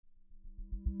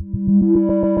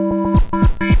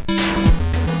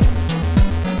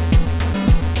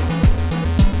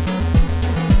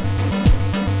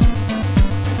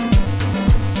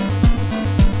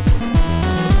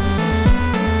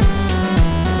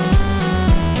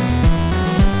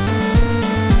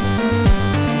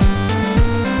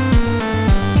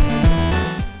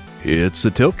It's the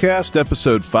Tiltcast,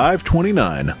 episode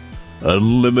 529,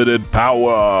 Unlimited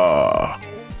Power.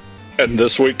 And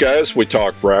this week, guys, we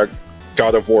talk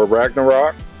God of War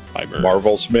Ragnarok,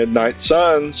 Marvel's Midnight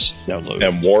Suns,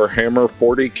 and Warhammer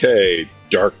 40k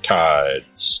Dark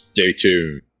Tides. Stay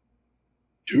tuned.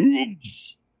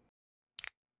 Tubes.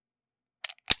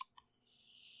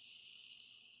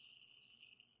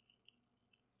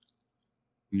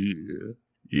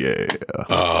 Yeah.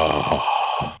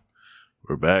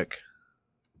 We're back.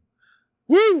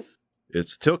 Woo!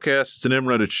 It's the Tiltcast. It's an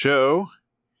M-rated show.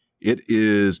 It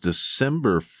is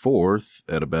December 4th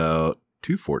at about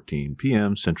 2:14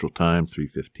 p.m. Central Time,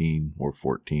 3:15 or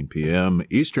 14 p.m.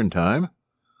 Eastern Time.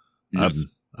 Yes.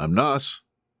 I'm Nos.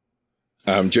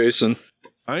 I'm Jason.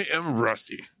 I am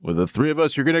Rusty. With the three of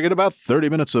us, you're going to get about 30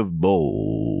 minutes of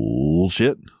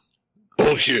bullshit.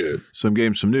 Bullshit. Some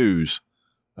games, some news.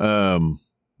 Oh,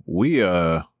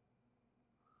 yeah,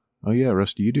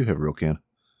 Rusty, you do have a real can.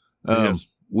 Yes.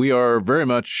 We are very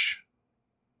much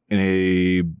in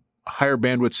a higher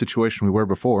bandwidth situation we were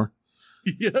before.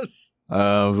 Yes.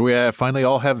 We finally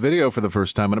all have video for the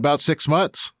first time in about 6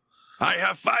 months. I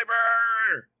have fiber.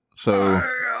 So, I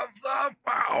have the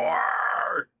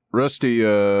power. Rusty,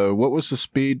 what was the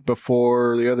speed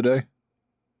before the other day?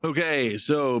 Okay,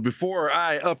 so before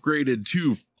I upgraded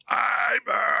to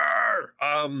fiber,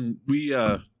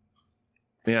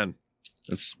 man,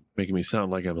 that's making me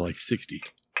sound like I'm like 60.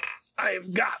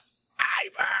 I've got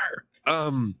fiber.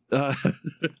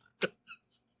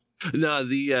 No,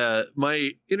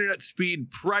 my internet speed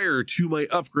prior to my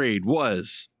upgrade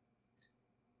was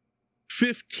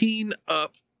 15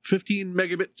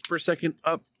 megabits per second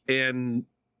up 15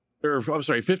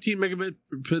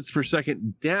 megabits per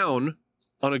second down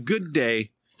on a good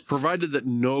day, provided that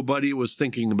nobody was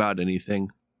thinking about anything.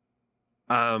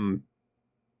 And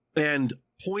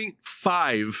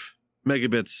 0.5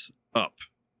 megabits up.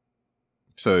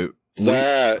 So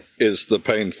that is the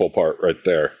painful part right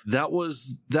there. That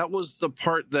was the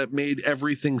part that made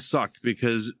everything suck,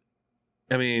 because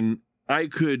I mean, I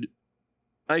could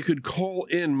call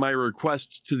in my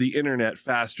request to the internet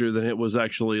faster than it was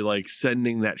actually like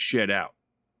sending that shit out.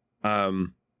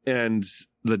 And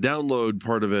the download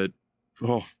part of it,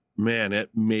 oh man, it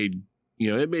made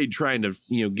trying to,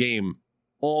 game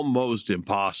almost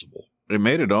impossible. it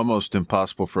made it almost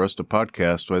impossible for us to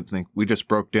podcast. So I think we just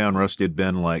broke down. Rusty had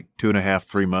been like 2.5,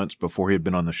 3 months before he had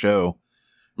been on the show.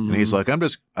 Mm-hmm. And he's like,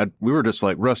 we were just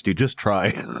like, Rusty, just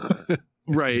try.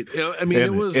 Right. I mean, I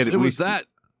was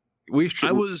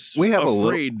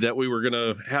afraid that we were going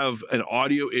to have an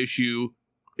audio issue.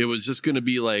 It was just going to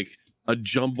be like a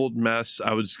jumbled mess.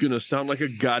 I was going to sound like a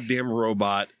goddamn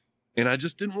robot. And I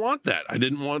just didn't want that. I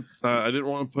didn't want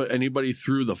to put anybody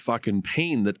through the fucking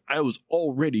pain that I was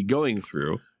already going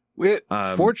through.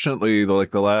 Fortunately,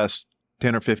 like the last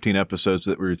 10 or 15 episodes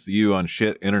that were with you on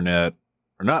shit internet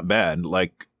are not bad.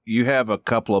 Like, you have a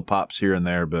couple of pops here and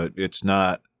there, but it's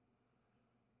not.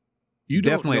 You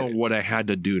don't know what I had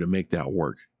to do to make that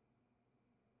work.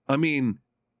 I mean,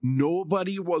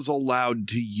 nobody was allowed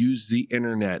to use the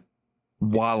internet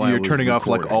while you're turning off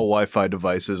like all Wi-Fi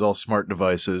devices, all smart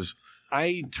devices.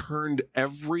 I turned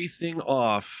everything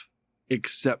off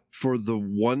except for the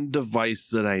one device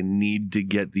that I need to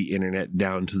get the internet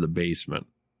down to the basement,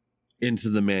 into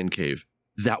the man cave.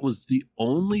 That was the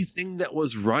only thing that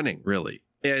was running, really.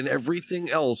 And everything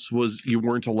else was, you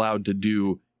weren't allowed to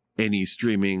do any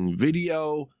streaming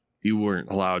video. You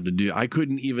weren't allowed to do, I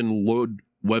couldn't even load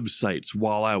websites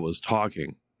while I was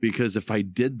talking, because if I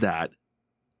did that,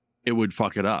 it would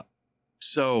fuck it up.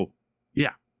 So,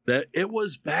 yeah, it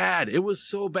was bad. It was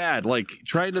so bad. Like,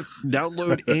 trying to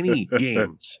download any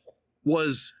games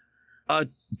was a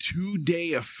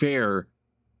 2-day affair,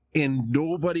 and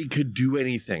nobody could do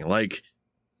anything. Like,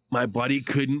 my buddy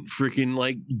couldn't freaking,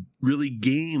 like, really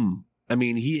game. I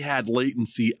mean, he had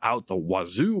latency out the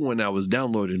wazoo when I was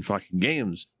downloading fucking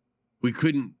games. We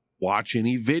couldn't watch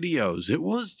any videos. It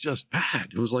was just bad.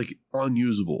 It was, like,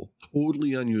 unusable.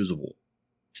 Totally unusable.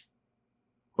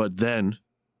 But then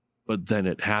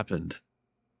it happened.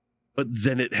 We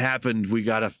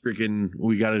got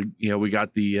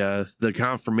the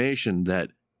confirmation that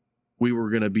we were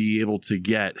going to be able to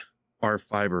get our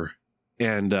fiber.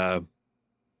 And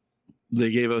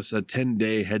they gave us a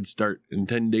 10-day head start and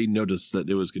 10-day notice that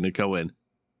it was going to go in.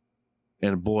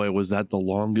 And boy, was that the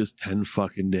longest 10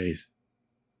 fucking days.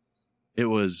 it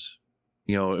was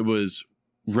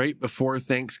right before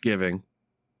Thanksgiving.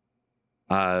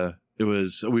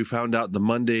 We found out the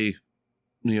Monday,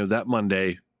 that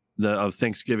Monday of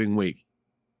Thanksgiving week.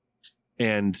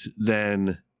 And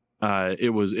then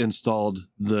it was installed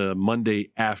the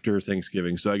Monday after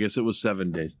Thanksgiving. So I guess it was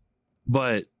 7 days.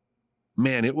 But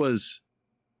man, it was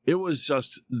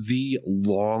just the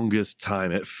longest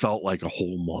time. It felt like a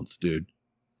whole month, dude.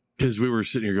 Because we were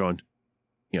sitting here going,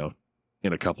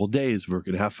 in a couple of days, we're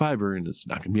going to have fiber and it's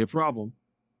not going to be a problem.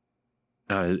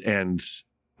 And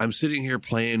I'm sitting here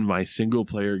playing my single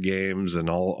player games and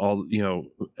all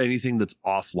anything that's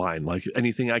offline, like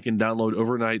anything I can download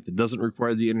overnight that doesn't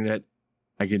require the internet.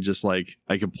 I can just I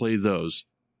can play those.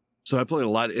 So I played a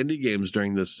lot of indie games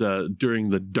during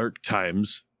the dark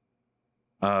times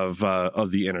of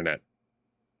the internet,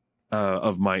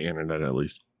 of my internet at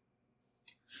least.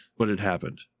 But it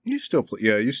happened. You still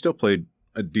played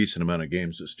a decent amount of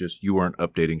games. It's just you weren't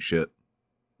updating shit.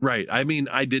 Right. I mean,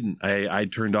 I didn't. I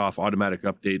turned off automatic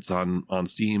updates on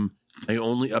Steam. I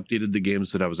only updated the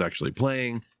games that I was actually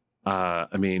playing.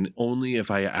 Only if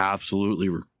I absolutely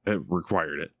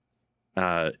required it.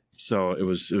 So it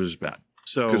was bad.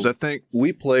 So because I think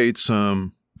we played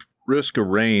some Risk of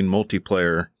Rain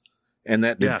multiplayer, and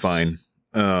that did fine.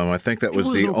 I think that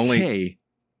was the only.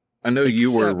 I know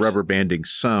you were rubber banding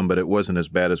some, but it wasn't as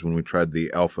bad as when we tried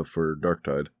the alpha for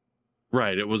Darktide.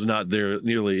 Right, it was not there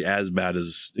nearly as bad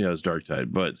as as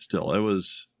Darktide, but still, it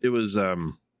was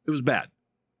bad.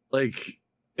 Like,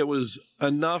 it was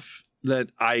enough that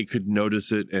I could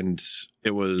notice it, and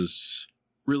it was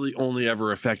really only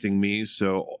ever affecting me.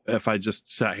 So if I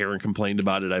just sat here and complained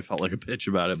about it, I felt like a bitch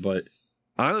about it. But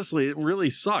honestly, it really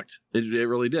sucked. It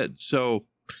really did. So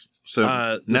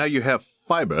now you have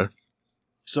fiber.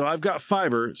 So I've got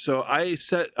fiber. So I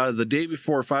set the day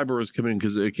before fiber was coming in,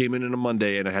 because it came in on a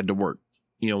Monday and I had to work,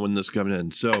 when this coming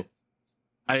in. So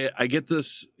I get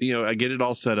this, I get it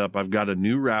all set up. I've got a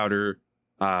new router.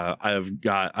 I've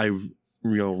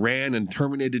ran and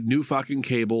terminated new fucking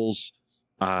cables.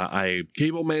 I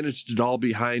cable managed it all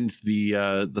behind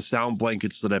the sound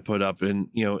blankets that I put up in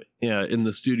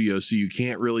the studio, so you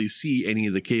can't really see any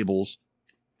of the cables.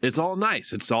 It's all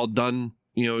nice. It's all done,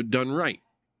 done right.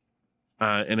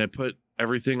 And I put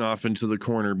everything off into the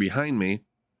corner behind me,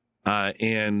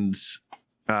 and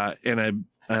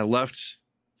I left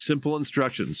simple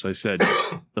instructions. I said,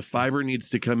 the fiber needs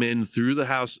to come in through the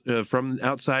house from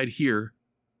outside here,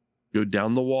 go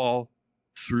down the wall,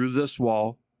 through this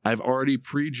wall. I've already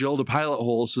pre-drilled a pilot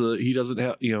hole so that he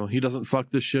doesn't fuck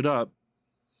this shit up.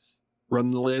 Run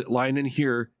the line in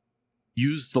here,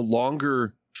 use the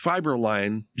longer fiber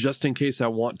line just in case I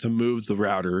want to move the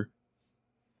router.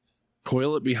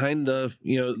 Coil it behind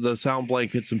the sound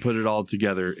blankets and put it all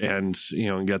together, and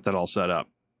get that all set up.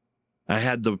 I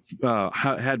had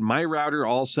had my router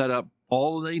all set up.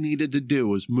 All they needed to do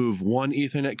was move one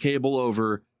Ethernet cable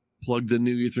over, plug the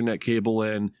new Ethernet cable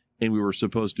in, and we were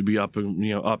supposed to be up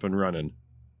and running.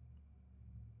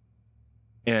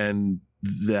 And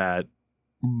that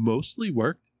mostly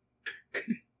worked.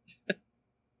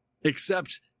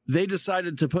 Except they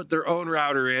decided to put their own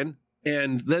router in,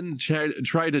 and then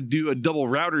try to do a double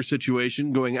router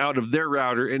situation, going out of their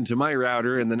router into my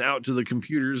router, and then out to the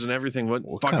computers, and everything went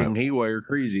fucking haywire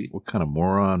crazy. What kind of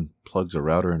moron plugs a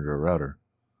router into a router?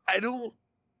 I don't.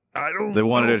 They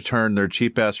wanted to turn their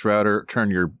cheap ass router, turn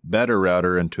your better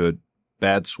router into a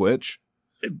bad switch.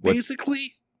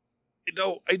 Basically,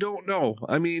 I don't know.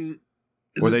 I mean,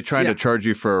 were they trying to charge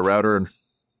you for a router?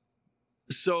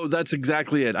 So that's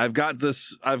exactly it. I've got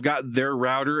their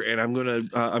router, and I'm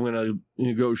gonna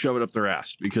go shove it up their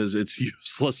ass because it's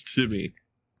useless to me.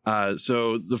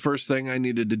 So the first thing I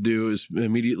needed to do is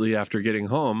immediately after getting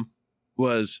home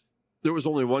was there was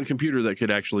only one computer that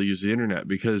could actually use the internet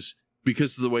because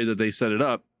of the way that they set it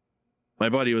up. My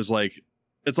buddy was like,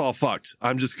 "It's all fucked.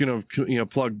 I'm just gonna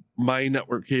plug my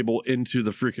network cable into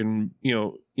the freaking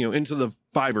into the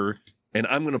fiber." And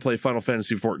I'm going to play Final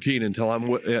Fantasy 14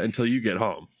 until you get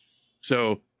home.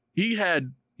 So he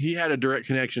had a direct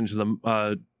connection to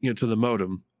the to the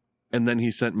modem, and then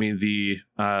he sent me the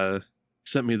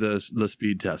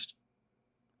speed test.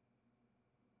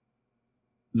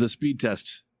 The speed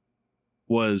test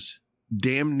was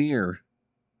damn near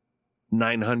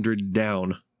 900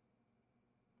 down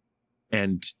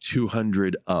and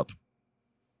 200 up.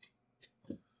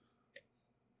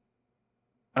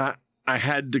 I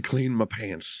had to clean my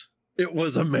pants. It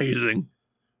was amazing.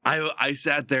 I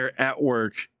sat there at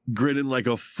work grinning like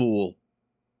a fool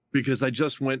because I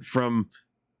just went from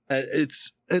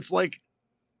it's like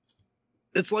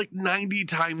 90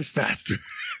 times faster.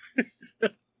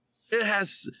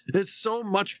 it's so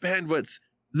much bandwidth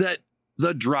that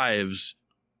the drives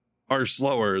are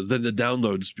slower than the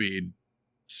download speed.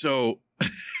 So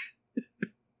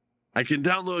I can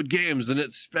download games and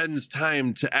it spends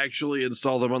time to actually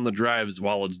install them on the drives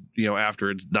while it's, after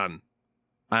it's done.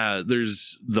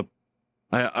 There's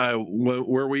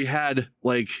where we had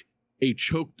like a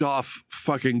choked off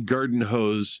fucking garden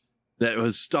hose that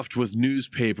was stuffed with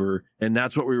newspaper, and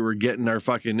that's what we were getting our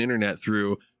fucking internet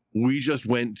through. We just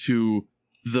went to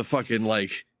the fucking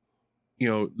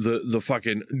the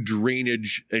fucking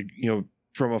drainage,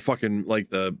 from a fucking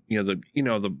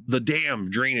the dam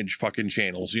drainage fucking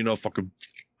channels, fucking,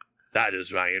 that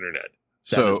is my internet.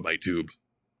 That is my tube.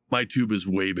 My tube is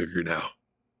way bigger now.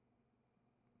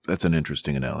 That's an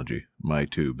interesting analogy. My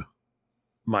tube.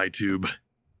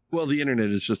 Well, the internet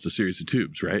is just a series of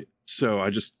tubes, right? So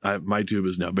my tube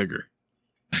is now bigger.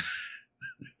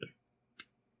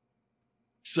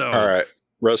 So, all right,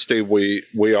 Rusty, we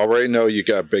already know you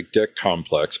got a big dick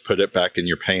complex. Put it back in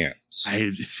your pants.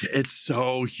 It's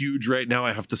so huge right now.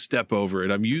 I have to step over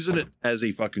it. I'm using it as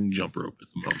a fucking jump rope at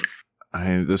the moment.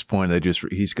 At this point,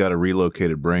 he's got a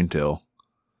relocated brain tail.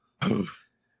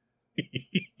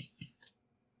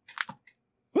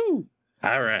 Woo!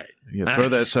 All right. Yeah, throw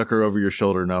that sucker over your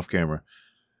shoulder and off camera.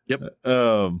 Yep.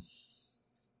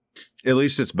 At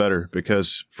least it's better,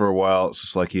 because for a while it's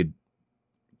just like he'd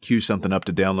queue something up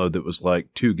to download that was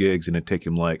like 2 gigs and it'd take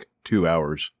him like 2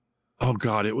 hours. Oh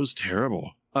God, it was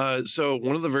terrible. So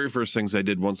one of the very first things I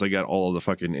did once I got all of the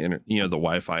fucking the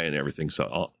Wi-Fi and everything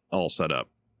all set up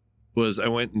was I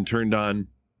went and turned on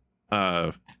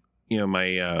my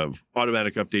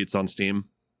automatic updates on Steam.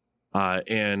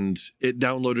 And it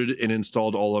downloaded and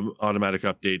installed all automatic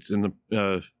updates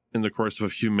in the course of a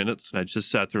few minutes. And I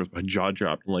just sat there with my jaw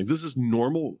dropped. I'm like, this is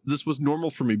normal. This was normal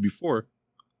for me before,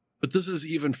 but this is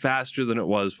even faster than it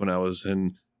was when I was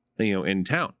in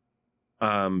town,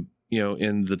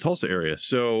 in the Tulsa area.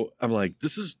 So I'm like,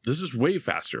 this is way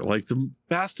faster. Like the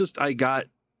fastest I got,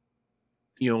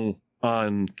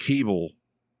 on cable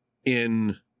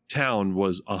in town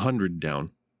was 100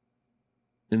 down.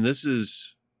 And this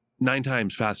is 9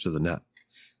 times faster than that.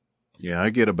 Yeah, I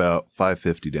get about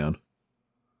 550 down.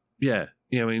 Yeah.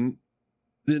 I mean,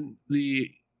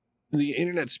 the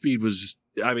internet speed was just,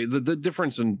 I mean, the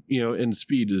difference in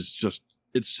speed is just,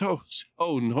 it's so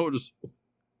noticeable.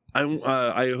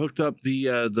 I hooked up the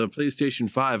PlayStation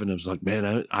 5 and I was like,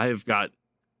 man, I've got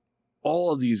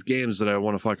all of these games that I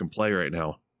want to fucking play right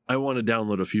now. I want to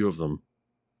download a few of them.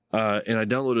 And I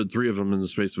downloaded 3 of them in the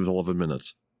space of 11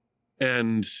 minutes.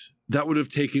 And that would have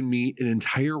taken me an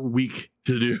entire week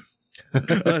to do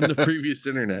on the previous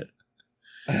internet.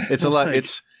 It's a lot.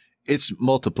 It's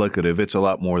multiplicative. It's a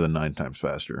lot more than 9 times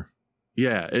faster.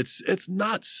 Yeah, it's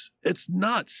nuts. It's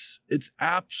nuts. It's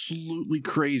absolutely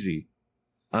crazy.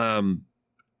 It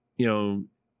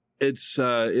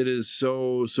is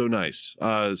so nice.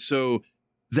 So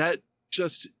that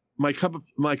just my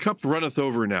cup runneth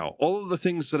over now. All of the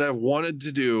things that I wanted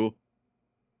to do,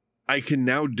 I can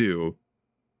now do.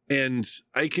 And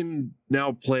I can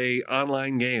now play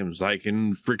online games. I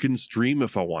can freaking stream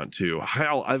if I want to.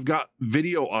 Hell, I've got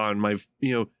video on my,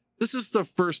 this is the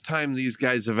first time these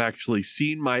guys have actually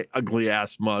seen my ugly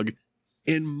ass mug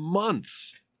in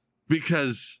months,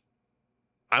 because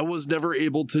I was never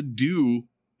able to do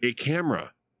a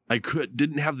camera. I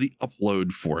didn't have the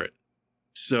upload for it.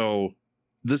 So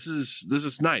this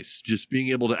is nice. Just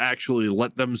being able to actually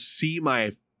let them see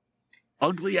my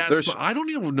ugly ass. I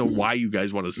don't even know why you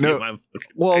guys want to see my.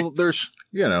 Well, there's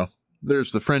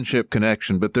the friendship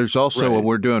connection, but there's also when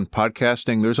we're doing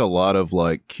podcasting, there's a lot of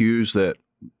like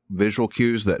visual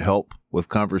cues that help with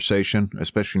conversation,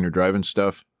 especially when you're driving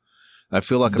stuff. I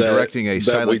feel like I'm directing a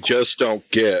silent. That we just don't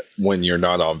get when you're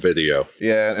not on video.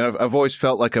 Yeah, and I've always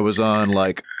felt like I was on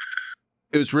it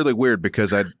was really weird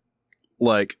because I'd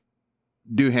like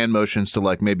do hand motions to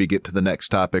like maybe get to the next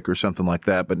topic or something like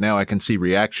that, but now I can see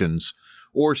reactions.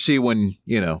 Or see when,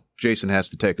 Jason has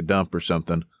to take a dump or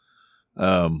something.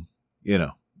 No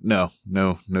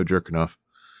jerking off.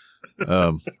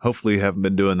 Hopefully you haven't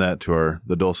been doing that to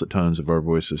the dulcet tones of our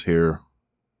voices here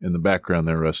in the background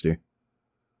there, Rusty.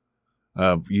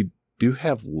 You do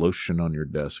have lotion on your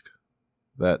desk.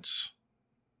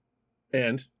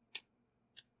 And?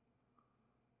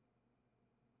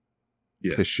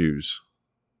 Yes. Tissues.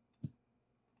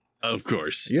 Of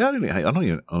course. Yeah, I don't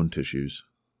even own tissues.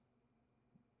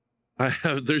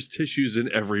 There's tissues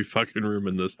in every fucking room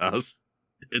in this house.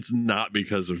 It's not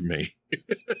because of me.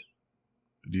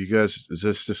 Do you guys, is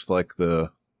this just like So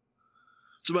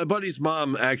my buddy's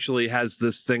mom actually has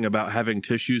this thing about having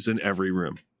tissues in every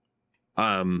room.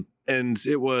 And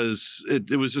it was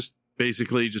just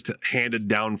basically just handed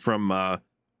down from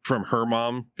her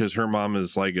mom, because her mom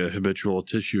is like a habitual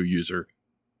tissue user.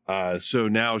 So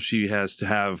now she has to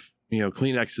have,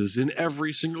 Kleenexes in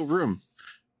every single room.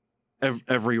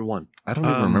 Every one. I don't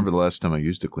even remember the last time I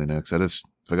used a Kleenex. If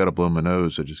I got to blow my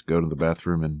nose, I just go to the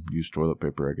bathroom and use toilet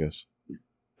paper, I guess.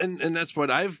 And that's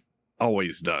what I've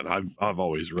always done. I've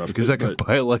always rubbed because I can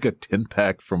buy like a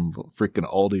 10-pack from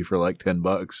freaking Aldi for like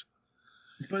 $10.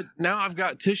 But now I've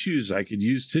got tissues. I could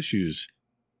use tissues.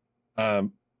 I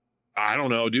don't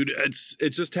know, dude. It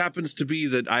just happens to be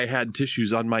that I had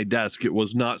tissues on my desk. It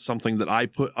was not something that I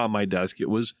put on my desk. It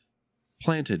was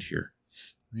planted here.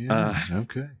 Yeah.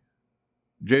 Okay.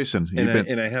 Jason,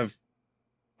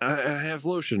 I have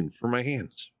lotion for my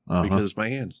hands because my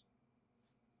hands.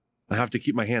 I have to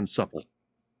keep my hands supple.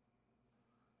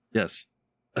 Yes.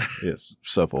 Yes,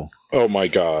 supple. Oh my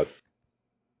God.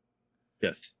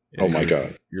 Yes. Oh my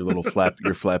God. Your little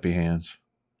your flappy hands.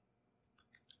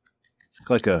 It's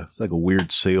like a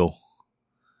weird seal.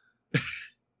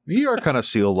 You are kind of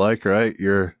seal-like, right?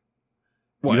 You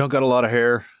don't got a lot of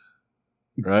hair,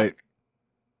 right?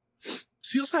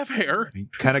 Seals have hair. You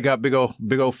kind of got big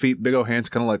old feet, big old hands,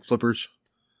 kind of like flippers.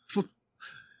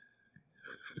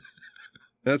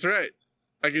 That's right.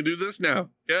 I can do this now.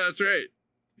 Yeah, that's right.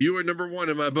 You are number one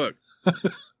in my book.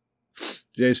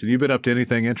 Jason, you been up to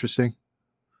anything interesting?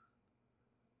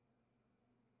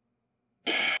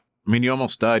 I mean, you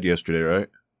almost died yesterday, right?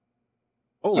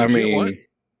 Holy shit, what?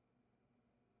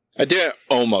 I didn't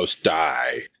almost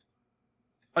die.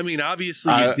 I mean,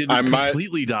 obviously, you didn't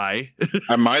completely die.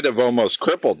 I might have almost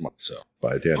crippled myself,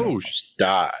 but I didn't almost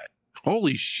die.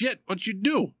 Holy shit, what'd you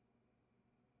do?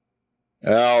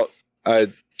 Well,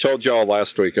 I told y'all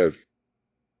last week I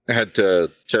had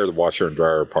to tear the washer and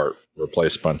dryer apart,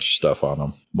 replace a bunch of stuff on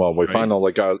them. Well, we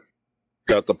finally got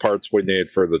the parts we need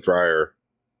for the dryer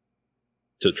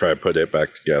to try to put it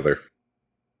back together.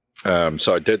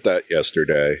 So I did that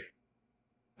yesterday.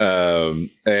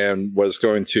 And was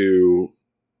going to,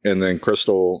 and then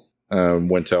Crystal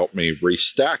went to help me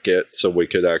restack it so we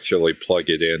could actually plug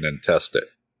it in and test it.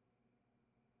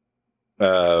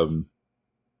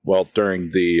 Well, during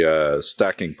the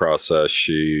stacking process,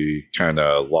 she kind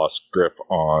of lost grip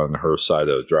on her side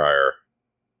of the dryer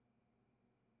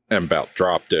and about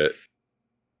dropped it.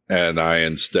 And I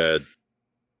instead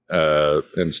let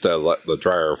the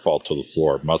dryer fall to the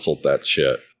floor, muscled that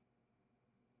shit,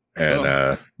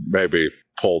 and maybe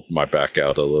pulled my back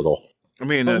out a little. I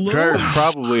mean, the dryer's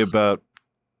probably about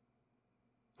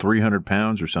 300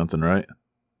 pounds or something, right?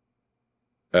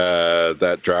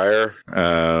 That dryer,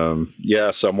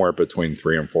 yeah, somewhere between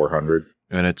 300 and 400,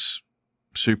 and it's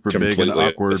super big and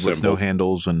awkward assembled. With no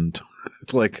handles and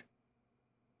like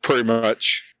pretty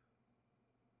much.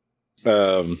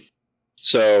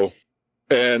 So,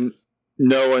 and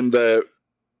knowing that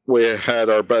we had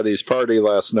our buddy's party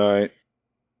last night,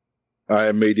 I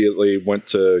immediately went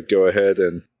to go ahead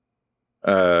and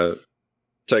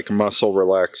take a muscle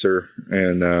relaxer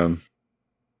and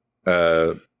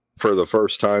for the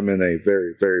first time in a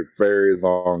very, very, very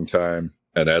long time,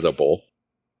 an edible.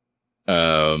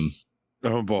 Oh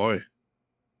boy!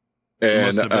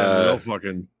 And must have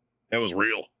been that was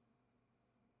real.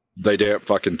 They didn't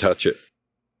fucking touch it.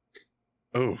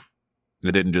 Oh,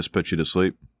 it didn't just put you to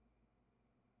sleep.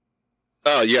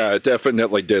 Oh yeah, it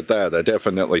definitely did that. I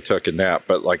definitely took a nap,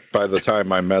 but like by the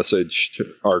time I messaged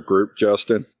our group,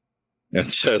 Justin,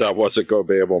 and said I wasn't going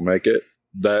to be able to make it,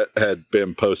 that had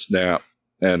been post nap.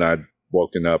 And I'd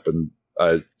woken up and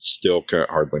I still can't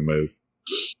hardly move.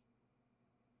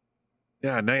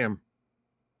 Yeah, damn.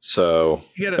 So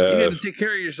you gotta take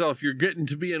care of yourself. You're getting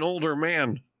to be an older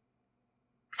man.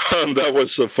 That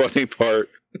was the funny part.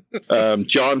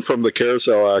 John from the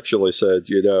carousel actually said,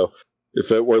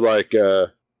 if it were like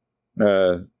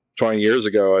 20 years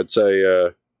ago, I'd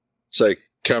say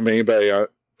come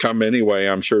anyway.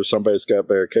 I'm sure somebody's got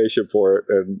vacation for it.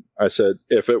 And I said,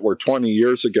 if it were 20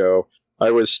 years ago, I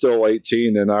was still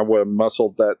 18 and I would have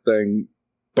muscled that thing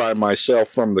by myself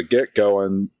from the get-go,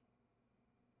 and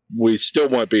we still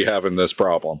wouldn't be having this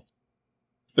problem.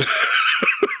 The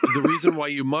reason why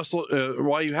you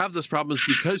have this problem is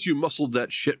because you muscled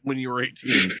that shit when you were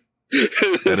 18.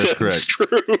 That is correct.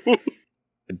 True.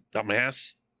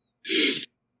 Dumbass.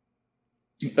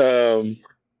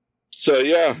 So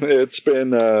yeah, it's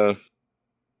been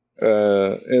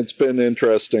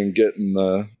interesting getting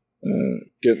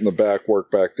the back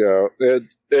work back out.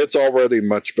 It's already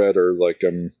much better. Like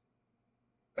I'm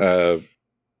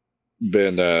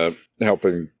been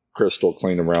helping Crystal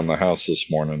clean around the house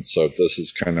this morning, so this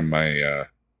is kind of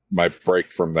my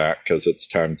break from that, because it's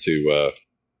time to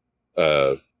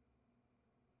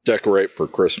decorate for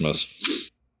Christmas.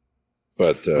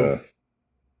 But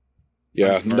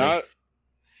yeah,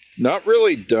 not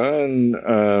really done.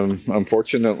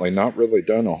 Unfortunately, not really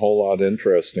done a whole lot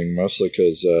interesting. Mostly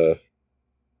because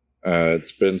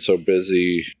it's been so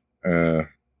busy,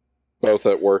 both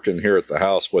at work and here at the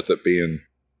house. With it being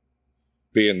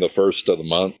the first of the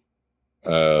month,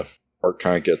 work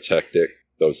kind of gets hectic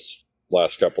those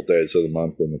last couple days of the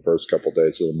month and the first couple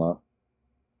days of the month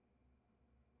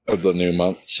of the new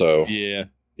month. So yeah.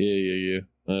 I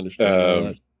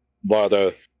understand. lot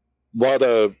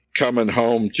of coming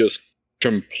home just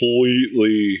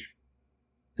completely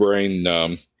brain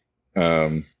numb,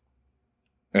 and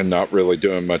not really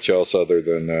doing much else other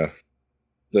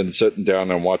than sitting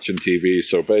down and watching TV.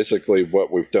 So basically,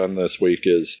 what we've done this week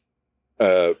is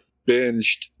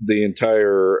binged the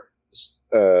entire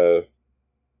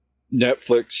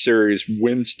Netflix series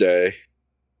Wednesday.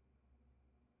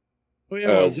 Oh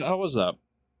yeah, how was that?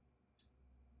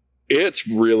 It's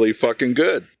really fucking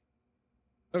good.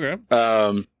 Okay.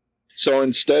 So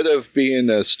instead of being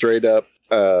a straight up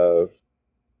kind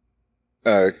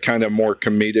of more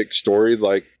comedic story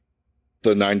like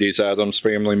the 90s Addams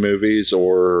Family movies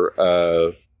or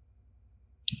the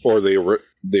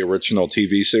original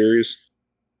TV series,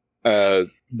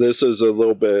 this is a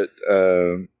little bit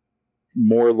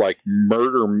more like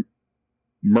murder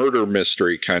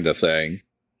mystery kind of thing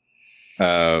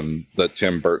that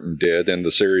Tim Burton did, and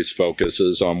the series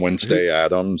focuses on Wednesday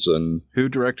Addams. And who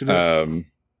directed it?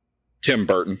 Tim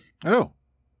Burton. Oh.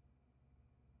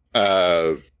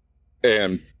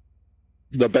 And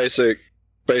the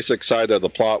basic side of the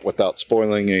plot, without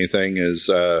spoiling anything, is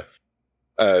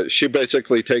she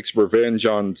basically takes revenge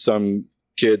on some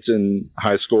kids in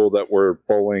high school that were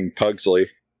bullying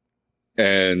Pugsley,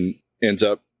 and ends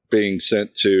up being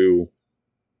sent to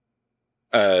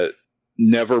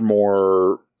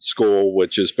Nevermore School,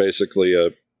 which is basically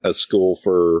a school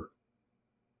for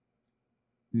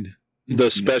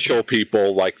the special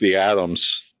people like the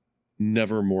Addams.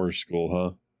 Nevermore School,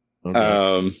 huh?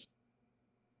 Okay.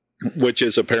 Which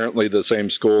is apparently the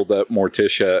same school that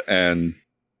Morticia and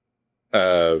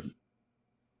God,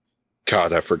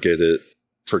 I forget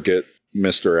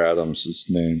Mr. Adams'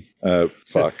 name.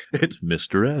 Fuck. It's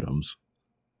Mr. Adams.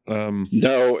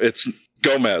 No, it's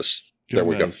Gomez. There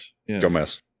we go. Yeah.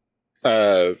 Gomez.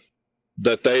 That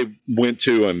they went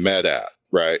to and met at,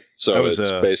 right? So it's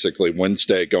basically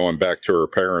Wednesday going back to her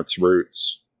parents'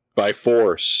 roots by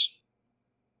force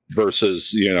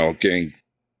versus, getting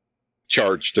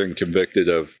charged and convicted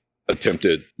of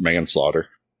attempted manslaughter.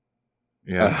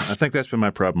 Yeah, I think that's been my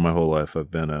problem my whole life. I've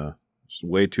been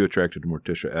way too attracted to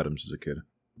Morticia Addams as a kid.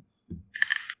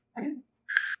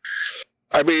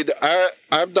 I mean,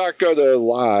 I'm not going to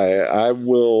lie. I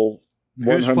will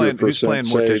 100% who's playing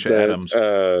Morticia that, Addams?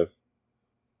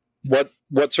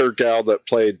 What's her gal that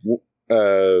played...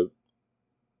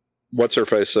 what's her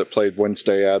face that played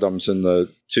Wednesday Addams in the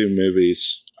two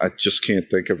movies? I just can't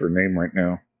think of her name right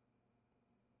now.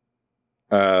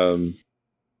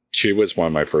 She was one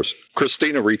of my first...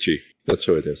 Christina Ricci. That's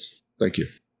who it is. Thank you.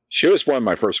 She was one of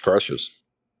my first crushes.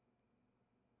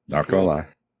 Not gonna lie.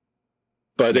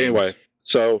 But anyway,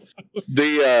 so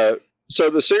the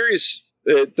series,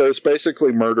 there's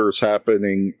basically murders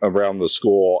happening around the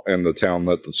school and the town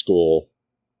that the school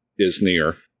is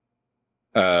near.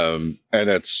 And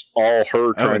it's all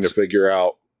her trying to figure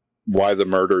out why the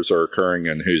murders are occurring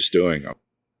and who's doing them.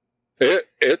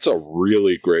 It's a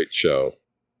really great show.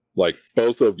 Like,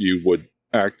 both of you would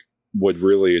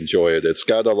really enjoy it. It's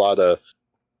got a lot of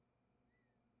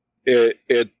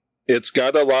it's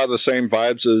got a lot of the same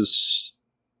vibes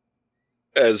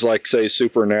as like, say,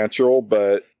 Supernatural,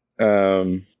 but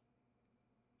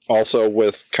also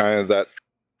with kind of that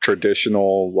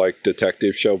traditional like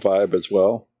detective show vibe as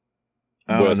well.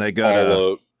 Oh, and they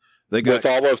got with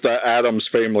all of the Addams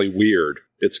Family weird.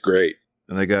 It's great.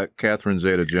 And they got Catherine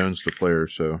Zeta-Jones to play her,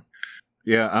 so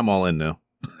yeah, I'm all in now.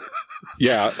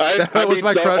 Yeah, that was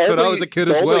my crush when I was a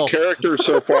kid as well. The only character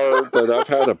so far that I've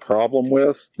had a problem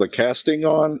with the casting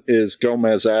on is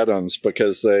Gomez Addams,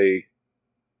 because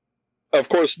of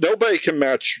course, nobody can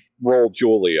match Raul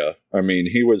Julia. I mean,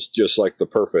 he was just like the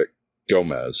perfect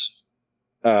Gomez.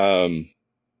 But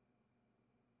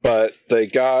they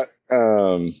got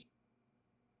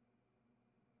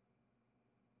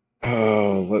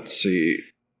let's see.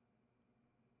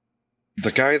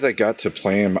 The guy they got to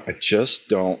play him, I just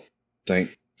don't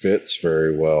think fits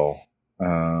very well. I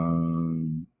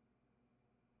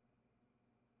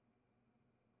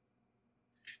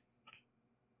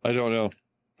don't know.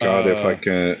 God, if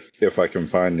I can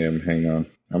find him, hang on.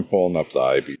 I'm pulling up the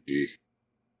IMDb.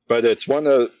 But it's one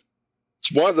of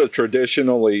It's one of the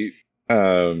traditionally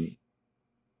comedic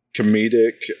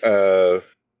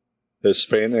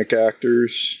Hispanic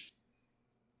actors.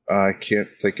 I can't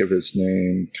think of his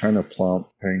name. Kind of plump.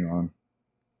 Hang on.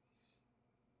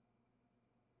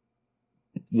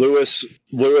 Louis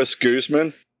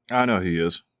Guzman. I know who he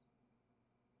is.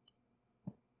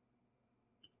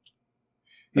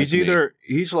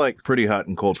 He's like pretty hot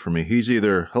and cold for me. He's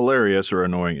either hilarious or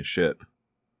annoying as shit.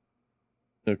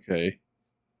 Okay.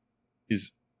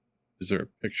 Is there a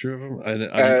picture of him?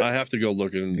 I have to go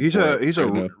look at him. He's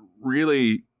a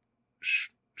really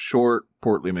short,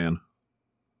 portly man.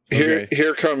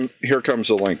 Here comes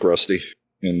a link, Rusty,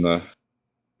 in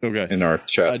our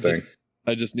chat thing.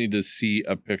 I just need to see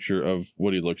a picture of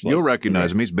what he looks like. You'll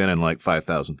recognize him. He's been in like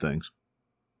 5,000 things.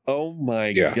 Oh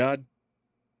my God.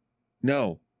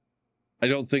 No. I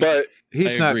don't think. But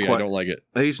he's I not agree. quite. I don't like it.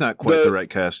 He's not quite the right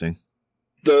casting.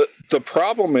 The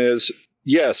problem is,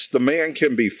 yes, the man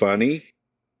can be funny,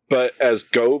 but as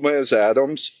Gomez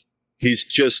Adams, he's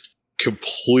just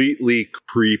completely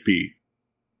creepy.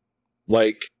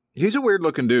 Like, he's a weird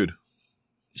looking dude.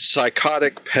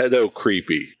 Psychotic pedo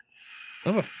creepy.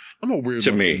 I'm a weird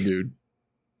to looking me, dude.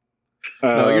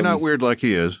 No, you're not weird like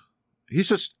he is. He's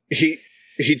just he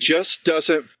just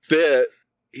doesn't fit.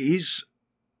 He's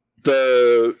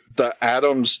the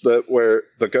Adams that were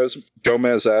the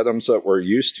Gomez Adams that we're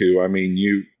used to. I mean,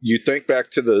 you think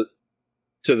back to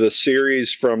the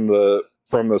series from the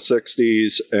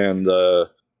 60s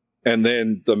and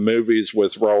then the movies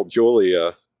with Raul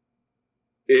Julia.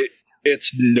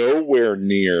 It's nowhere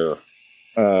near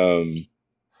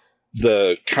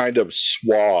the kind of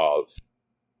suave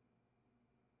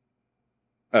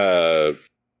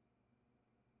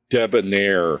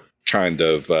debonair kind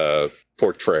of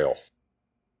portrayal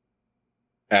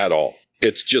at all.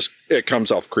 It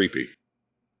comes off creepy.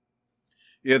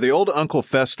 Yeah, the old Uncle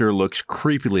Fester looks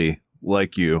creepily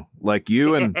like you. Like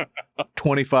you in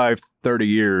 25, 30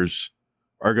 years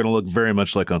are going to look very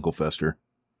much like Uncle Fester.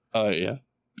 Yeah.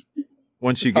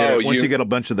 Once you get a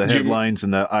bunch of the headlines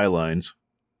and the eye lines.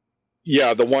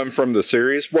 Yeah, the one from the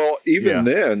series. Well, even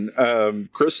then,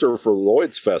 Christopher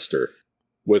Lloyd's Fester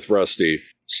with Rusty,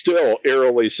 still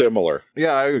eerily similar.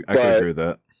 Yeah, I can agree with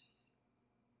that.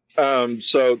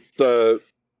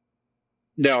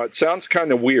 Now it sounds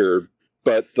kind of weird,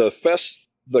 but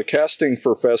the casting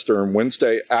for Fester and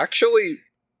Wednesday actually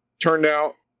turned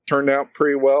out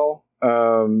pretty well.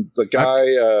 The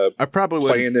guy I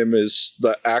probably playing him is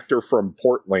the actor from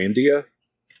Portlandia.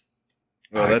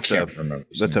 Well, that's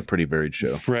a pretty varied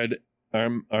show. Fred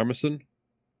Armisen?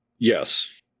 Yes.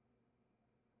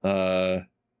 Yeah.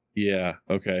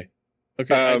 Okay.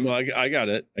 I got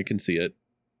it. I can see it.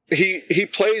 He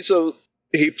plays a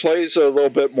little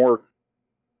bit more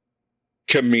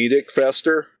comedic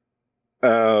Fester,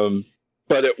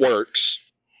 but it works.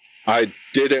 I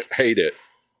didn't hate it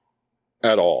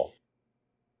at all.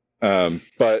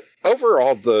 But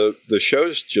overall, the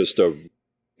show's just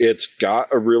it's got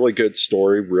a really good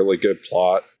story, really good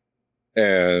plot,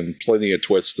 and plenty of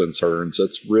twists and turns.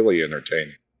 It's really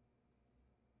entertaining.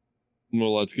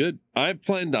 Well, that's good. I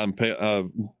planned on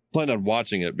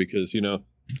watching it because,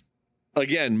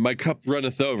 again, my cup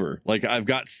runneth over. Like, I've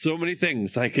got so many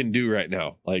things I can do right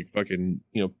now. Like, fucking,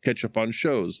 catch up on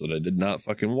shows that I did not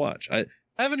fucking watch. I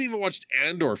haven't even watched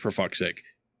Andor, for fuck's sake.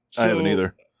 I haven't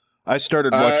either. I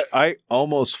started I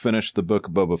almost finished the Book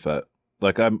of Boba Fett.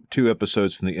 Like, I'm 2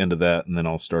 episodes from the end of that, and then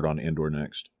I'll start on Andor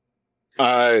next.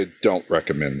 I don't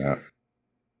recommend that.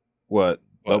 What?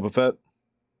 Boba Fett?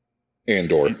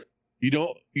 Andor. You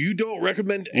don't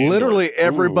recommend Andor? Literally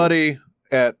everybody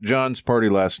at John's party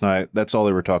last night, that's all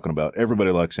they were talking about. Everybody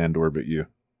likes Andor but you.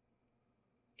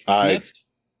 I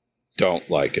don't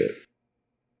like it.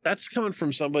 That's coming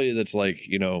from somebody that's like,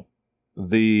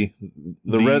 the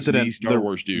resident Star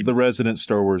Wars dude. The resident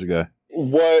Star Wars guy.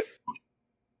 What?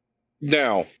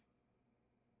 Now,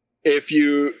 if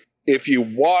you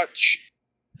watch,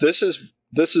 this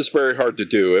is very hard to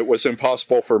do. It was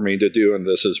impossible for me to do, and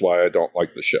this is why I don't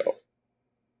like the show.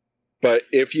 But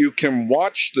if you can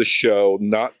watch the show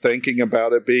not thinking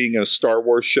about it being a Star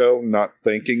Wars show, not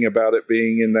thinking about it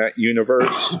being in that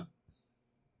universe,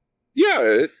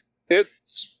 yeah,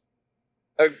 it's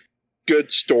a good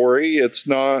story. It's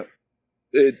not...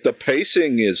 the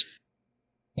pacing is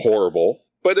horrible,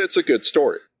 but it's a good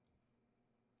story.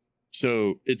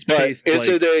 So it's paced is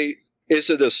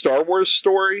it a Star Wars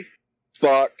story?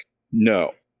 Fuck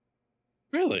no.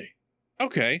 Really?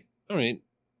 Okay. All right.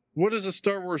 What does a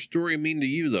Star Wars story mean to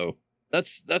you, though?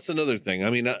 That's another thing. I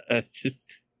mean,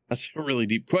 that's a really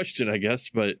deep question, I guess.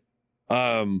 But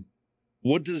what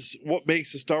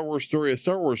makes a Star Wars story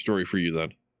for you then?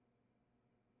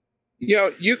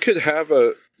 you could have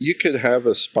a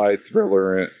spy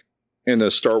thriller in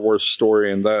a Star Wars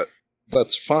story, and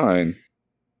that's fine.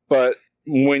 But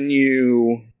when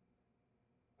you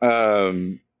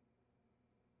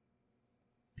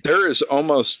there is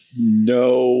almost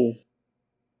no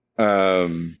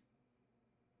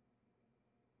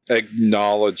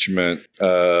acknowledgement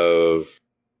of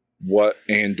what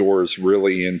Andor's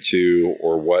really into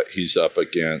or what he's up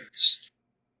against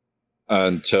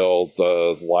until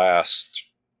the last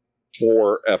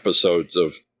 4 episodes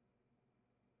of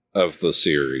the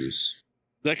series.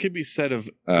 That could be said of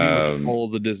pretty much all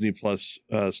of the Disney Plus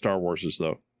Star Warses,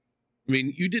 though. I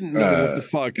mean, you didn't know what the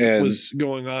fuck was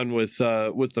going on with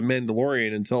the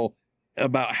Mandalorian until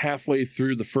about halfway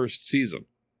through the first season.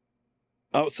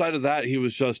 Outside of that, he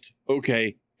was just,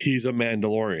 okay, he's a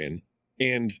Mandalorian.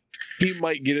 And he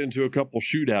might get into a couple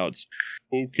shootouts.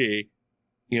 Okay.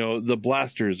 The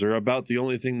blasters are about the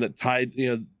only thing that tied,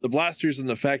 the blasters and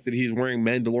the fact that he's wearing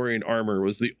Mandalorian armor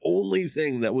was the only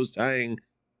thing that was tying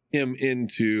him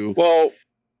into. Well,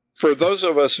 for those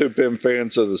of us who've been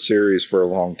fans of the series for a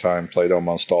long time, played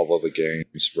almost all of the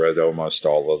games, read almost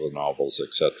all of the novels,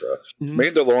 etc.,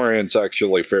 Mandalorian's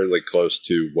actually fairly close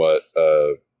to what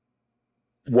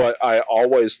I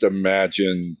always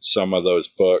imagined some of those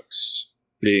books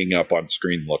being up on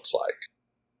screen looks like.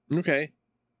 Okay.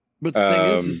 But the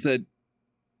thing is that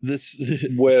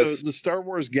so the Star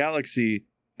Wars galaxy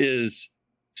is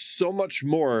so much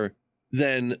more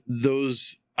than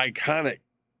those iconic,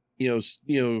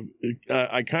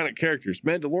 iconic characters.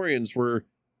 Mandalorians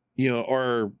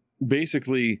are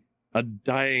basically a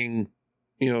dying,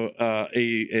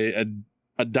 a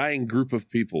dying group of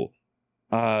people.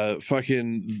 The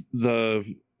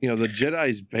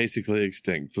Jedi's basically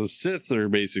extinct. The Sith are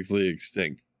basically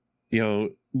extinct.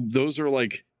 Those are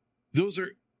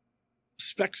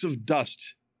specks of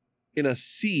dust in a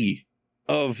sea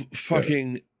of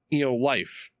fucking,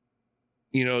 life.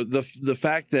 The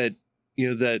fact that,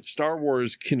 that Star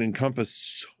Wars can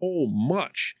encompass so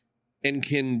much and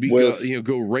can be,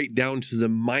 go right down to the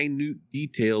minute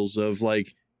details of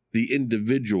like the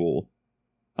individual,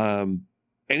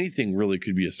 anything really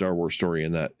could be a Star Wars story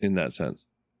in that sense.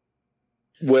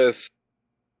 With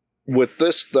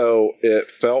this though, it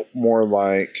felt more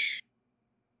like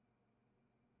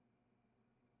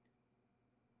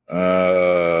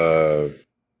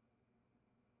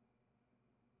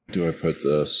do I put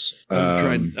this?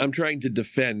 I'm trying to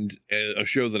defend a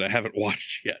show that I haven't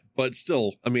watched yet, but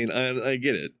still, I mean, I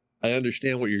get it. I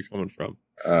understand where you're coming from.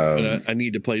 But I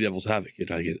need to play devil's advocate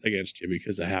against you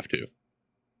because I have to.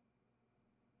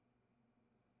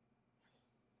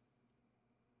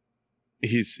 I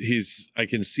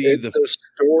can see the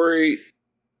story.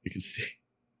 I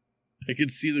can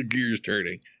see the gears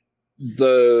turning.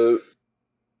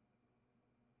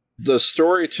 The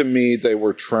story to me, they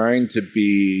were trying to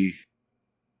be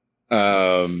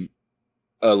a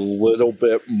little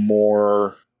bit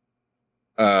more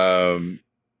like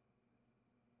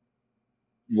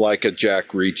a Jack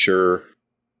Reacher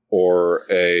or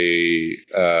a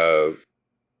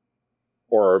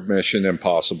Mission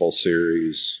Impossible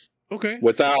series. Okay.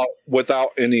 Without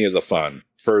any of the fun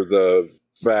for the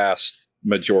vast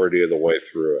majority of the way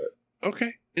through it.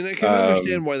 Okay. And I can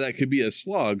understand why that could be a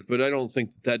slog, but I don't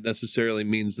think that necessarily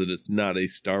means that it's not a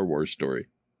Star Wars story.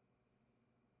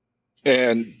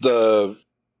 And there's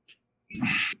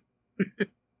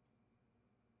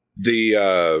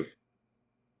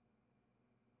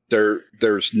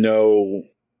no,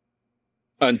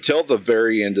 until the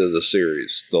very end of the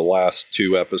series, the last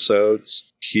 2 episodes,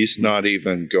 he's not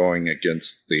even going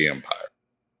against the Empire.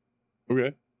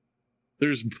 Okay. There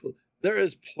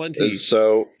is plenty. And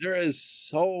so there is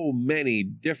so many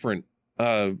different,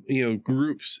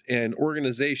 groups and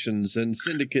organizations and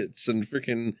syndicates and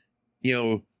freaking,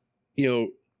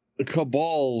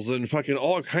 cabals and fucking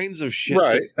all kinds of shit.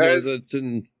 Right. That's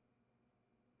in.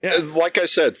 Yeah. Like I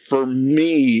said, for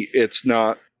me, it's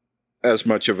not as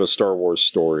much of a Star Wars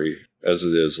story as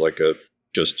it is like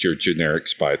just your generic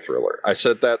spy thriller. I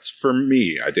said that's for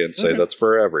me. I didn't say that's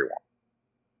for everyone.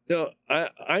 No,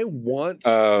 I want.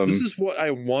 This is what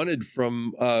I wanted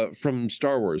from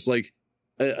Star Wars. Like,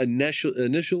 my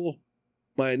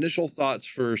initial thoughts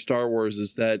for Star Wars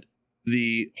is that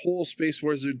the whole Space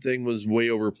Wizard thing was way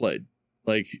overplayed.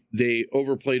 Like, they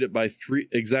overplayed it by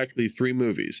exactly 3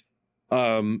 movies.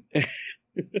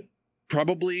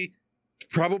 Probably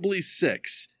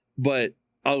 6, but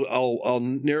I'll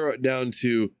narrow it down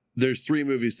to there's 3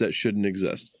 movies that shouldn't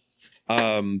exist.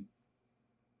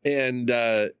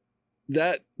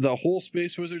 That the whole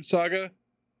Space Wizard saga,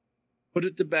 put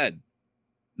it to bed.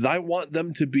 I want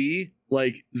them to be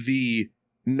like the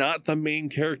not the main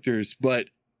characters, but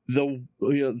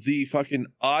the fucking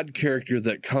odd character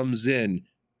that comes in,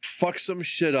 fucks some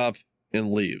shit up,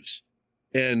 and leaves.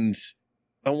 And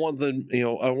I want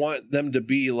them to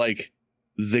be like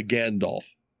the Gandalf.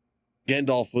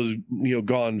 Gandalf was,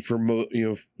 gone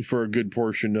for a good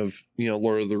portion of,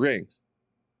 Lord of the Rings.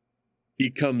 He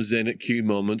comes in at key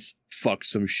moments, fucks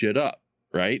some shit up,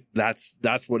 right? That's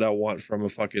what I want from a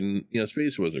fucking,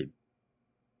 space wizard.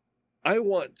 I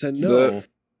want to know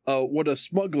what a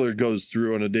smuggler goes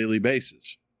through on a daily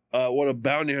basis, what a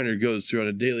bounty hunter goes through on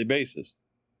a daily basis.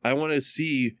 I want to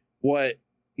see what,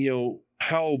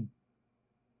 how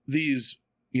these,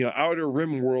 outer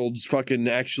rim worlds fucking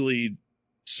actually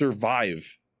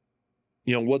survive.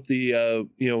 What the,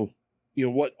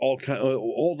 what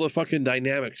all the fucking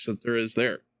dynamics that there is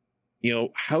there.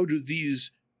 How do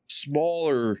these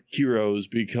smaller heroes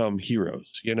become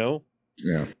heroes, Yeah.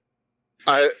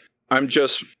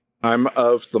 I'm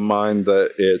of the mind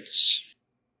that it's,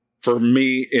 for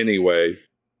me anyway,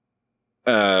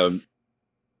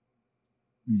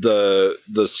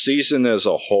 the season as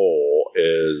a whole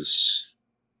is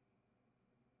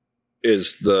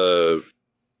the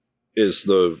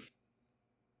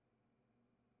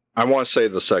I want to say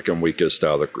the second weakest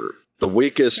out of the group. The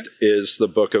weakest is the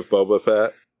Book of Boba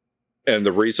Fett, and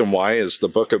the reason why is the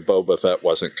Book of Boba Fett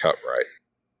wasn't cut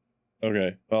right.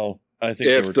 Okay, well, I think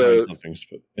they were doing something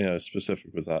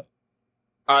specific with that.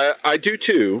 I do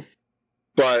too,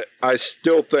 but I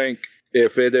still think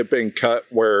if it had been cut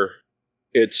where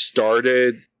it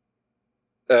started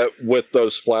with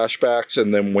those flashbacks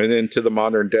and then went into the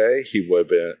modern day, it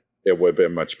would have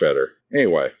been much better.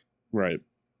 Anyway. Right.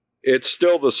 It's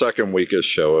still the second weakest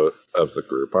show of the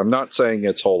group. I'm not saying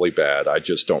it's wholly bad. I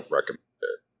just don't recommend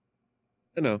it.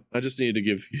 I know. I just needed to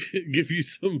give you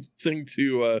something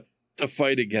to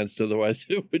fight against. Otherwise,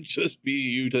 it would just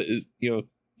be you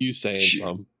saying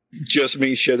something. Just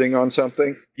me shitting on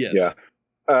something? Yes. Yeah.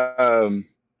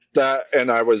 That, and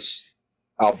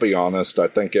I'll be honest, I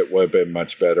think it would have been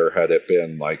much better had it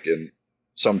been like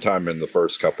sometime in the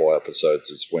first couple episodes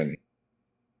is when he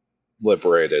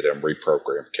liberated and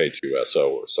reprogrammed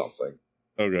K2SO or something.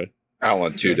 Okay.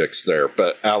 Alan Tudyk's there,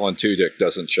 but Alan Tudyk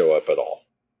doesn't show up at all.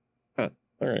 Huh.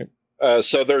 All right.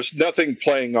 So there's nothing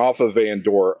playing off of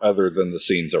Andor other than the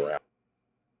scenes around.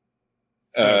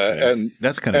 Okay. And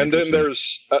that's kind of then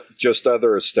there's just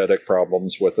other aesthetic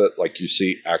problems with it, like you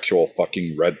see actual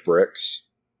fucking red bricks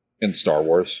in Star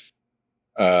Wars.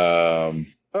 Oh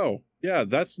yeah,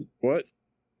 that's what.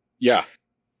 Yeah,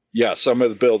 some of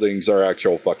the buildings are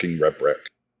actual fucking red brick.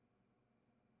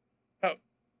 Oh,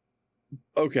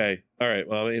 okay, all right.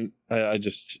 Well, I mean, I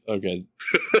just okay.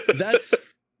 That's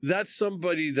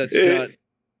somebody that's not,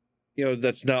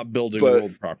 that's not building a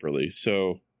world properly.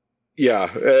 So.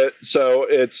 Yeah, so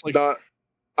it's like, not...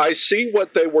 I see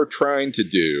what they were trying to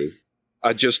do.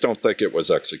 I just don't think it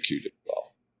was executed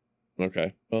well. Okay,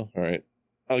 well, all right.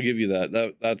 I'll give you that.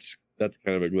 That's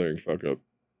kind of a glaring fuck up.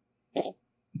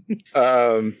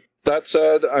 That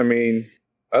said, I mean,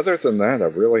 other than that, I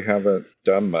really haven't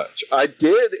done much. I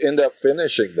did end up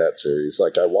finishing that series.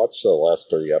 Like, I watched the last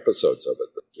 3 episodes of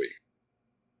it this week,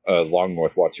 along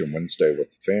with watching Wednesday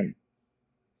with the family.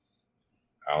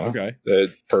 Okay.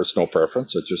 Personal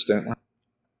preference. It just didn't like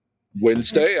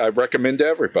Wednesday. I recommend to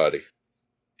everybody.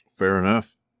 Fair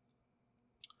enough.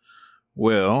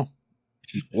 Well,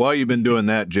 while you've been doing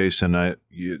that, Jason,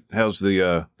 how's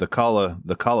the Call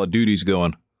of Duties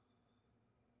going?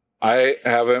 I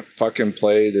haven't fucking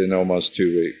played in almost 2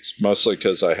 weeks, mostly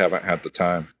because I haven't had the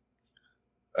time.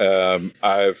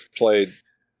 I've played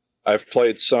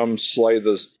some Slay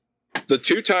the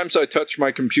 2 times I touched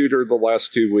my computer the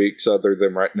last 2 weeks, other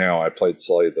than right now, I played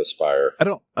Slay the Spire. I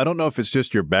don't know if it's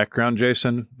just your background,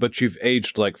 Jason, but you've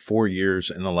aged like 4 years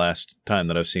in the last time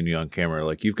that I've seen you on camera.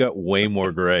 Like, you've got way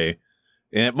more gray,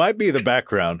 and it might be the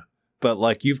background, but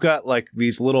like you've got like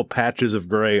these little patches of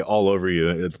gray all over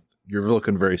you. You're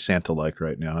looking very Santa-like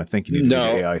right now. I think you need to do the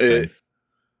AI thing.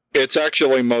 It's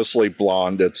actually mostly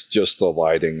blonde. It's just the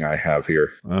lighting I have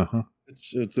here. Uh-huh.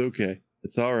 It's okay.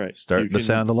 It's all right. Starting to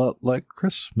sound a lot like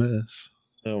Christmas.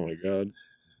 Oh my God.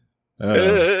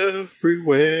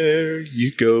 Everywhere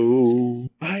you go.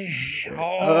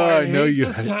 I know you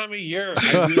this time of year.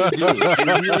 I really do.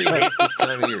 I really hate this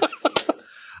time of year.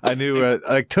 I knew.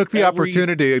 I took the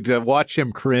opportunity to watch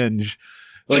him cringe.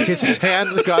 Like, his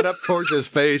hands got up towards his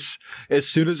face as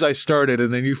soon as I started,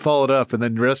 and then you followed up, and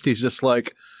then Rusty's just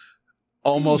like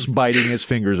almost biting his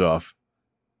fingers off.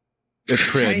 It's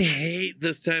cringe. I hate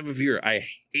this time of year. I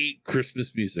hate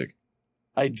Christmas music.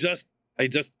 I can't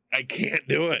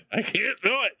do it. I can't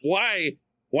do it. Why?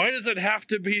 Why does it have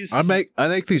to be? I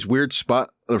make these weird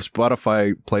Spotify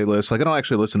playlists. Like, I don't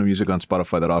actually listen to music on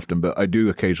Spotify that often, but I do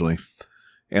occasionally.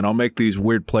 And I'll make these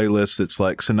weird playlists. It's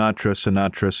like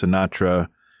Sinatra,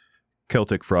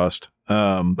 Celtic Frost,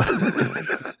 to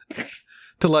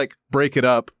like break it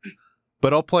up.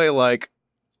 But I'll play like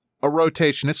a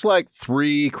rotation. It's like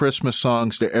 3 Christmas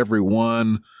songs to every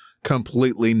one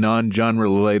completely non-genre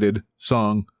related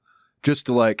song, just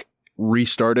to like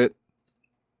restart it.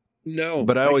 No,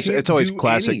 but it's always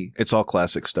classic. It's all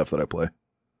classic stuff that I play.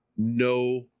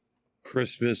 No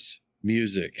Christmas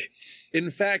music.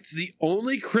 In fact, the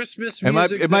only Christmas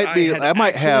music I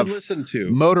might have listened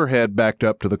to Motorhead backed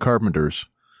up to the Carpenters.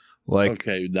 Like,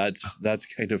 okay, that's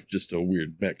kind of just a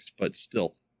weird mix, but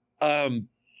still, the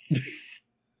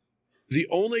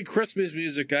only Christmas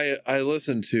music I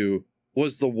listened to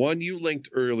was the one you linked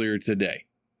earlier today.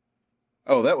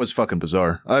 Oh, that was fucking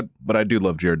bizarre. But I do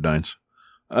love Jared Dines.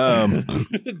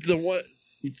 The one.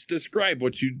 Describe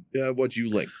what you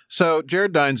linked. So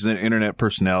Jared Dines is an internet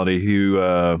personality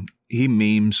who he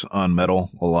memes on metal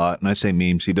a lot, and I say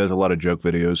memes. He does a lot of joke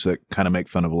videos that kind of make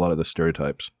fun of a lot of the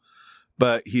stereotypes.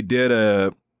 But he did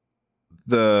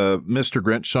the Mr.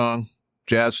 Grinch song,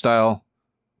 jazz style,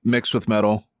 mixed with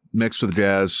metal, mixed with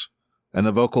jazz, and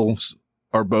the vocals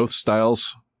are both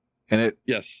styles, and it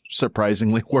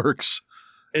surprisingly works.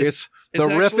 It's the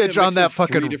riffage on that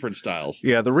fucking 3 different styles.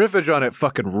 Yeah, the riffage on it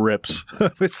fucking rips.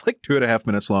 It's like 2.5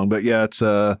 minutes long, but yeah, it's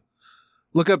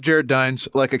look up Jared Dines.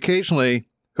 Like occasionally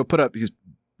he'll put up. He's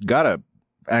got a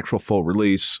actual full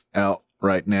release out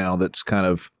right now that's kind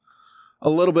of a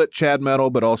little bit Chad metal,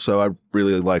 but also I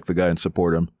really like the guy and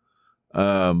support him.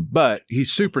 But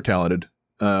he's super talented.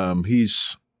 He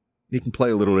can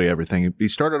play literally everything. He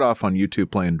started off on YouTube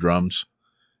playing drums.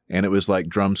 And it was like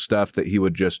drum stuff that he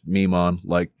would just meme on,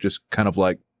 like just kind of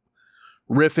like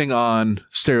riffing on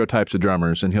stereotypes of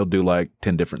drummers. And he'll do like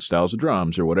 10 different styles of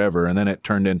drums or whatever. And then it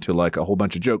turned into like a whole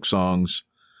bunch of joke songs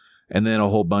and then a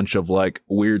whole bunch of like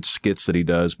weird skits that he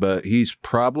does. But he's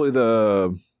probably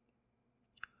the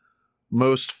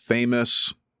most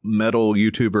famous metal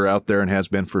YouTuber out there and has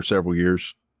been for several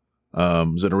years.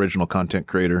 He's an original content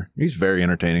creator. He's very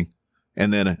entertaining.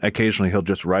 And then occasionally he'll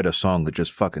just write a song that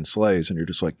just fucking slays. And you're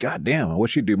just like, God damn, I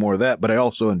wish you'd do more of that. But I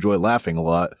also enjoy laughing a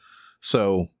lot.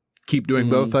 So keep doing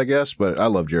both, I guess. But I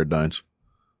love Jared Dines.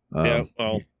 Yeah,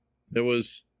 well, it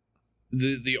was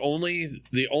the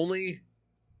only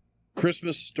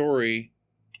Christmas story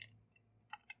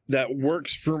that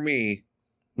works for me,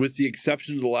 with the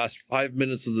exception of the last 5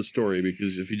 minutes of the story,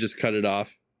 because if you just cut it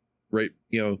off right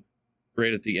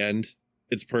at the end,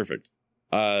 it's perfect.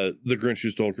 The Grinch Who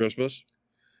Stole Christmas.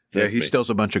 Yeah, he steals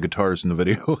a bunch of guitars in the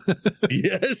video.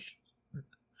 Yes.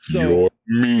 So,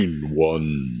 you're mean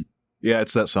one. Yeah,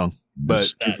 it's that song.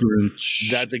 But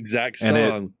that exact song.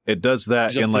 And it does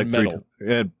that in like metal.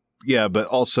 3. Yeah, but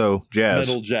also jazz.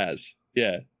 Metal jazz.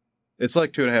 Yeah. It's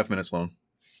like 2.5 minutes long.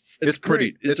 It's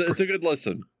pretty. It's a good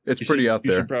listen. It's pretty out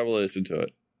there. You should probably listen to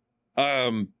it.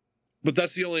 But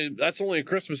that's the only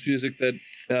Christmas music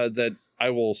that I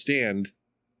will stand.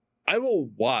 I will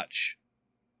watch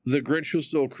The Grinch Who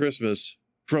Stole Christmas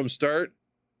from start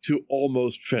to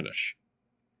almost finish.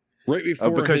 Right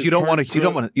before because you don't want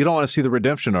to see the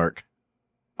redemption arc.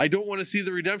 I don't want to see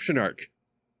the redemption arc.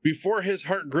 Before his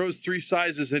heart grows 3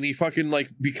 sizes and he fucking like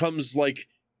becomes like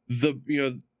the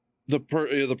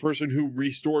person who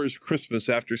restores Christmas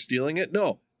after stealing it.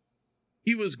 No.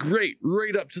 He was great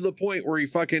right up to the point where he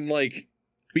fucking like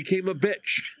became a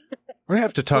bitch. We're gonna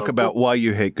have to talk about why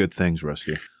you hate good things,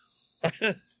 Rusty.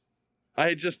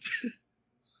 I just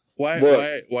why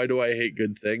do I hate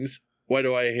good things? Why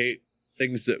do I hate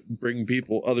things that bring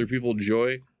other people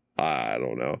joy? I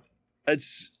don't know.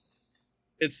 It's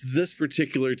this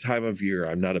particular time of year.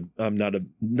 I'm not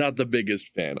the biggest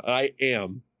fan. I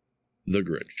am the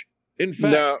Grinch. In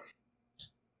fact,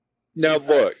 now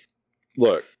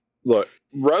look.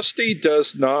 Rusty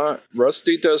does not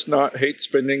hate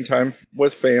spending time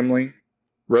with family.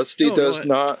 Rusty does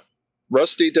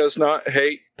not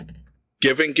hate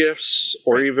giving gifts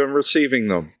or even receiving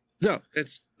them. No,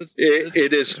 it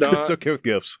is not. It's okay with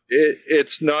gifts.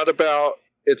 It's not about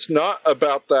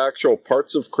the actual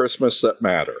parts of Christmas that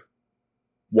matter.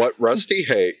 What Rusty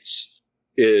hates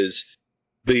is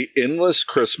the endless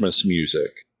Christmas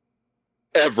music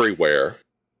everywhere.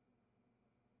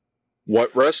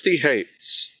 What Rusty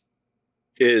hates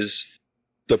is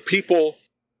the people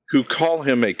who call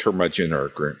him a curmudgeon or a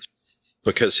Grinch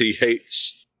because he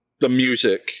hates the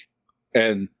music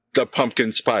and the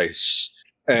pumpkin spice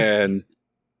and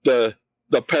the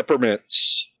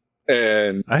peppermints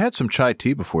and I had some chai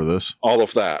tea before this. All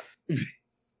of that.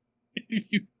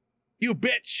 You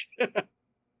bitch.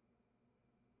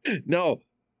 No,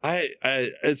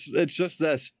 it's just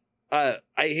this. I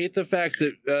hate the fact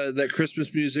that that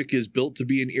Christmas music is built to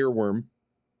be an earworm.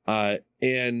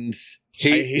 And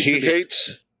he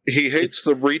hates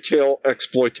the retail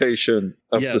exploitation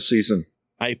of the season.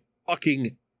 I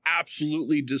fucking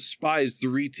absolutely despise the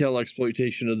retail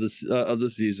exploitation of this of the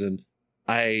season.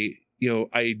 I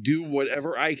do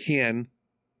whatever I can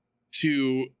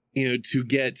to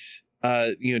get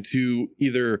to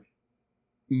either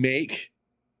make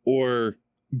or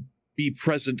be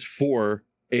present for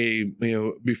a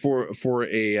for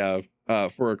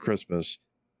a Christmas.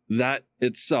 That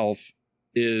itself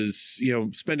is,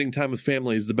 spending time with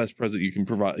family is the best present you can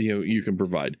provide.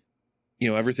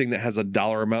 Everything that has a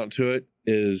dollar amount to it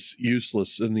is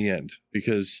useless in the end,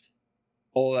 because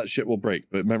all that shit will break,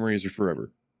 but memories are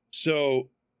forever. So,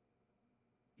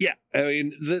 yeah, I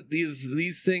mean,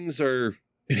 these things are.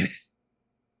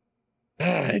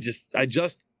 I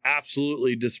just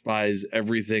absolutely despise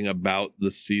everything about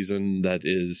the season that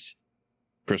is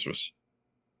Christmas,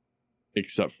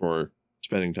 except for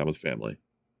spending time with family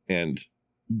and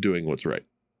doing what's right.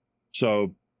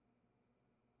 So,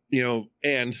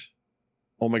 and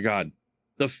oh my God,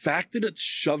 the fact that it's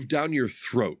shoved down your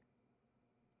throat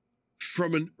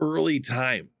from an early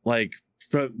time, like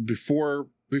from before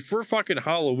fucking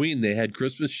Halloween, they had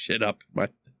Christmas shit up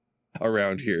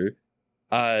around here.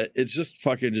 It's just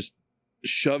fucking just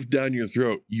shoved down your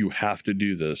throat. You have to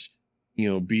do this.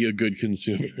 Be a good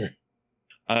consumer.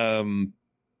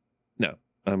 No,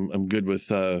 I'm good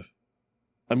with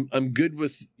I'm good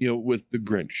with with the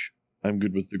Grinch. I'm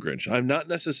good with the Grinch. I'm not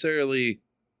necessarily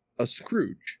a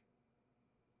Scrooge,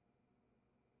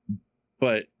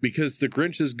 but because the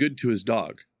Grinch is good to his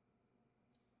dog,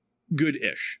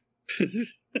 good-ish.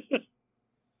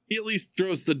 He at least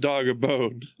throws the dog a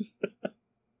bone.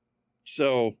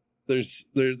 So there's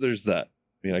that.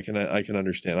 I mean, I can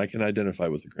understand. I can identify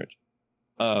with the Grinch.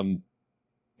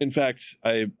 In fact,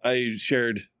 I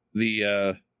shared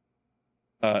the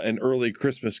an early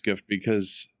Christmas gift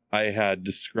because I had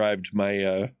described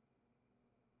my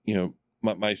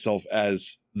myself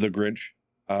as the Grinch.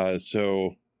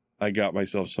 So I got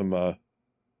myself some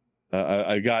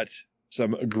I got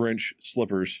some Grinch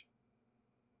slippers.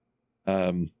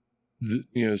 To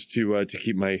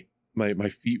keep my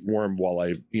feet warm while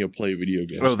I play video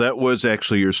games. Oh, that was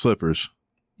actually your slippers.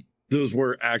 Those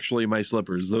were actually my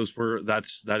slippers. That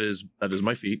is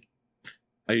my feet.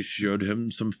 I showed him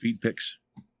some feet pics.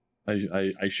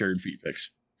 I shared feet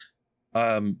pics.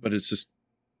 But it's just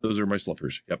those are my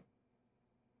slippers. Yep.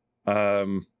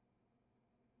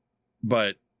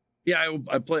 But yeah,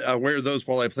 I wear those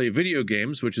while I play video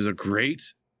games, which is a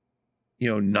great,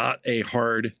 not a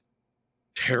hard,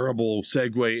 terrible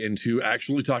segue into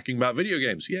actually talking about video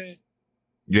games. Yay.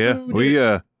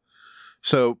 Yeah,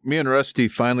 so me and Rusty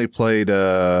finally played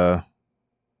I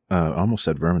almost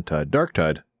said Vermintide.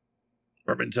 Darktide.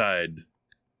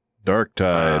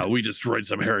 Darktide. We destroyed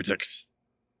some heretics.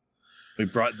 We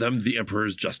brought them the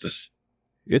Emperor's justice.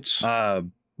 It's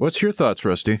what's your thoughts,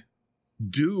 Rusty?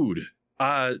 Dude.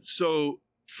 So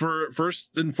for first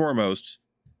and foremost,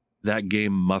 that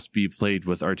game must be played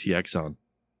with RTX on.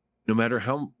 No matter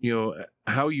how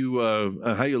how you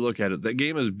look at it, that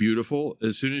game is beautiful.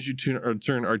 As soon as you turn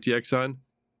RTX on,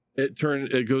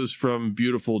 it goes from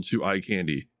beautiful to eye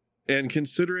candy. And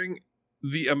considering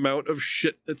the amount of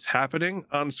shit that's happening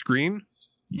on screen,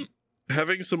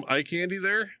 having some eye candy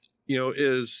there,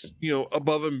 is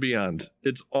above and beyond.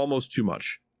 It's almost too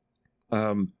much.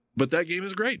 But that game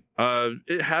is great.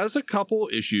 It has a couple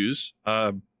issues.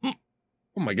 Oh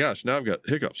my gosh, now I've got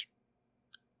hiccups.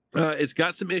 It's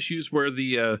got some issues where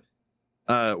the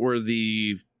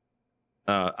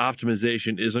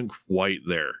optimization isn't quite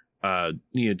there.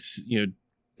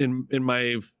 In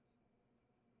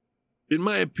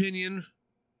my opinion,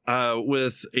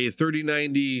 with a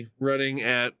 3090 running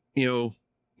at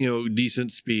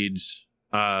decent speeds,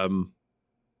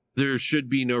 there should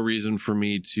be no reason for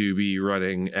me to be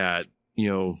running at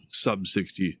sub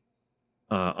 60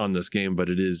 on this game, but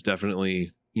it is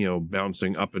definitely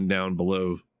bouncing up and down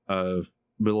below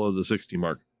the 60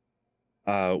 mark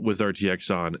with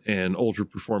RTX on and ultra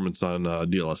performance on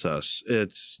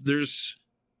DLSS. There's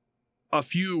a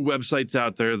few websites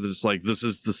out there that's like this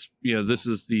is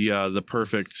the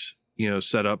perfect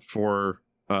setup for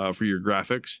your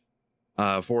graphics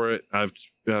for it. I've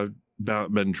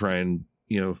been trying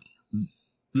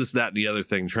this, that, and the other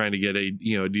thing, trying to get a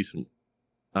decent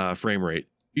frame rate.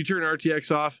 You turn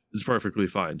RTX off, it's perfectly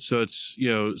fine. So it's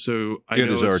so I know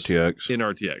it is RTX in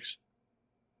RTX.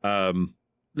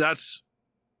 That's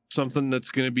something that's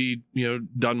going to be,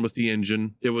 done with the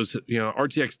engine. It was,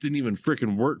 RTX didn't even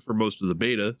freaking work for most of the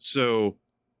beta. So,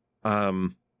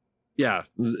 yeah,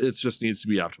 it just needs to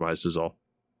be optimized is all.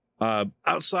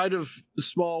 Outside of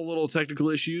small little technical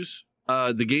issues,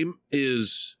 the game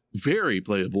is very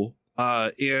playable,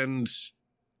 and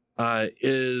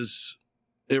it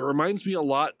reminds me a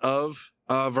lot of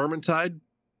Vermintide,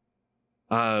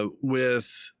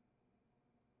 with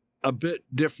a bit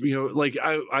different,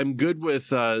 I'm good with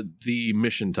the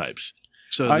mission types.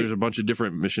 So there's a bunch of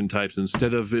different mission types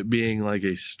instead of it being like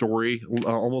a story,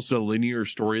 almost a linear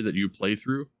story that you play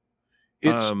through.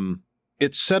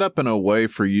 It's set up in a way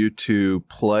for you to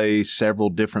play several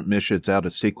different missions out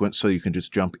of sequence so you can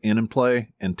just jump in and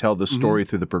play and tell the story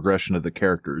through the progression of the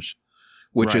characters,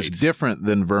 which is different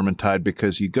than Vermintide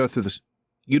because you go through this.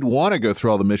 You'd want to go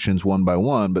through all the missions one by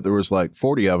one, but there was like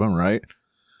 40 of them, right?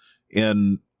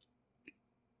 And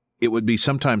it would be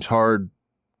sometimes hard.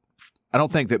 I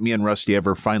don't think that me and Rusty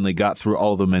ever finally got through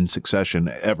all of them in succession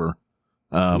ever.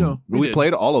 No, we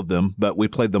played all of them, but we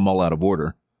played them all out of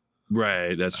order.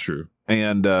 Right, that's true.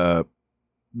 And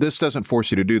this doesn't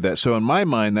force you to do that. So in my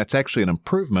mind, that's actually an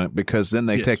improvement because then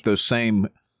they take those same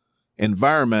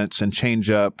environments and change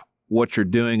up what you're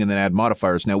doing and then add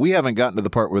modifiers. Now, we haven't gotten to the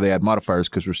part where they add modifiers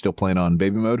because we're still playing on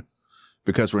baby mode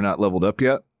because we're not leveled up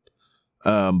yet.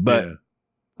 But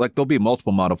like there'll be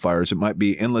multiple modifiers. It might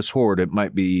be Endless Horde. It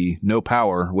might be No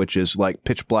Power, which is like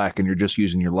pitch black and you're just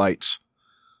using your lights.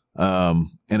 And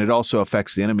it also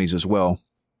affects the enemies as well.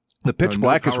 The pitch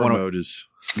black is one mode is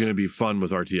going to be fun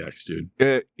with RTX, dude.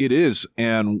 It is.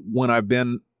 And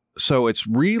when so it's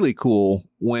really cool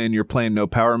when you're playing no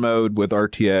power mode with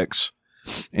RTX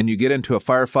and you get into a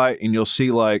firefight and you'll see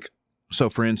so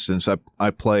for instance, I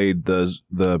played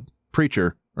the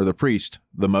preacher or the priest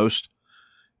the most,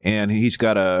 and he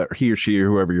or she or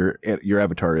whoever your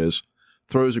avatar is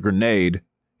throws a grenade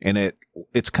and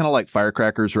it's kind of like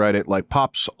firecrackers, right? It like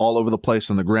pops all over the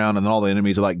place on the ground and then all the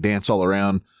enemies like dance all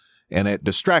around. And it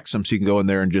distracts them so you can go in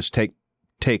there and just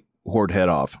take Horde head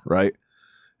off, right?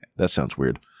 That sounds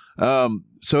weird.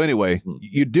 So anyway,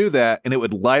 you do that, and it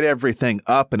would light everything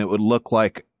up, and it would look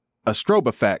like a strobe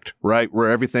effect, right? Where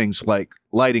everything's like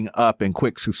lighting up in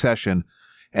quick succession.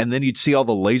 And then you'd see all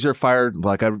the laser fired.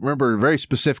 Like I remember very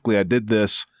specifically I did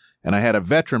this, and I had a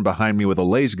veteran behind me with a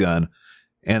laser gun,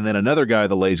 and then another guy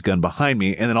with a laser gun behind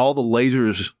me, and then all the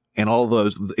lasers and all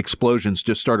those explosions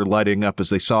just started lighting up as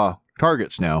they saw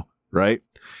targets now. Right.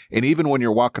 And even when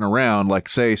you're walking around, like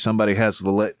say somebody has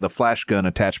the flash gun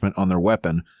attachment on their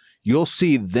weapon, you'll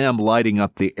see them lighting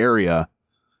up the area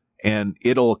and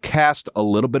it'll cast a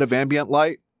little bit of ambient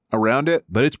light around it,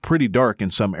 but it's pretty dark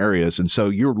in some areas. And so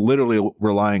you're literally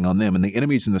relying on them and the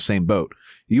enemy's in the same boat.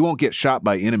 You won't get shot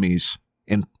by enemies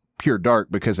in pure dark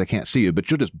because they can't see you, but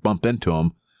you'll just bump into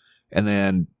them. And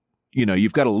then,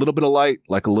 you've got a little bit of light,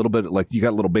 like a little bit, like you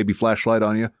got a little baby flashlight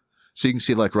on you. So you can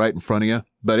see like right in front of you,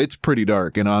 but it's pretty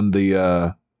dark. And on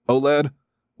the OLED,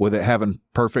 with it having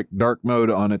perfect dark mode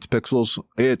on its pixels,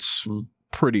 it's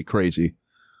pretty crazy.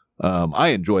 I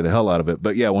enjoy the hell out of it.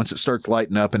 But yeah, once it starts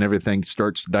lighting up and everything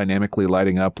starts dynamically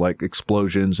lighting up, like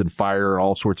explosions and fire and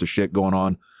all sorts of shit going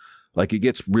on, like it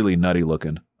gets really nutty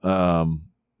looking.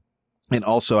 And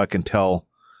also I can tell,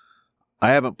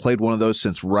 I haven't played one of those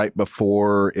since right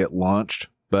before it launched,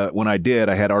 but when I did,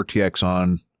 I had RTX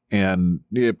on. And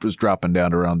it was dropping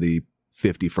down to around the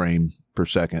 50 frame per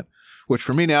second, which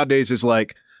for me nowadays is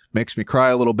like, makes me cry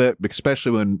a little bit,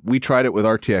 especially when we tried it with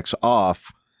RTX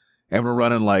off and we're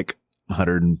running like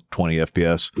 120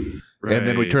 FPS. Right. And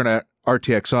then we turn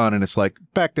RTX on and it's like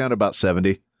back down to about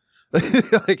 70.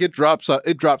 Like it drops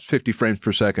 50 frames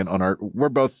per second on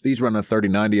he's running a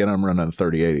 3090 and I'm running a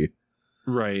 3080.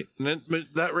 Right. And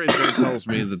that right there tells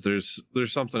me that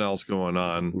there's something else going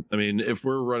on. I mean, if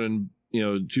we're running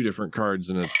two different cards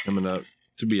and it's coming up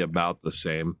to be about the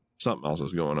same, something else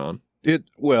is going on.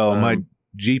 My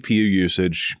GPU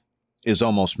usage is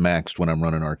almost maxed when I'm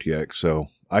running RTX, so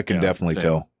I can definitely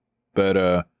tell.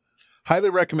 But highly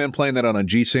recommend playing that on a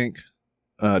G-Sync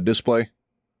display.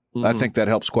 Mm-hmm. I think that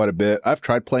helps quite a bit. I've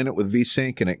tried playing it with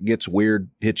V-Sync and it gets weird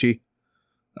hitchy.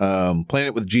 Playing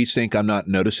it with G-Sync, I'm not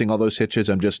noticing all those hitches.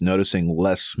 I'm just noticing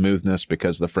less smoothness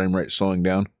because the frame rate's slowing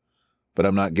down. But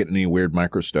I'm not getting any weird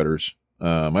micro stutters.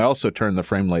 I also turned the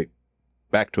frame rate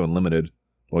back to unlimited.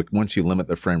 Like once you limit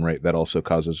the frame rate, that also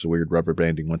causes weird rubber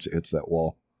banding once it hits that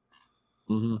wall.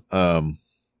 Mm-hmm.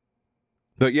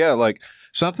 But yeah, like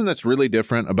something that's really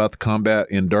different about the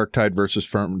combat in Darktide versus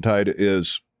Vermintide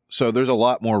is, so there's a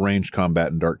lot more ranged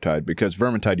combat in Darktide because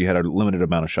Vermintide you had a limited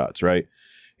amount of shots, right?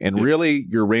 And really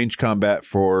your range combat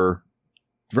for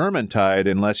Vermintide,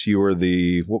 unless you were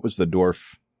what was the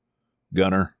dwarf?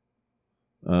 gunner.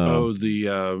 Your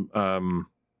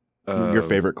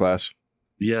favorite class?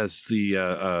 Yes,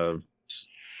 the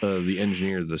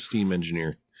engineer, the steam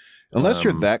engineer. Unless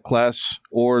you're that class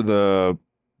or the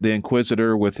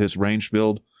Inquisitor with his ranged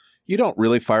build, you don't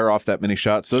really fire off that many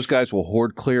shots. Those guys will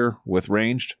horde clear with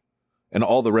ranged, and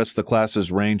all the rest of the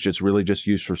classes ranged. It's really just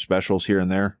used for specials here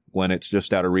and there when it's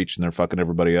just out of reach and they're fucking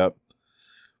everybody up.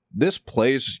 This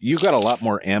plays, you got a lot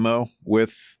more ammo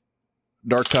with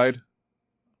Darktide.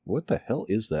 What the hell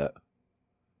is that?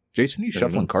 Jason, you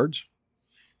shuffling cards?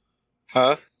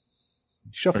 Huh?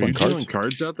 Shuffling cards? Are you dealing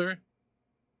cards out there?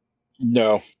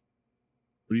 No. What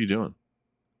are you doing?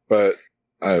 But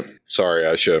I'm sorry,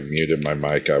 I should have muted my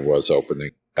mic. I was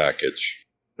opening package.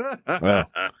 Well,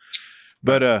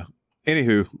 but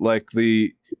anywho, like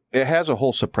it has a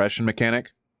whole suppression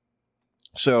mechanic.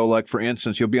 So, like for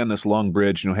instance, you'll be on this long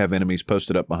bridge and you'll have enemies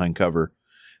posted up behind cover.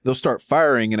 They'll start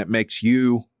firing and it makes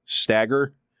you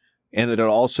stagger, and it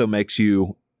also makes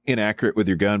you inaccurate with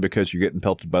your gun because you're getting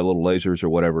pelted by little lasers or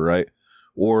whatever, right?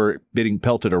 Or getting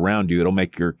pelted around you, it'll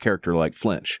make your character like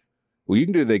flinch. Well, you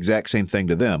can do the exact same thing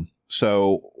to them.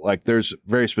 So, like, there's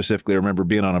very specifically, I remember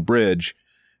being on a bridge,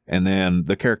 and then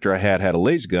the character I had a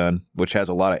laser gun, which has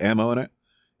a lot of ammo in it,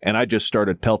 and I just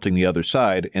started pelting the other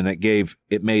side, and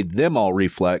it made them all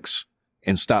reflex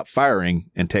and stop firing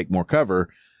and take more cover,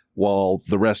 while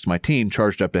the rest of my team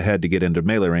charged up ahead to get into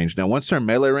melee range. Now, once they're in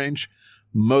melee range,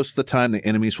 most of the time the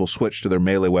enemies will switch to their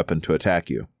melee weapon to attack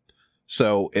you.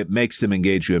 So it makes them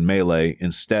engage you in melee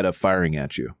instead of firing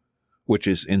at you, which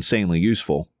is insanely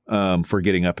useful for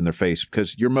getting up in their face,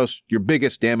 because your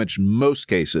biggest damage in most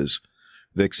cases,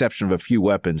 the exception of a few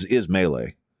weapons, is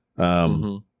melee.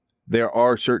 There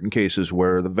are certain cases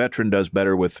where the veteran does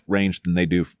better with range than they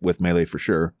do with melee for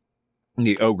sure.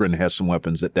 The Ogryn has some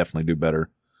weapons that definitely do better.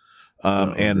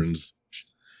 And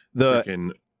the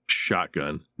freaking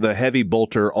shotgun, the heavy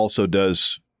bolter also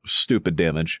does stupid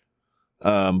damage.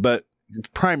 But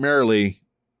primarily,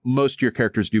 most of your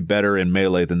characters do better in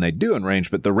melee than they do in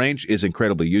range, but the range is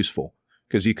incredibly useful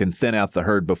because you can thin out the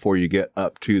herd before you get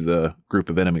up to the group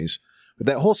of enemies. But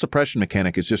that whole suppression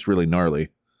mechanic is just really gnarly.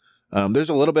 There's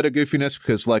a little bit of goofiness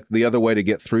because, like, the other way to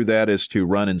get through that is to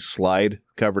run and slide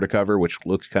cover to cover, which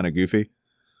looks kind of goofy.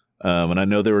 And I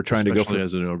know they were trying especially to go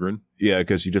as an Ogryn. Yeah,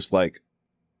 because you just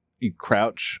you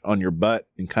crouch on your butt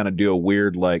and kind of do a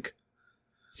weird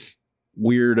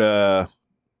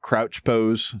crouch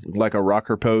pose, like a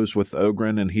rocker pose with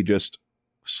Ogryn, and he just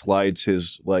slides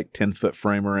his 10-foot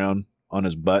frame around on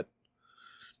his butt.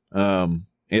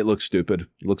 It looks stupid.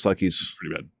 It looks like he's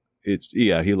pretty bad.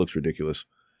 He looks ridiculous.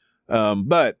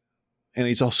 And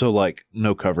he's also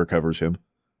no cover covers him.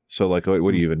 So what are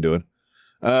you even doing?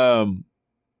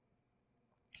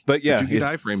 But yeah, you get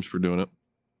iframes for doing it.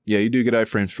 Yeah, you do get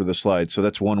iframes for the slide. So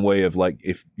that's one way of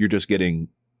if you're just getting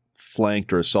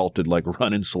flanked or assaulted,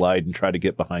 run and slide and try to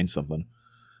get behind something.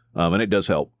 And it does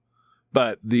help.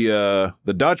 But the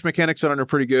dodge mechanics on it are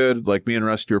pretty good. Like me and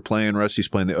Rusty are playing. Rusty's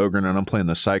playing the Ogryn and I'm playing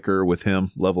the Psyker with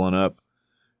him, leveling up.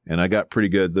 And I got pretty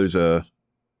good. There's a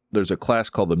class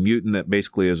called the Mutant that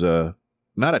basically is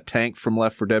not a tank from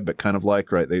Left 4 Dead, but kind of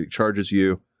it charges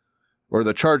you. Or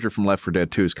the Charger from Left 4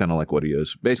 Dead 2 is kind of like what he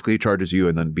is. Basically, he charges you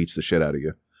and then beats the shit out of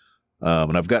you.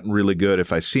 And I've gotten really good.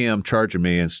 If I see him charging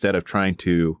me, instead of trying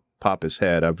to pop his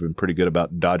head, I've been pretty good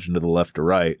about dodging to the left or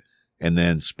right and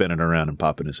then spinning around and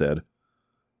popping his head,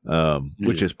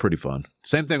 which is pretty fun.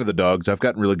 Same thing with the dogs. I've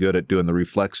gotten really good at doing the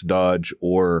reflex dodge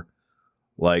or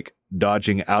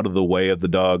dodging out of the way of the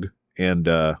dog and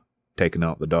taking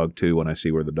out the dog too when I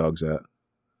see where the dog's at.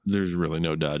 There's really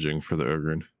no dodging for the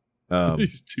Ogryn.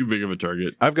 He's too big of a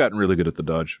target. I've gotten really good at the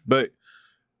dodge, but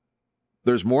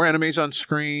there's more enemies on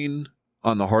screen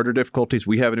on the harder difficulties.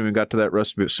 We haven't even got to that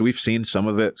rest of it, so we've seen some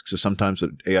of it because sometimes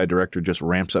the AI director just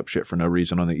ramps up shit for no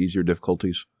reason on the easier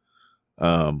difficulties.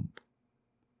 There's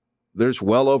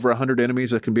well over 100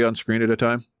 enemies that can be on screen at a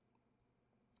time,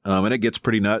 and it gets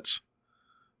pretty nuts.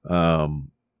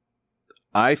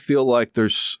 I feel like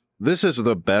this is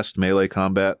the best melee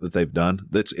combat that they've done.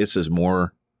 There's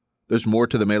more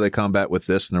to the melee combat with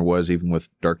this than there was even with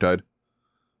Darktide.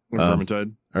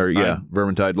 Vermintide?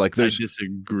 Vermintide. I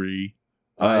disagree.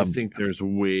 I think there's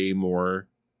way more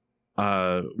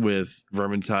with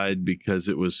Vermintide because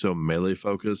it was so melee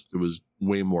focused. There was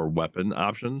way more weapon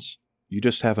options. You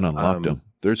just haven't unlocked them.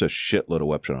 There's a shitload of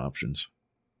weapon options.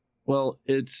 Well,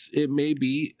 it may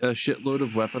be a shitload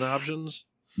of weapon options,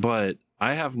 but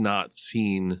I have not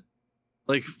seen...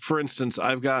 for instance,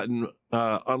 I've gotten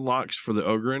unlocks for the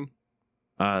Ogryn.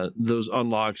 Those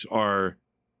unlocks are,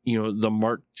 the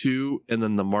Mark II and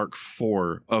then the Mark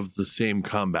IV of the same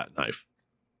combat knife.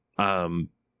 And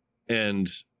And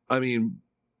I mean,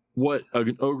 what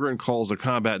an Ogryn calls a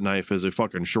combat knife is a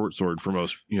fucking short sword for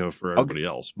most, for everybody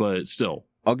else, but still.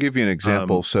 I'll give you an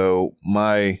example. So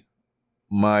my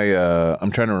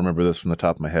I'm trying to remember this from the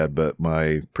top of my head, but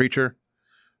my preacher,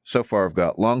 so far I've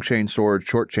got long chain sword,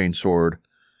 short chain sword,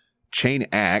 chain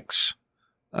axe.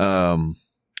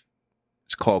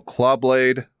 It's called claw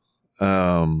blade.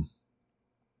 Trying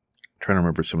to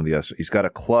remember some of the S. He's got a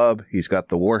club. He's got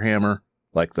the warhammer,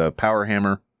 like the power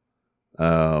hammer.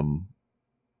 And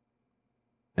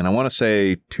I want to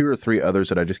say 2 or 3 others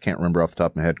that I just can't remember off the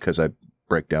top of my head because I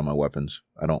break down my weapons.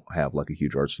 I don't have like a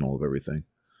huge arsenal of everything.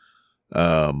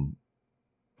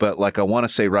 But like I want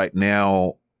to say right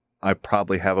now, I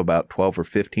probably have about 12 or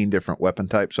 15 different weapon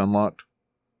types unlocked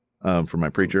for my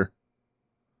preacher.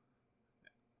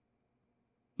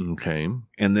 Okay.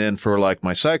 And then for like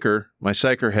my psyker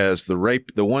has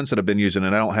the ones that I've been using,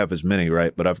 and I don't have as many,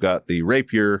 right? But I've got the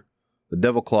rapier, the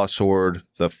devil claw sword,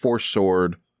 the force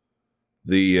sword,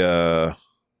 the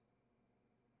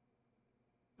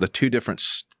 2 different,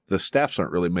 the staffs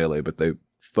aren't really melee, but they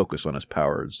focus on his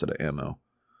power instead of ammo.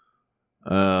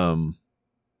 And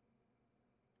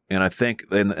I think,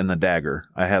 and the dagger,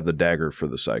 I have the dagger for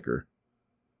the psyker.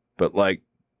 But like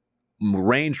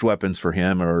ranged weapons for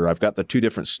him, or I've got the 2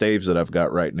 different staves that I've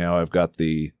got right now. I've got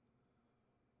the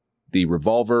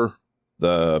revolver,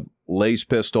 the laser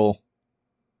pistol,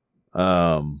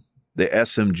 the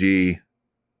SMG,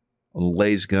 a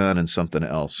laser gun, and something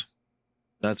else.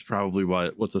 That's probably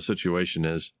what the situation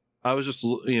is. I was just,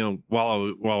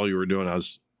 while you were doing,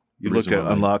 you look at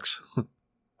unlocks.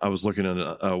 I was looking at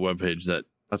a webpage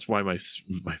that's why my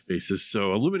face is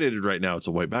so illuminated right now. It's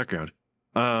a white background.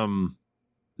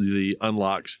 The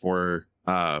unlocks for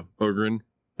Ogryn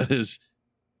is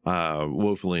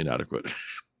woefully inadequate.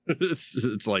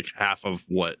 It's like half of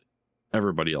what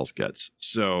everybody else gets.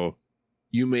 So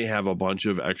you may have a bunch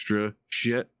of extra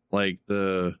shit. Like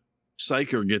the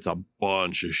Psyker gets a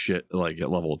bunch of shit like at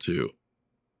level 2.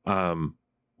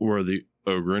 Where the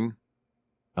Ogryn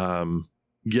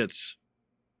gets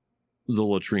the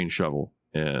latrine shovel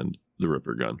and the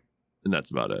Ripper gun. And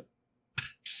that's about it.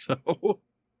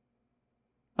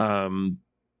 And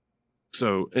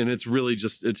it's really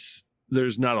just,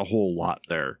 there's not a whole lot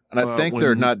there. And I think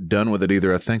they're not done with it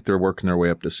either. I think they're working their way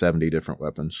up to 70 different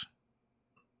weapons.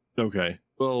 Okay.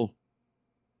 Well,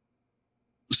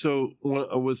 so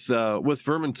with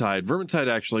Vermintide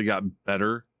actually got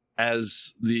better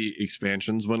as the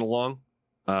expansions went along,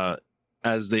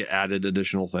 as they added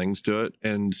additional things to it.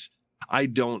 And I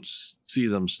don't see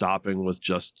them stopping with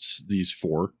just these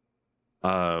 4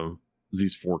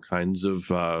 kinds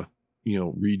of,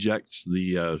 rejects,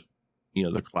 the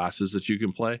classes that you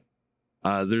can play.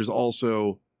 There's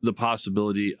also the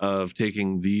possibility of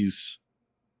taking these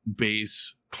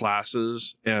base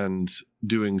classes and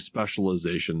doing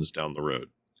specializations down the road.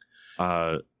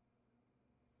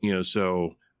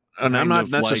 So... And I'm not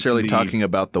necessarily talking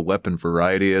about the weapon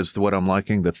variety as what I'm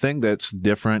liking. The thing that's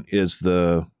different is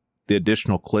the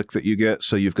additional click that you get.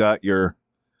 So you've got your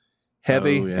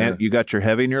heavy, and you got your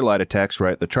heavy and your light attacks,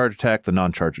 right? The charge attack, the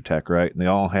non-charge attack, right? And they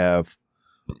all have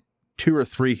 2 or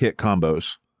 3 hit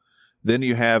combos. Then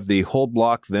you have the hold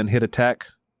block, then hit attack,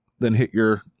 then hit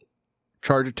your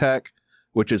charge attack,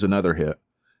 which is another hit.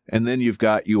 And then you've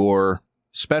got your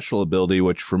special ability,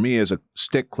 which for me is a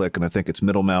stick click, and I think it's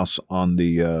middle mouse on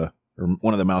the or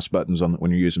one of the mouse buttons on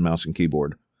when you're using mouse and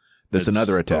keyboard. That's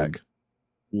another attack.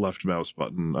 Left mouse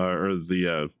button or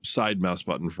the side mouse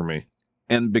button for me.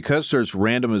 And because there's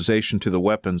randomization to the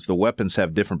weapons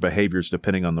have different behaviors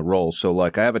depending on the roll. So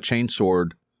like I have a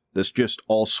chainsword that's just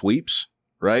all sweeps,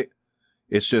 right?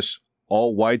 It's just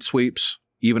all wide sweeps,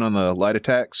 even on the light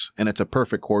attacks, and it's a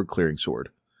perfect horde clearing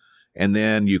sword. And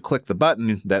then you click the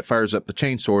button that fires up the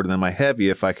chainsword, and then my heavy,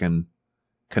 if I can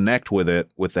connect with it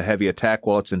with the heavy attack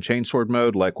while it's in chainsword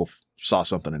mode, like will saw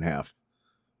something in half,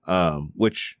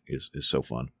 which is so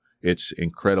fun. It's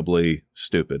incredibly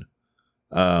stupid.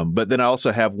 But then I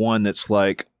also have one that's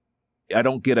like I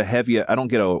don't get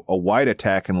a wide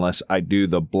attack unless I do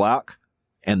the block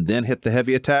and then hit the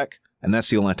heavy attack, and that's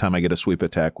the only time I get a sweep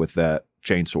attack with that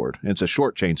chainsword. It's a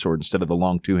short chainsword instead of the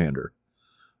long 2-hander.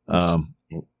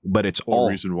 But it's all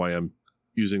reason why I'm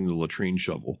using the latrine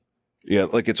shovel. Yeah,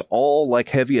 like it's all like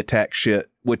heavy attack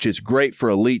shit, which is great for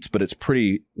elites, but it's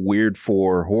pretty weird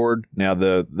for horde. Now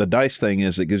the dice thing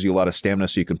is it gives you a lot of stamina,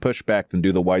 so you can push back and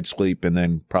do the wide sweep, and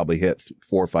then probably hit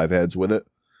 4 or 5 heads with it.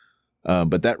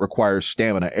 But that requires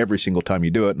stamina every single time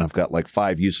you do it, and I've got like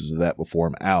 5 uses of that before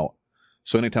I'm out.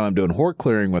 So anytime I'm doing horde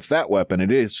clearing with that weapon,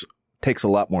 takes a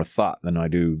lot more thought than I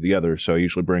do the other. So I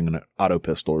usually bring an auto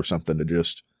pistol or something to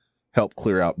just help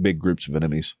clear out big groups of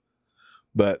enemies.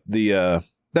 But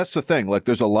that's the thing. Like,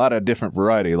 there's a lot of different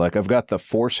variety. Like, I've got the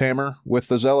Force Hammer with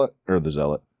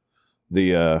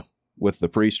with the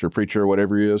priest or preacher or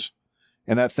whatever he is.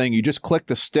 And that thing, you just click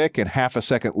the stick, and half a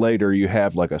second later, you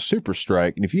have like a super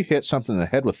strike. And if you hit something in the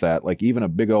head with that, like even a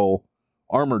big old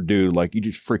armored dude, like you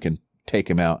just freaking take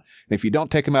him out. And if you don't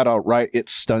take him out outright, it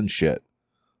stuns shit.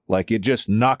 Like, it just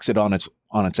knocks it on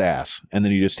its ass. And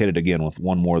then you just hit it again with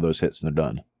one more of those hits and they're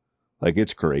done. Like,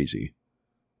 it's crazy.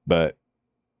 But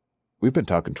we've been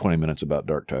talking 20 minutes about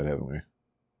Darktide, haven't we?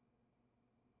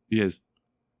 Yes.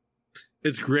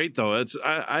 It's great though.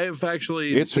 I have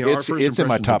actually it's in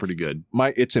my top, pretty good.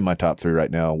 It's in my top 3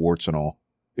 right now, warts and all.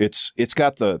 It's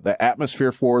got the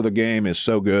atmosphere for the game is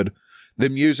so good. The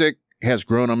music has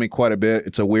grown on me quite a bit.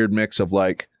 It's a weird mix of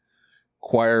like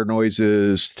choir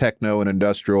noises, techno, and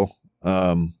industrial.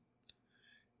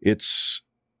 It's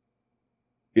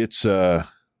good.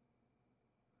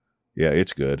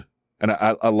 And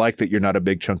I like that you're not a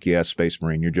big chunky ass space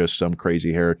marine. You're just some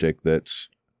crazy heretic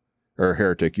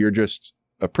You're just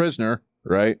a prisoner,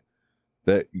 right?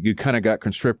 That you kind of got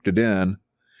conscripted in.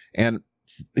 And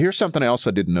here's something else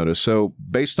I didn't notice. So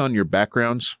based on your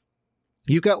backgrounds,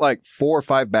 you've got like 4 or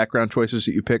 5 background choices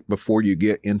that you pick before you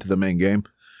get into the main game.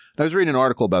 I was reading an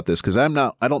article about this because I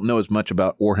don't know as much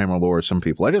about Warhammer lore as some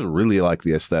people. I just really like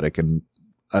the aesthetic and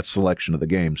a selection of the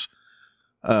games.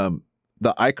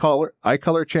 The eye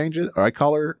color changes, or eye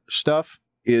color stuff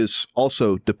is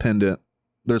also dependent.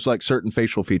 There's like certain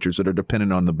facial features that are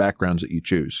dependent on the backgrounds that you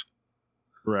choose.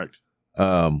 Correct.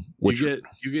 Which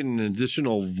you get an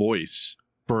additional voice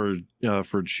for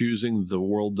choosing the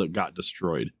world that got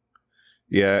destroyed.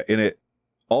 Yeah, and it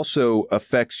also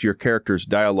affects your character's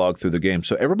dialogue through the game.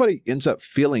 So everybody ends up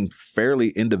feeling fairly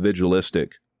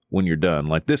individualistic when you're done.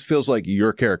 Like, this feels like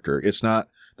your character. It's not.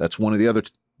 That's one of the other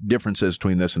differences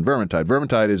between this and Vermintide.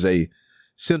 Vermintide is a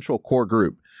central core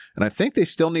group. And I think they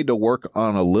still need to work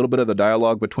on a little bit of the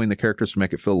dialogue between the characters to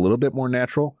make it feel a little bit more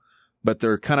natural. But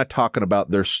they're kind of talking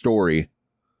about their story,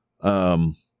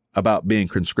 about being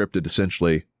conscripted,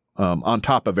 essentially, on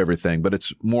top of everything. But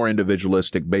it's more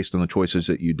individualistic based on the choices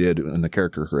that you did in the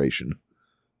character creation.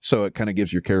 So it kind of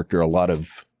gives your character a lot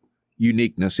of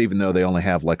uniqueness, even though they only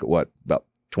have like, about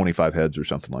 25 heads or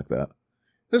something like that.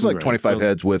 There's like 25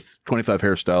 heads with 25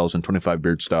 hairstyles and 25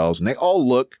 beard styles, and they all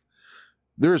look.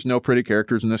 There is no pretty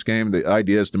characters in this game. The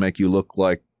idea is to make you look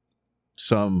like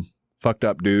some fucked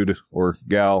up dude or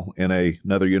gal in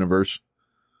another universe.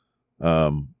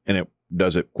 And it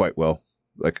does it quite well.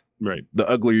 Like, right. The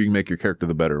uglier you make your character,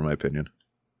 the better, in my opinion.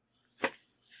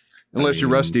 Unless you're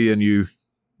Rusty and you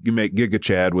make Giga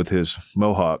Chad with his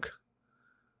mohawk.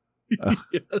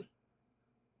 Yes.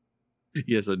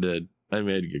 Yes, I did. I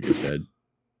made Giga Chad.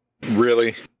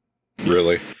 Really?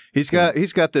 He's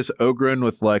got this Ogren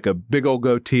with like a big old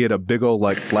goatee and a big old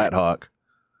like flat hawk.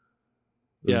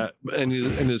 Yeah, and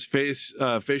his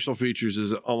facial features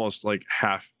is almost like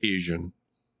half Asian.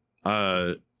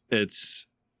 It's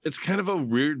kind of a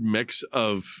weird mix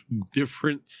of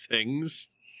different things.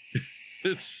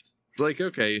 It's like,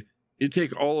 okay, you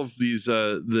take all of these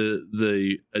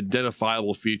the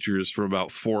identifiable features from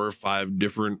about 4 or 5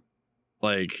 different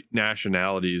like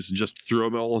nationalities, just throw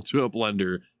them all into a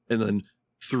blender and then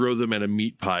throw them in a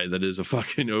meat pie that is a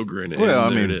fucking Ogren. Well,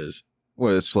 and it is.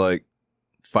 Well, it's like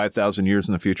 5,000 years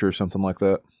in the future or something like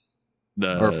that.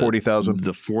 Or 40,000.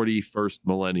 The 41st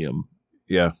millennium.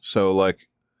 Yeah. So like,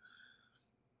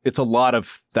 it's a lot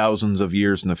of thousands of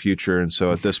years in the future. And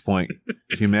so at this point,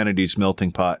 humanity's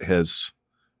melting pot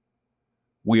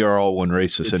we are all one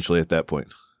race essentially at that point.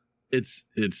 It's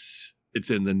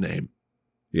in the name.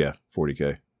 Yeah.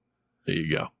 40K. There you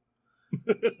go.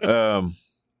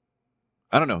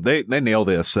 I don't know. They nail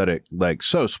the aesthetic like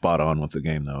so spot on with the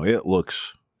game though. It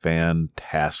looks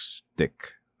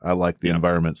fantastic. I like the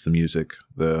environments, the music,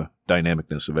 the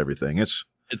dynamicness of everything. It's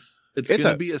going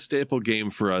to be a staple game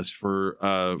for us for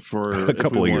a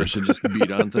couple of years to just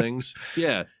beat on things.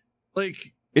 Yeah,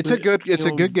 like it's a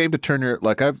good game to turn your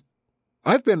like I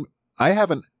haven't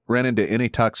ran into any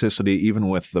toxicity even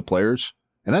with the players,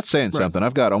 and that's saying something.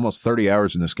 I've got almost 30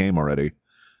 hours in this game already,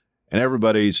 and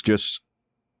everybody's just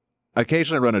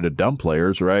occasionally run into dumb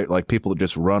players, right? Like people that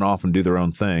just run off and do their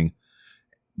own thing.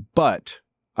 But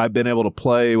I've been able to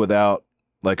play without,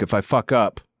 like, if I fuck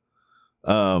up,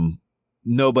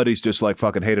 nobody's just like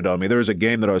fucking hated on me. There was a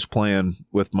game that I was playing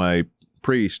with my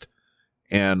priest,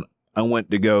 and I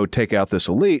went to go take out this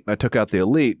elite. I took out the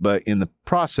elite, but in the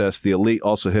process, the elite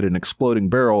also hit an exploding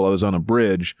barrel. I was on a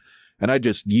bridge, and I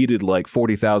just yeeted like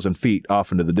 40,000 feet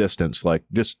off into the distance, like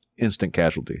just instant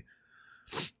casualty.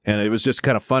 And it was just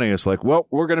kind of funny. It's like, well,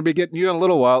 we're going to be getting you in a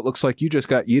little while. It looks like you just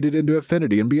got yeeted into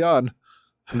infinity and beyond.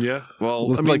 Yeah.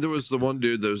 Well, I mean, there was the one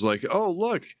dude that was like, "Oh,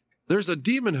 look, there's a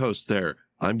demon host there.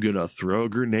 I'm gonna throw a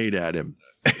grenade at him."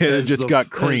 And it just got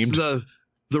creamed.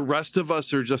 The rest of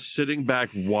us are just sitting back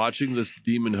watching this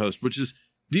demon host, which is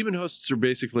demon hosts are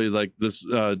basically like this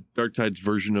Darktide's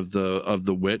version of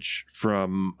the witch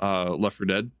from Left 4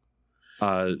 Dead.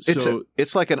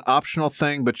 It's like an optional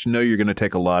thing, but you know you're going to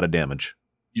take a lot of damage.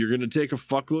 You're going to take a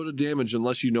fuckload of damage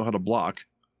unless you know how to block.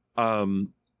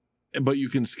 But you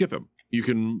can skip them. You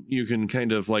can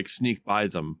kind of like sneak by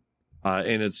them,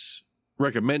 and it's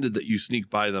recommended that you sneak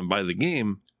by them by the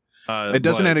game. It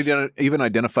doesn't even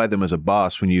identify them as a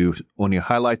boss. When you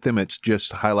highlight them, it's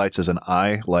just highlights as an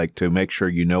eye, like to make sure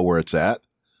you know where it's at.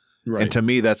 Right. And to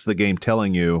me, that's the game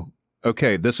telling you,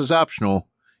 okay, this is optional.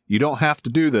 You don't have to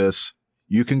do this.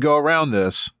 You can go around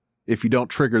this if you don't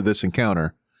trigger this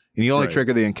encounter. And you only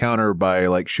trigger the encounter by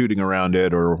like shooting around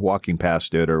it or walking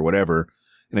past it or whatever.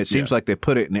 And it seems like they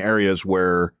put it in areas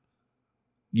where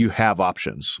you have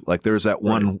options. Like there's that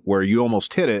one where you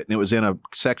almost hit it and it was in a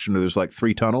section where there's like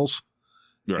 3 tunnels.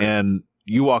 Right. And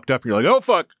you walked up and you're like, oh,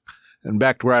 fuck, and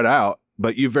backed right out.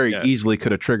 But you very easily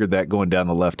could have triggered that going down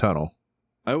the left tunnel.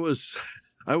 I was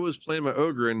playing my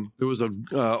Ogryn. There was a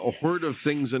horde of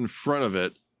things in front of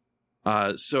it.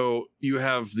 So you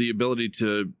have the ability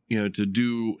to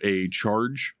do a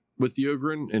charge with the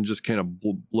Ogryn and just kind of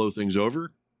blow things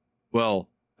over. Well,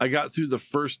 I got through the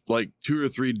first like 2 or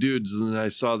 3 dudes, and then I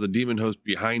saw the demon host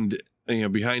behind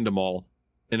them all,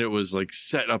 and it was like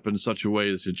set up in such a way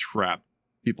as to trap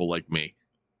people like me.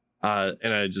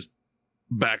 And I just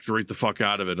backed right the fuck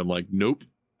out of it. I'm like, nope,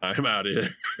 I'm out of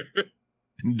here.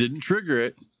 Didn't trigger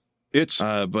it.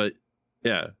 But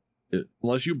yeah.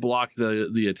 Unless you block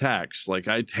the attacks, like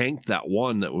I tanked that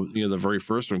one that was the very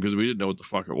first one because we didn't know what the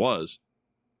fuck it was.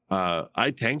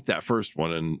 I tanked that first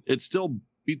one and it still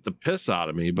beat the piss out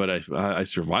of me, but I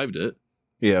survived it.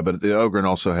 Yeah, but the Ogryn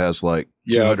also has like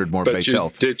 200 more base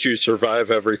health. Did you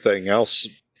survive everything else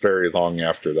very long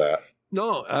after that?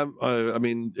 No, I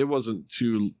mean it wasn't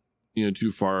too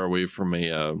far away from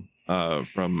a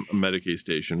Medicaid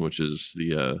station, which is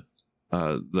the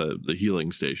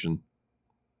healing station.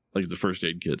 Like the first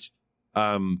aid kits.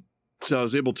 So I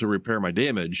was able to repair my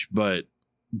damage, but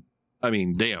I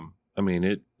mean, damn. I mean,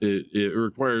 it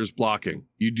requires blocking.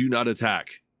 You do not attack.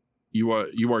 You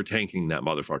are tanking that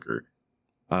motherfucker.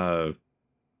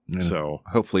 So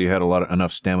hopefully you had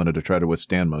enough stamina to try to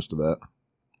withstand most of that.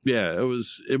 Yeah, it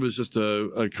was just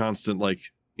a constant like,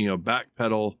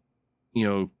 backpedal,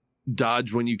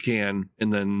 dodge when you can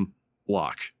and then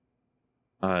block.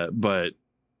 But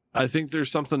I think there's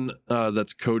something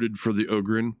that's coded for the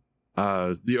Ogryn.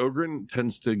 The Ogryn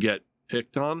tends to get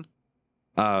picked on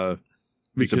because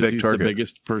he's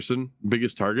the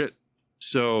biggest target.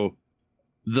 So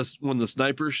when the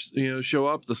snipers show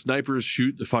up, the snipers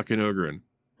shoot the fucking Ogryn.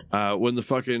 When the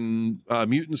fucking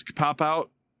mutants pop out,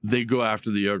 they go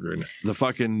after the Ogryn. The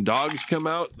fucking dogs come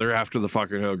out, they're after the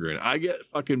fucking Ogryn. I get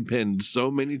fucking pinned so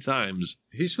many times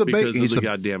because of the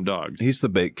goddamn dogs. He's the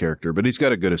bait character, but he's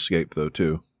got a good escape though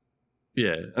too.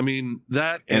 Yeah, I mean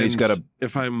that, and he's got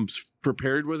if I'm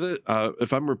prepared with it,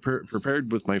 if I'm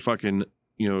prepared with my fucking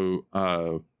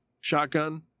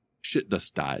shotgun, shit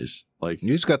just dies. Like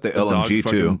he's got the LMG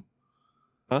too.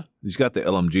 Huh? He's got the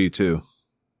LMG too.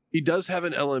 He does have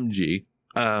an LMG,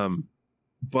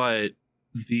 but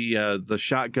the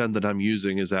shotgun that I'm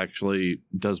using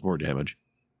does more damage.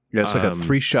 Yeah, it's like a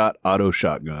 3-shot auto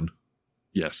shotgun.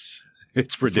 Yes,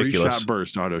 it's ridiculous. 3-shot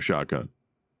burst auto shotgun.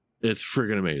 It's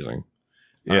friggin' amazing.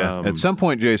 Yeah, at some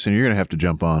point, Jason, you're going to have to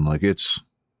jump on. Like this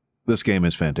game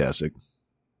is fantastic.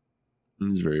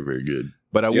 It's very, very good.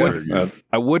 But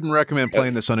I wouldn't recommend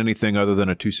playing this on anything other than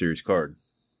a 2-series card.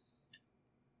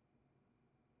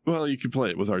 Well, you could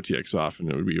play it with RTX off and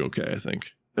it would be okay, I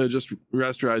think. Just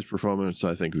rasterized performance,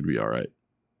 I think, would be all right.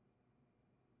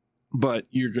 But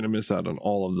you're going to miss out on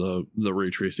all of the ray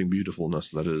tracing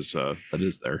beautifulness that is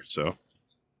there. So.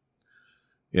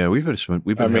 Yeah, we've been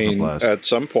having a blast. At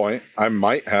some point, I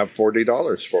might have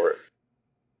 $40 for it.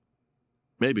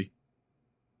 Maybe.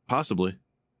 Possibly.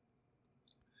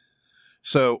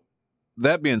 So,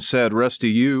 that being said, Rusty,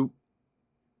 you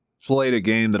played a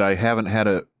game that I haven't had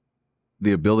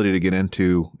the ability to get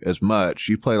into as much.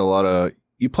 You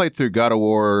played through God of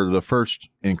War, the first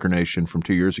incarnation from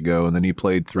 2 years ago, and then you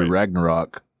played through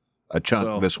Ragnarok a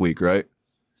chunk this week, right?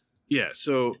 Yeah,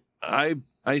 so I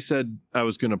said I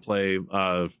was going to play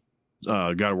God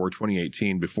of War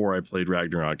 2018 before I played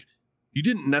Ragnarok. You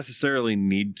didn't necessarily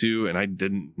need to, and I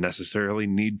didn't necessarily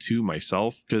need to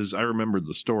myself because I remembered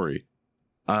the story.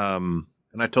 And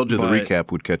I told you the recap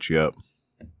would catch you up.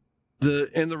 The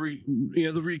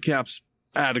recap's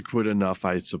adequate enough,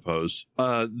 I suppose.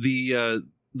 The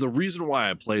reason why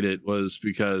I played it was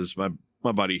because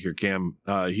my buddy here, Cam,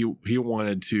 he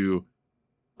wanted to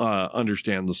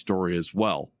understand the story as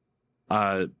well,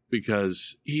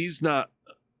 because he's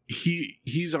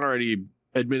already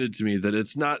admitted to me that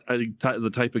it's not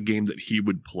the type of game that he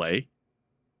would play.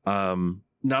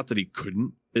 Not that he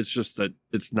couldn't, it's just that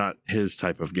it's not his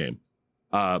type of game.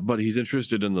 But he's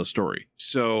interested in the story.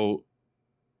 So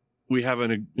we have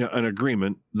an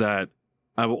agreement that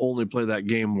I will only play that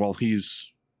game while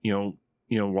he's,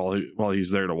 while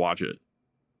he's there to watch it.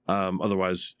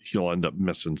 Otherwise he'll end up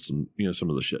missing some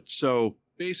of the shit. So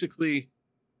basically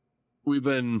we've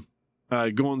been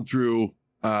going through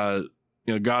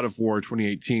God of War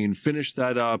 2018, finished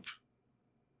that up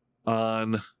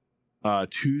on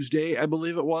Tuesday, I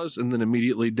believe it was, and then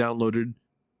immediately downloaded,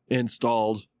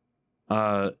 installed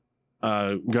God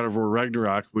of War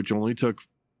Ragnarok, which only took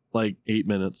like 8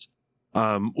 minutes,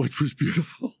 which was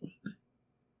beautiful.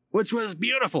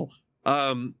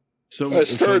 So I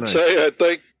started saying, I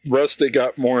think Rusty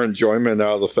got more enjoyment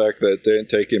out of the fact that it didn't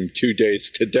take him 2 days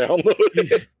to download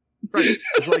it. Right.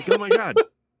 It's like, oh my God.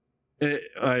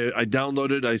 I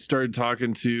downloaded, I started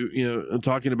talking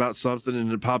about something,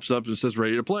 and it pops up and it says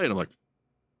ready to play. And I'm like,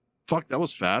 fuck, that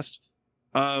was fast.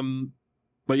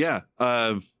 But yeah,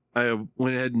 I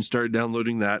went ahead and started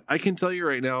downloading that. I can tell you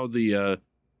right now, the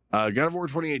God of War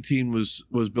 2018 was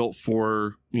built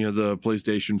for, the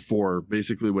PlayStation 4,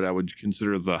 basically what I would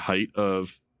consider the height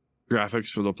of graphics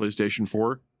for the PlayStation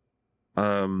 4.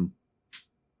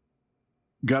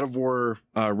 God of War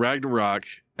Ragnarok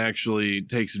actually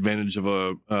takes advantage of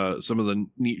some of the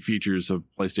neat features of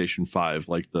PlayStation 5,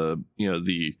 like the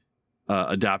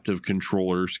adaptive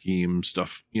controller scheme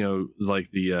stuff,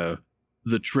 like the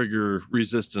trigger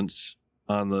resistance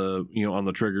on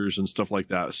the triggers and stuff like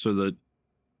that, so that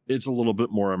it's a little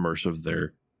bit more immersive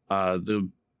there.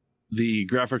 The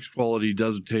graphics quality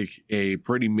does take a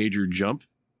pretty major jump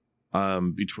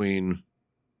between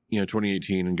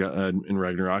 2018 and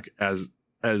Ragnarok, as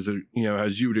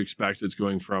you would expect. It's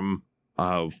going from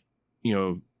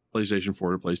PlayStation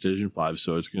 4 to PlayStation 5,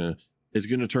 so it's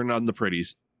gonna turn on the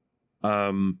pretties.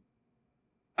 I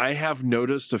have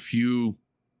noticed a few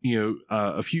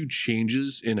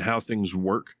changes in how things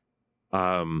work.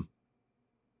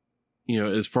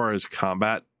 As far as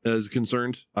combat is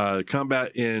concerned,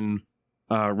 combat in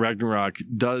Ragnarok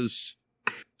does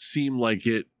seem like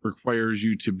it requires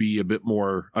you to be a bit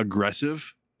more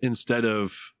aggressive instead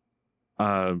of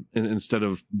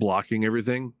blocking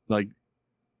everything. Like,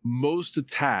 most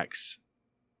attacks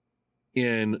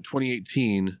in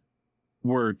 2018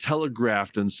 were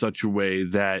telegraphed in such a way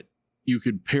that you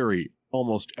could parry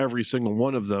almost every single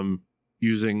one of them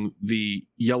using the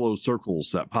yellow circles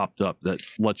that popped up that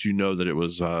lets you know that it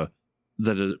was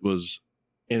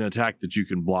an attack that you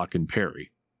can block and parry.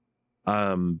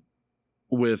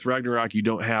 With Ragnarok, you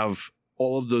don't have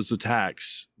all of those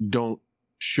attacks don't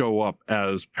show up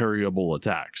as parryable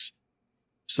attacks.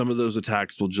 Some of those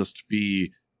attacks will just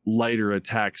be lighter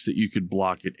attacks that you could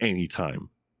block at any time.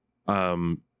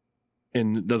 And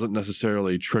it doesn't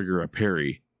necessarily trigger a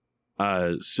parry.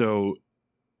 So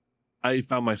I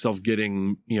found myself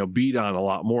getting, beat on a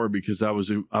lot more because I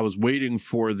was waiting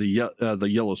for the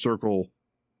yellow circle,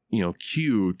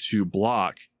 cue to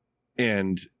block,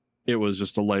 and it was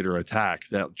just a lighter attack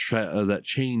that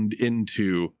chained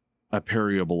into a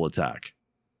parryable attack.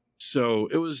 So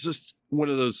it was just one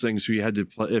of those things where you had to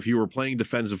play. If you were playing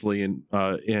defensively in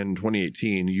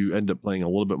 2018, you end up playing a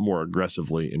little bit more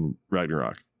aggressively in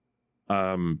Ragnarok.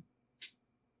 But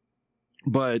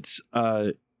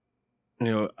I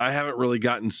haven't really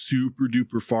gotten super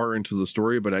duper far into the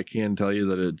story, but I can tell you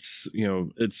that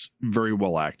it's very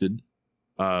well acted.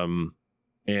 And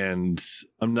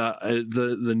I'm not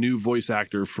the new voice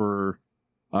actor for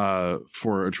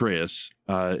Atreus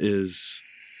is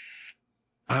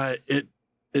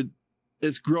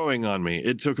it's growing on me.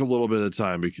 It took a little bit of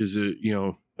time because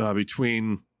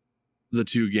between the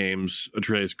two games,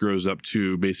 Atreus grows up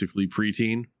to basically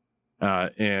preteen,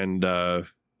 and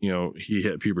he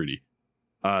hit puberty.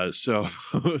 So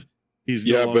he's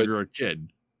no longer a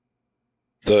kid.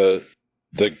 The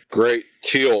great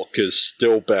Teal'c is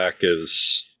still back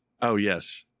as... Oh,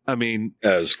 yes. I mean...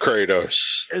 as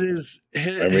Kratos. It is...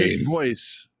 His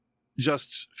voice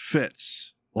just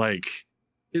fits. Like,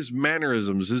 his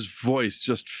mannerisms, his voice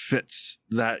just fits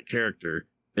that character.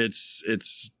 It's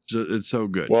so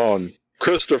good. Well, and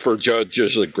Christopher Judge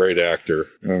is a great actor.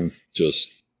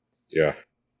 Yeah.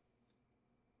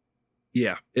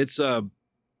 Yeah, it's a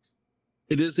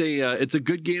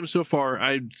good game so far.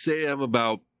 I'd say I'm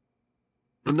about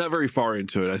I'm not very far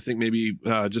into it. I think maybe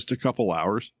just a couple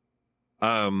hours.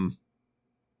 I'm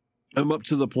up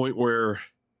to the point where,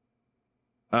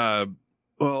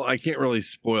 well, I can't really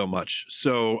spoil much.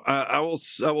 So I will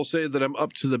say that I'm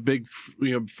up to the big,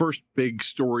 first big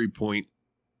story point,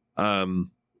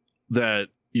 that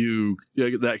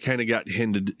kind of got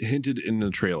hinted in the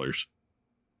trailers.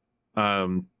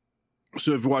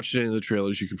 So if you watched any of the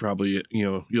trailers, you could probably,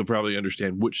 you'll probably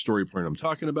understand which story point I'm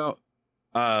talking about.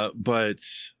 But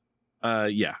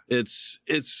yeah, it's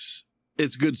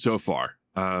good so far.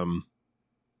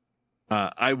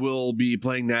 I will be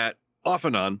playing that off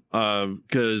and on,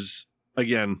 because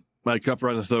again, my cup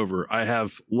runneth over. I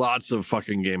have lots of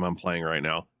fucking game I'm playing right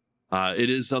now. It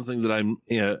is something that I'm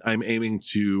aiming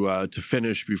to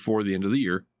finish before the end of the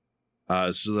year,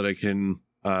 so that I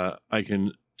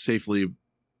can safely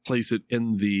place it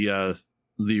in the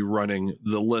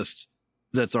list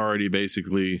that's already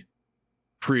basically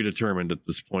predetermined at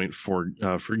this point for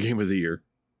game of the year.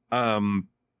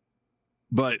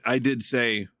 But I did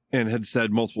say and had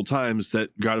said multiple times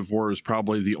that God of War is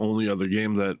probably the only other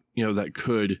game that that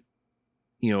could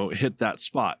hit that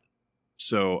spot.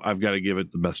 So I've got to give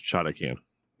it the best shot I can.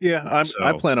 Yeah,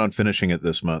 I plan on finishing it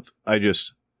this month. I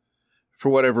just, for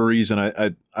whatever reason,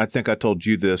 I think I told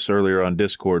you this earlier on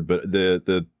Discord, but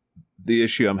the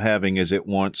issue I'm having is it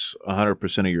wants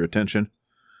 100% of your attention,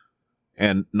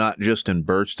 and not just in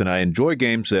bursts. And I enjoy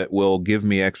games that will give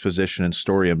me exposition and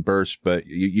story in bursts, but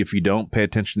if you don't pay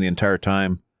attention the entire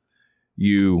time,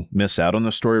 you miss out on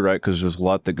the story, right? Because there's a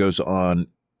lot that goes on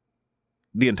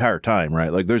the entire time,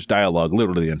 right? Like there's dialogue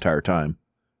literally the entire time,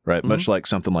 right? Mm-hmm. Much like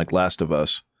something like Last of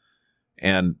Us.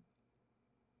 And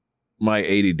my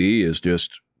ADD is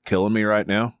just killing me right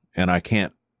now, and I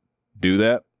can't do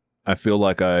that. I feel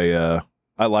like I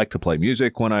like to play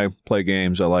music when I play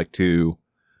games. I like to...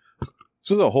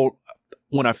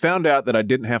 When I found out that I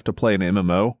didn't have to play an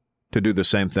MMO to do the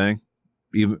same thing,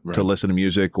 even to listen to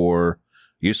music, or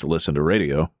used to listen to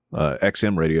radio,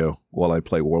 XM radio, while I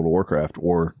play World of Warcraft,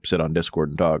 or sit on Discord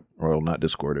and talk. Well, not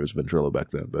Discord, it was Ventrilo back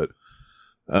then, but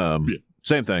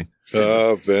same thing.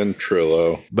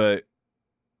 Ventrilo. But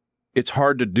it's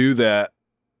hard to do that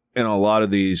in a lot of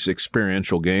these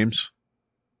experiential games.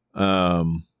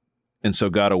 And so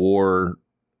God of War,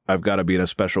 I've got to be in a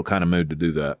special kind of mood to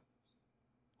do that.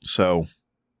 So,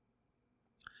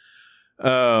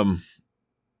 I'll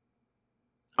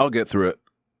get through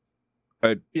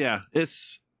it. Yeah, it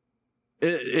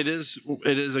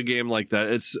is a game like that.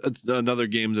 It's another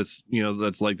game that's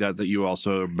that's like that you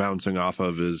also are bouncing off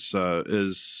of is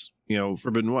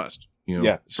Forbidden West.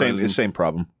 Same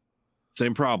problem.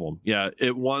 Same problem. Yeah,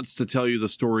 it wants to tell you the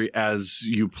story as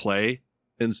you play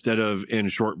instead of in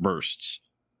short bursts.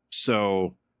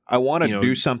 So I want to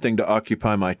do something to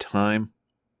occupy my time,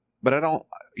 but I don't.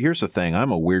 Here's the thing.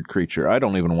 I'm a weird creature. I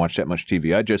don't even watch that much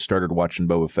TV. I just started watching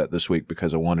Boba Fett this week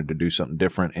because I wanted to do something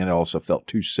different, and I also felt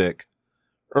too sick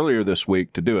earlier this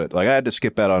week to do it. Like I had to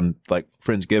skip out on like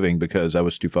Friendsgiving because I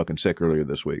was too fucking sick earlier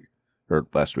this week, or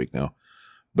last week now.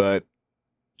 But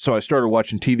so I started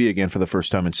watching TV again for the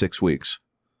first time in 6 weeks.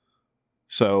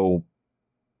 So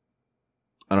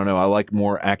I don't know. I like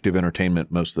more active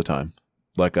entertainment most of the time.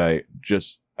 Like I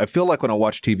feel like when I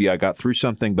watch TV, I got through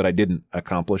something, but I didn't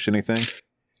accomplish anything.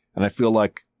 And I feel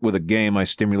like with a game, I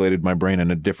stimulated my brain in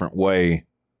a different way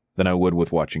than I would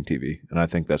with watching TV. And I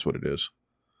think that's what it is.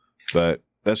 But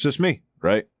that's just me,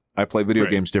 right? I play video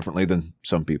games differently than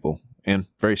some people, and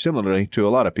very similarly to a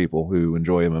lot of people who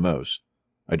enjoy MMOs.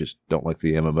 I just don't like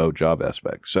the MMO job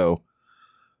aspect. So,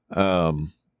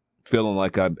 feeling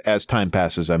like as time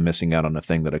passes, I'm missing out on a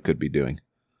thing that I could be doing.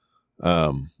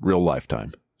 Real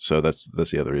lifetime. So that's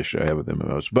the other issue I have with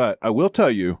MMOs. But I will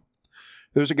tell you,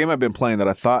 there's a game I've been playing that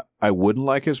I thought I wouldn't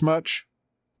like as much,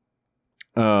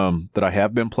 that I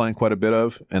have been playing quite a bit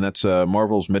of, and that's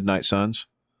Marvel's Midnight Suns.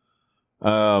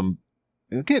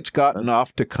 It's gotten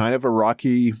off to kind of a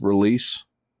rocky release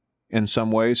in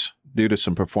some ways due to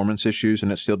some performance issues,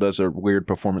 and it still does a weird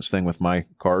performance thing with my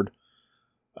card.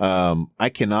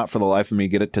 I cannot for the life of me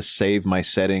get it to save my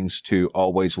settings to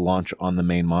always launch on the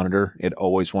main monitor. It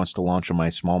always wants to launch on my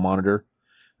small monitor.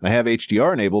 And I have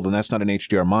HDR enabled, and that's not an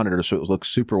HDR monitor, so it looks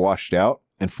super washed out.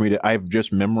 And for me I've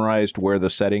just memorized where the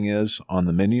setting is on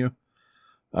the menu,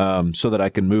 so that I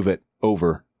can move it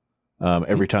over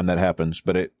every time that happens.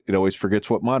 But it always forgets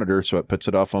what monitor, so it puts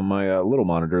it off on my little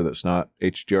monitor that's not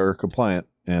HDR compliant,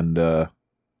 and I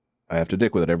have to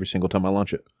dick with it every single time I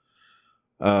launch it.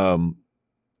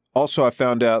 Also, I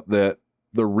found out that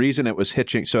the reason it was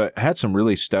hitching, so it had some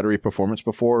really stuttery performance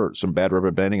before, some bad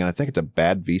rubber banding, and I think it's a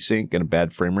bad VSync and a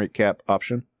bad frame rate cap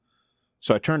option.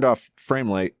 So I turned off frame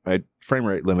rate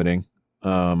limiting,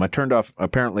 I turned off,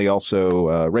 apparently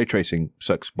also, ray tracing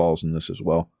sucks balls in this as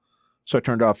well. So I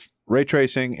turned off ray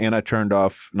tracing, and I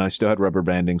still had rubber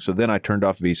banding. So then I turned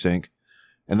off VSync,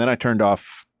 and then I turned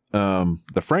off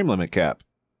the frame limit cap.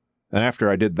 And after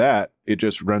I did that, it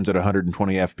just runs at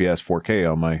 120 FPS 4K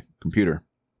on my computer.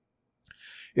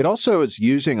 It also is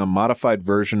using a modified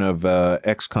version of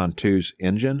XCOM 2's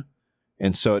engine,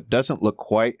 and so it doesn't look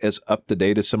quite as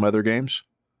up-to-date as some other games.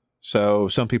 So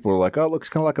some people are like, oh, it looks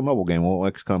kind of like a mobile game.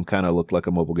 Well, XCOM kind of looked like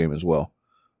a mobile game as well.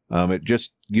 It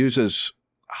just uses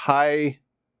high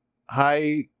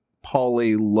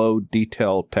poly, low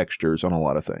detail textures on a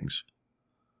lot of things.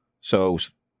 So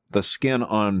the skin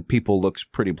on people looks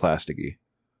pretty plasticky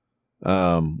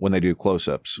when they do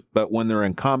close-ups. But when they're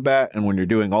in combat and when you're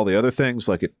doing all the other things,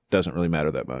 like, it doesn't really matter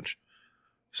that much.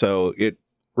 So it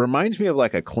reminds me of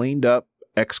like a cleaned up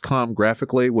XCOM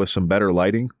graphically with some better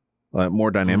lighting,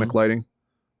 more dynamic lighting,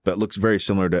 but looks very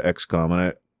similar to XCOM.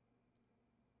 And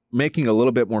making a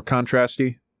little bit more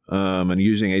contrasty and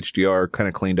using HDR kind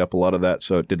of cleaned up a lot of that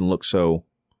so it didn't look so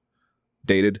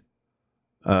dated.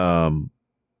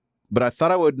 But I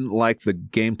thought I wouldn't like the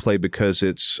gameplay because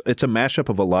it's a mashup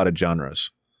of a lot of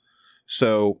genres.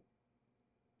 So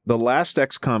the last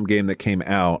XCOM game that came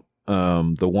out,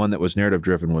 the one that was narrative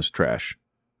driven, was trash.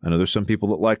 I know there's some people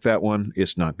that like that one.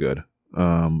 It's not good.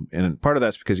 And part of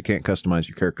that's because you can't customize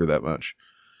your character that much.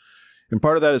 And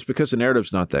part of that is because the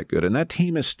narrative's not that good. And that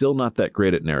team is still not that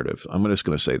great at narrative. I'm just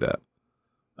going to say that.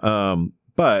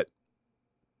 But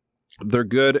they're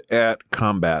good at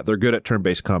combat. They're good at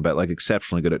turn-based combat, like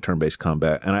exceptionally good at turn-based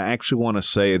combat. And I actually want to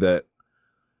say that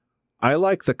I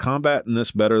like the combat in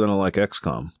this better than I like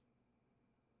XCOM.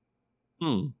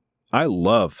 I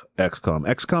love XCOM.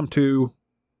 XCOM 2,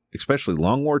 especially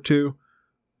Long War 2,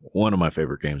 one of my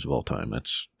favorite games of all time.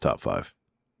 That's top 5.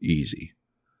 Easy.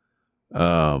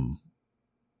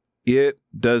 It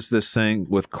does this thing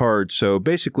with cards. So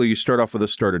basically you start off with a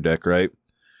starter deck, right?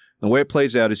 The way it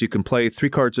plays out is you can play 3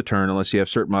 cards a turn unless you have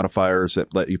certain modifiers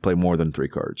that let you play more than 3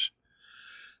 cards.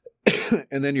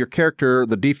 And then your character,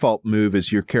 the default move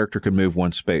is your character can move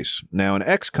 1 space. Now in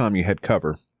XCOM you had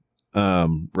cover,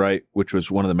 right? Which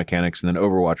was one of the mechanics, and then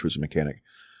Overwatch was a mechanic.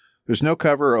 There's no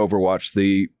cover or Overwatch.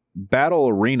 The battle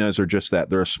arenas are just that.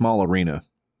 They're a small arena.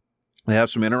 They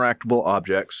have some interactable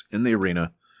objects in the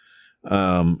arena.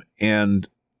 And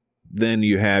then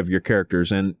you have your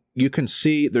characters, and you can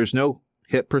see there's no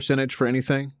hit percentage for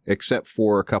anything except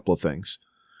for a couple of things.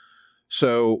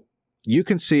 So you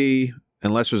can see,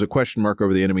 unless there's a question mark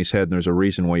over the enemy's head and there's a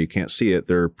reason why you can't see it,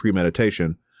 their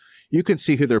premeditation, you can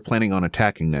see who they're planning on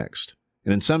attacking next.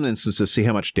 And in some instances, see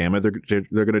how much damage they're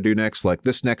going to do next. Like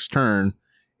this next turn,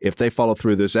 if they follow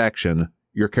through this action,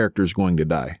 your character is going to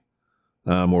die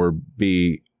or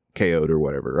be KO'd or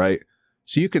whatever, right?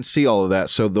 So you can see all of that.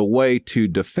 So the way to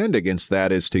defend against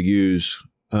that is to use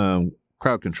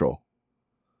crowd control.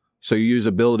 So you use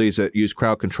abilities that use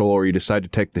crowd control, or you decide to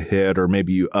take the hit, or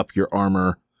maybe you up your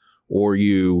armor, or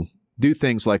you do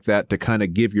things like that to kind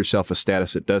of give yourself a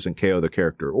status that doesn't KO the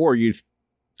character, or you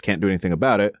can't do anything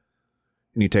about it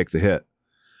and you take the hit.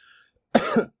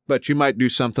 But you might do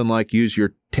something like use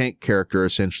your tank character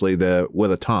essentially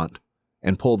with a taunt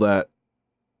and pull that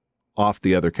off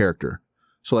the other character.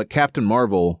 So like Captain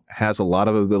Marvel has a lot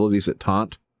of abilities that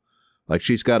taunt. Like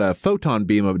she's got a photon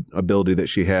beam ability that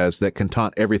she has that can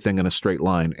taunt everything in a straight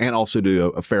line and also do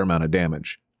a fair amount of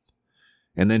damage.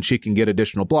 And then she can get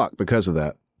additional block because of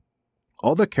that.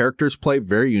 All the characters play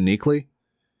very uniquely,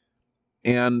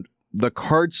 and the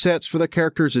card sets for the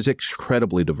characters is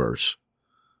incredibly diverse.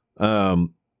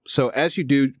 So as you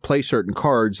do play certain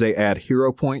cards, they add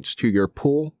hero points to your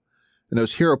pool, and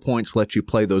those hero points let you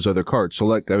play those other cards. So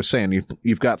like I was saying,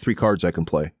 you've got 3 cards I can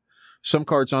play. Some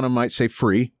cards on them might say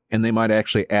free, and they might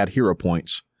actually add hero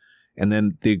points. And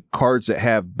then the cards that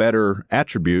have better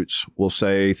attributes will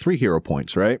say 3 hero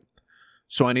points, right?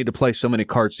 So I need to play so many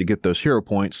cards to get those hero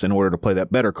points in order to play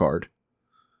that better card.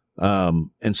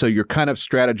 And so you're kind of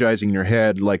strategizing in your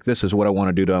head, like, this is what I want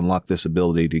to do to unlock this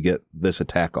ability to get this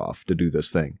attack off, to do this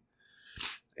thing.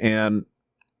 And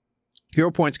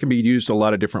hero points can be used a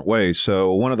lot of different ways.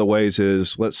 So one of the ways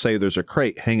is, let's say there's a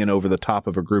crate hanging over the top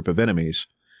of a group of enemies.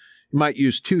 You might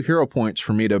use 2 hero points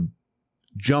for me to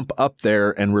jump up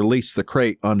there and release the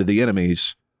crate onto the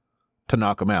enemies to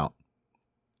knock them out.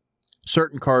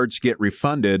 Certain cards get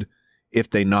refunded if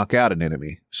they knock out an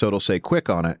enemy. So it'll say quick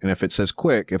on it. And if it says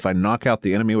quick, if I knock out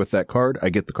the enemy with that card, I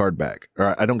get the card back.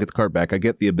 Or I don't get the card back. I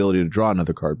get the ability to draw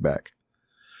another card back.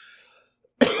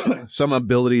 Some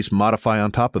abilities modify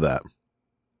on top of that.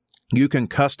 You can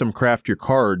custom craft your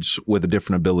cards with the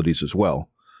different abilities as well.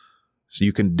 So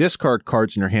you can discard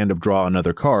cards in your hand to draw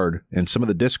another card, and some of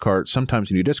the discards, sometimes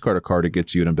when you discard a card, it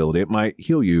gets you an ability. It might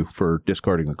heal you for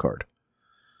discarding the card.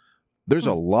 There's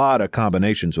a lot of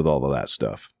combinations with all of that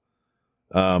stuff.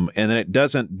 And then it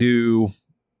doesn't do,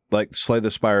 like Slay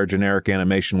the Spire generic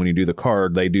animation when you do the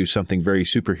card, they do something very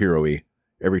superhero-y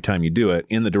every time you do it,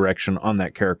 in the direction, on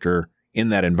that character, in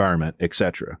that environment,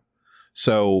 etc.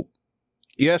 So,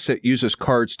 yes, it uses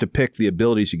cards to pick the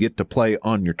abilities you get to play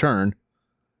on your turn,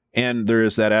 and there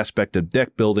is that aspect of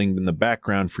deck building in the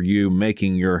background for you,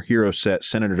 making your hero set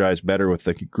synergize better with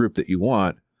the group that you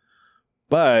want,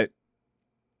 but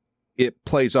it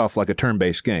plays off like a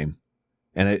turn-based game,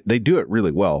 and they do it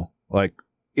really well. Like,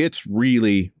 it's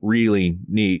really, really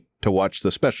neat to watch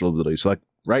the special abilities. Like,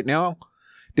 right now,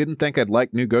 didn't think I'd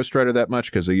like new Ghost Rider that much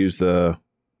because they use the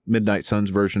Midnight Suns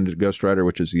version of Ghost Rider,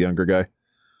 which is the younger guy.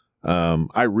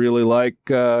 I really like,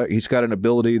 he's got an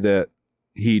ability that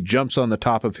he jumps on the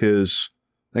top of his,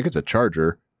 I think it's a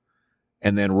charger,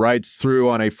 and then rides through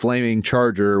on a flaming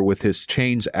charger with his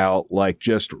chains out, like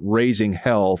just raising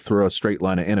hell through a straight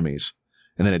line of enemies.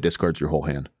 And then it discards your whole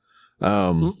hand.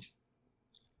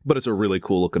 But it's a really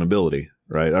cool looking ability,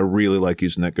 right? I really like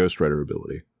using that Ghost Rider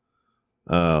ability.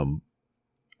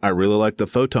 I really like the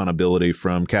photon ability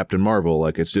from Captain Marvel.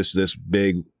 Like, it's just this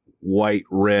big white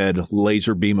red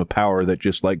laser beam of power that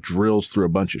just like drills through a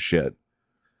bunch of shit.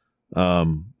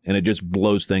 And it just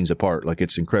blows things apart. Like,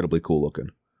 it's incredibly cool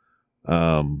looking.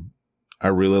 I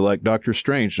really like Doctor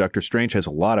Strange. Doctor Strange has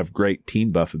a lot of great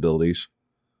team buff abilities.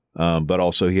 But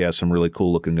also he has some really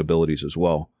cool looking abilities as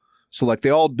well. So like, they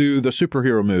all do the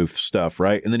superhero move stuff,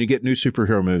 right? And then you get new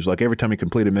superhero moves. Like, every time you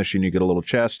complete a mission, you get a little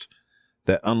chest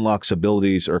that unlocks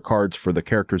abilities or cards for the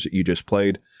characters that you just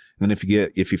played. And then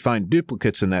if you find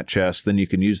duplicates in that chest, then you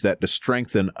can use that to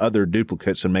strengthen other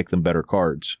duplicates and make them better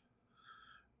cards.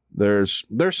 There's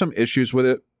some issues with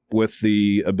it, with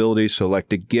the abilities. So like,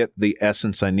 to get the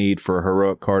essence I need for a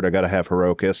heroic card, I got to have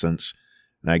heroic essence.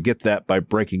 And I get that by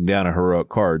breaking down a heroic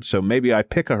card. So maybe I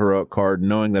pick a heroic card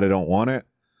knowing that I don't want it,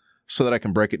 so that I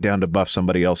can break it down to buff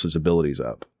somebody else's abilities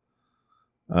up.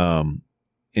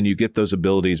 And you get those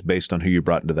abilities based on who you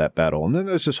brought into that battle. And then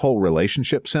there's this whole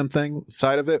relationship sim thing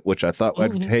side of it, which I thought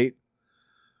I'd hate.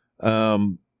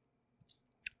 I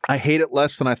hate it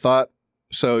less than I thought.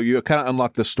 So you kind of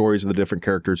unlock the stories of the different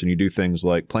characters, and you do things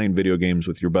like playing video games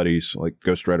with your buddies. Like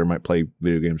Ghost Rider might play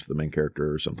video games with the main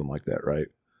character or something like that, right?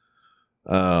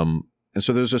 And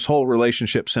so there's this whole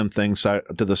relationship sim thing to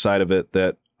the side of it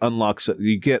that unlocks it.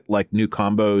 You get like new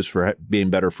combos for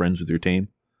being better friends with your team.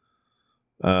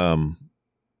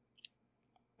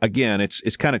 Again,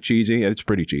 it's kind of cheesy. It's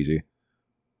pretty cheesy,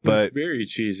 but it's very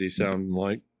cheesy sounding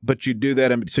like. But you do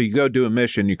that, and so you go do a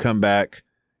mission, you come back,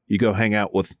 you go hang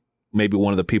out with maybe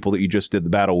one of the people that you just did the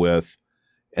battle with,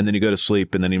 and then you go to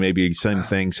sleep, and then you maybe some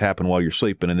things happen while you're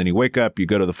sleeping, and then you wake up, you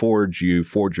go to the forge, you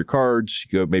forge your cards,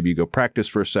 maybe you go practice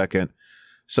for a second.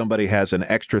 Somebody has an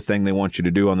extra thing they want you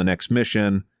to do on the next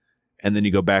mission, and then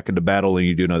you go back into battle and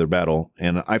you do another battle.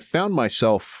 And I found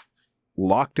myself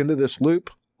locked into this loop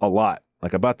a lot.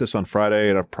 Like, I bought this on Friday,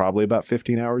 and I'm probably about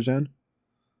 15 hours in.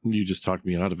 You just talked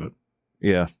me out of it.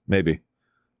 Yeah, maybe.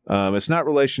 It's not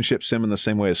relationship sim in the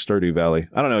same way as Stardew Valley.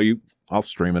 I don't know. I'll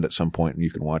stream it at some point, and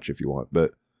you can watch if you want.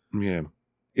 But yeah,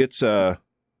 it's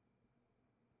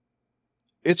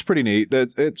pretty neat.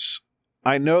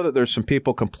 I know that there's some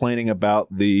people complaining about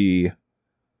maybe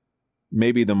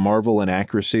the Marvel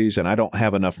inaccuracies, and I don't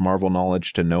have enough Marvel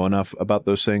knowledge to know enough about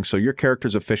those things. So your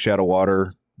character's a fish out of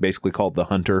water, basically called the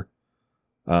Hunter.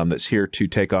 That's here to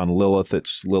take on Lilith.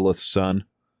 It's Lilith's son.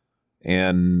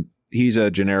 And he's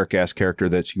a generic-ass character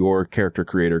that's your character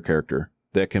creator character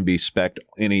that can be spec'd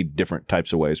any different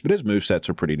types of ways. But his movesets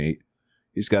are pretty neat.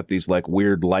 He's got these like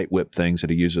weird light whip things that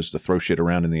he uses to throw shit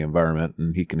around in the environment,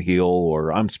 and he can heal,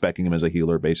 or I'm speccing him as a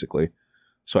healer, basically,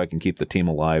 so I can keep the team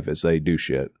alive as they do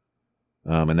shit.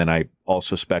 And then I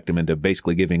also spec'd him into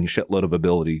basically giving a shitload of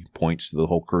ability points to the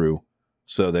whole crew,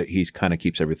 so that he kind of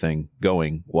keeps everything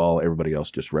going while everybody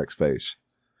else just wrecks face.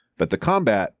 But the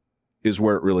combat is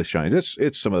where it really shines.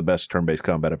 It's some of the best turn-based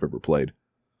combat I've ever played.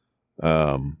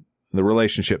 The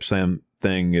relationship sim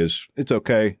thing it's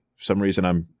okay. For some reason,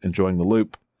 I'm enjoying the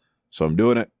loop, so I'm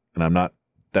doing it. And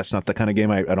that's not the kind of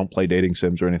game I don't play dating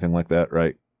sims or anything like that,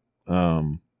 right?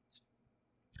 It's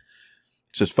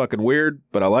just fucking weird,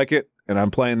 but I like it, and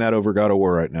I'm playing that over God of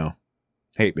War right now.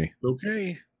 Hate me.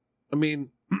 Okay. I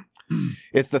mean,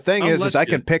 it's the thing is I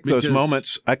can pick those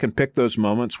moments. I can pick those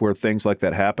moments where things like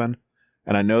that happen,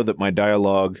 and I know that my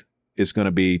dialogue is going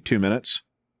to be 2 minutes,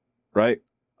 right,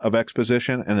 of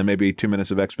exposition, and then maybe 2 minutes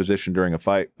of exposition during a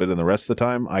fight. But then the rest of the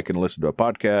time, I can listen to a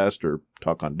podcast or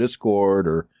talk on Discord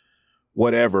or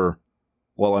whatever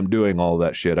while I'm doing all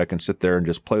that shit. I can sit there and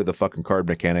just play with the fucking card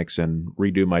mechanics and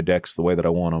redo my decks the way that I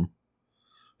want them.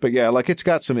 But yeah, like it's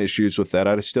got some issues with that.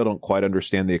 I still don't quite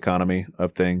understand the economy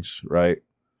of things, right?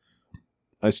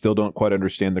 I still don't quite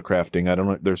understand the crafting. I don't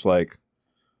know. There's like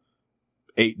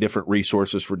 8 different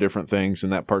resources for different things,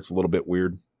 and that part's a little bit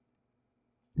weird.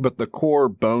 But the core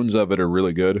bones of it are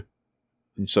really good.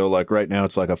 And so like right now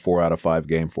it's like a 4 out of 5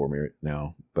 game for me right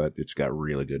now, but it's got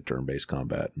really good turn-based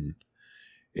combat. And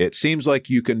it seems like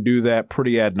you can do that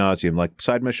pretty ad nauseum. Like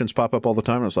side missions pop up all the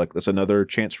time. And it's like, that's another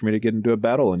chance for me to get into a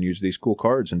battle and use these cool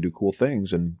cards and do cool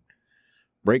things and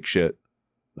break shit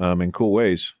in cool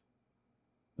ways.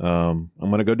 I'm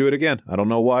going to go do it again. I don't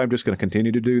know why. I'm just going to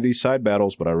continue to do these side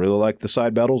battles, but I really like the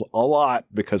side battles a lot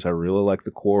because I really like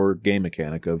the core game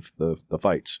mechanic of the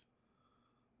fights.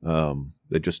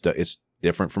 It's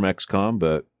different from XCOM,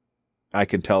 but I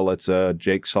can tell it's a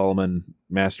Jake Solomon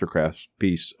mastercraft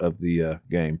piece of the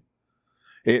game.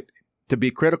 To be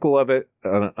critical of it,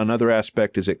 another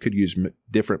aspect is it could use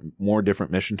more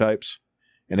different mission types,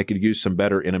 and it could use some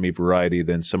better enemy variety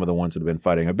than some of the ones that have been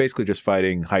fighting. I'm basically just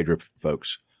fighting Hydra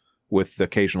folks with the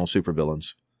occasional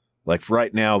supervillains. Like for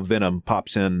right now, Venom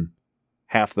pops in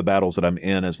half the battles that I'm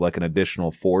in as like an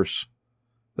additional force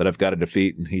that I've got to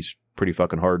defeat, and he's pretty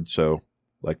fucking hard. So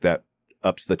like that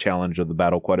ups the challenge of the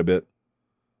battle quite a bit.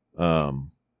 But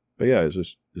yeah,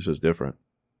 this is different.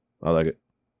 I like it.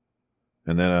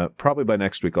 And then probably by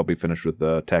next week I'll be finished with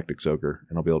Tactics Ogre,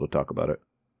 and I'll be able to talk about it.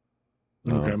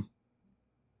 Okay.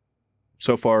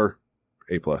 So far,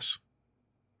 A+.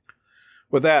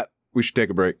 With that, we should take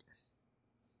a break.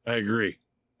 I agree.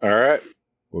 All right.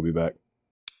 We'll be back.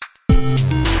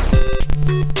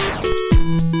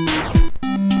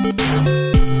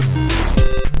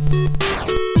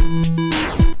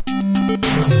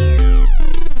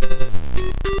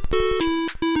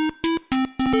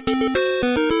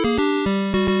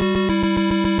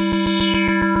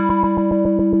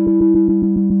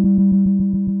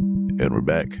 And we're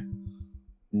back.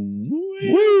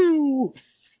 Woo!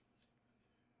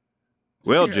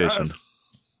 Well, Jason,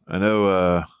 I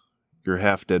know your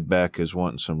half-dead back is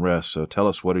wanting some rest, so tell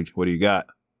us what do you got?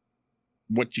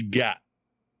 What you got?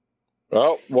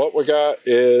 Well, what we got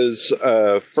is,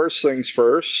 first things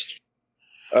first,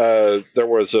 there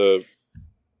was a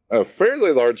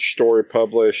fairly large story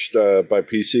published by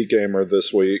PC Gamer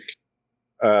this week.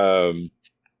 Phil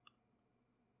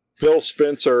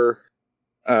Spencer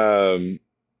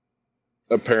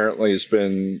apparently has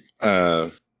been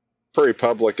pretty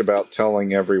public about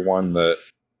telling everyone that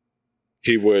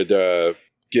he would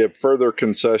give further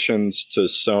concessions to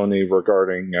Sony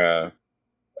regarding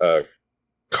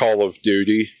Call of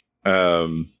Duty,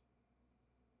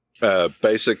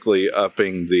 basically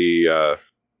upping the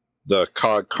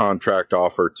COD contract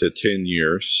offer to 10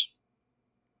 years,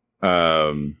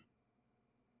 and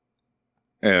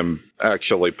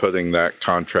actually putting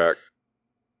the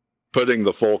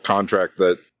full contract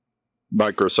that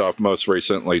Microsoft most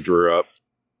recently drew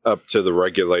up to the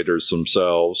regulators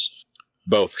themselves,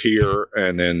 both here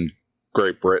and in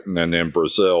Great Britain and in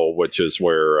Brazil, which is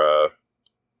where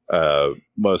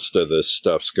most of this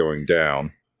stuff's going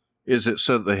down. Is it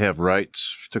so that they have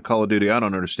rights to Call of Duty? I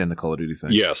don't understand the Call of Duty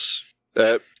thing. Yes.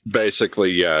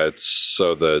 Basically, yeah, it's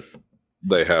so that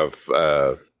they have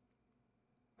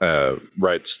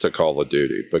rights to Call of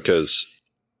Duty, because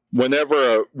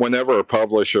whenever a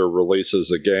publisher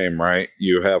releases a game, right,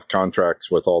 you have contracts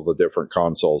with all the different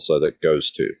consoles that it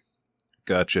goes to.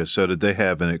 Gotcha. So did they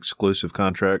have an exclusive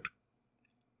contract?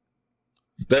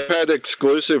 They had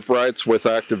exclusive rights with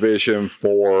Activision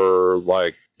for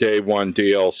like day one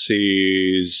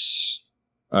DLCs,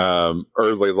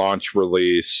 early launch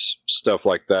release, stuff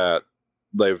like that.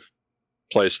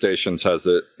 PlayStation's has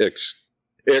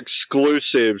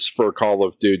exclusives for Call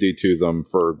of Duty to them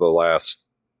for the last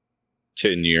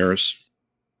 10 years.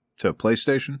 To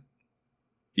PlayStation?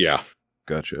 Yeah.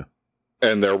 Gotcha.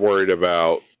 And they're worried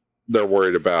about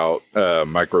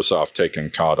Microsoft taking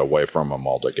COD away from them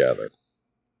altogether.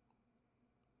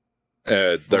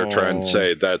 They're trying to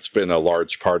say that's been a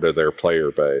large part of their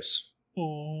player base.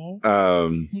 We'll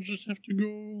just have to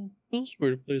go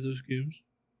elsewhere to play those games.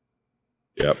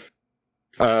 Yep.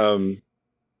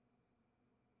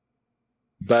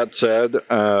 That said,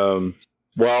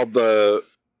 while the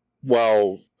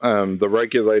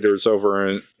regulators over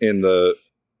in the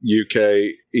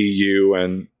UK, EU,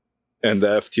 and the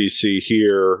FTC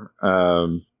here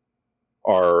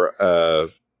are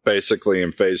basically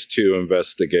in phase 2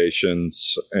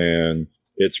 investigations, and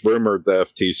it's rumored the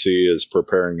FTC is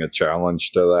preparing a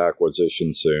challenge to the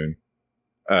acquisition soon.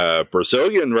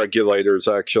 Brazilian regulators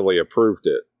actually approved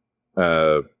it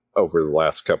over the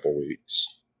last couple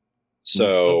weeks.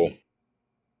 So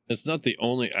it's not the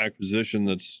only acquisition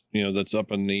that's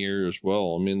up in the air as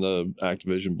well. I mean, the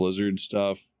Activision Blizzard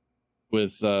stuff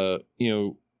with the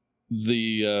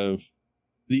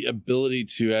ability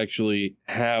to actually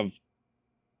have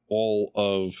all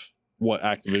of what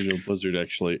Activision Blizzard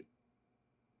actually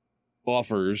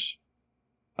offers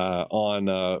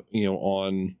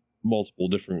on multiple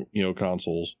different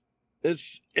consoles.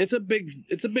 It's a big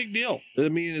deal. I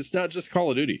mean, it's not just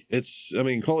Call of Duty.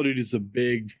 Call of Duty is a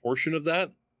big portion of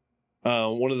that.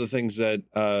 One of the things that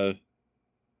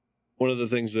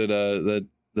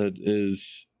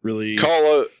is really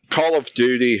Call of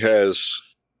Duty has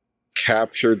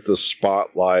captured the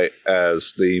spotlight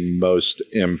as the most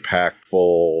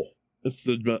impactful. It's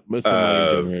the money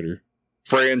generator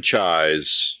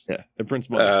franchise. Yeah, it prints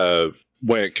money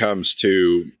when it comes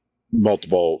to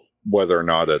multiple, whether or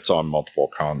not it's on multiple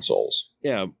consoles.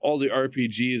 Yeah, all the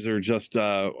RPGs are just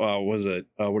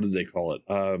what did they call it?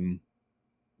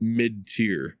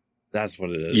 Mid-tier. That's what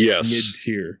it is. Yes,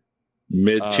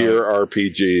 mid-tier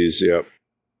RPGs.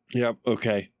 Yep.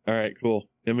 Okay. All right. Cool.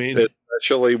 I mean,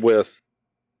 especially with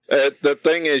the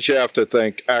thing is, you have to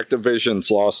think Activision's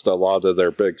lost a lot of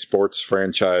their big sports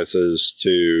franchises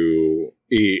to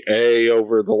EA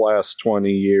over the last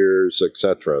 20 years,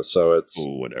 etc. So it's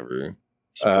whatever.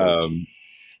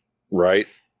 Right.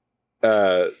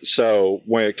 So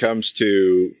when it comes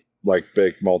to like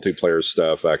big multiplayer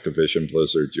stuff, Activision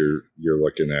Blizzard, you're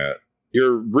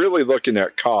really looking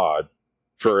at COD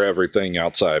for everything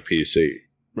outside PC.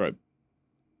 Right.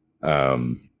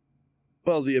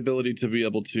 Well, the ability to be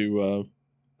able to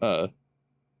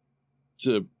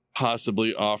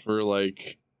possibly offer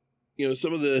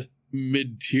some of the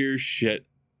mid-tier shit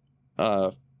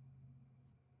on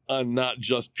not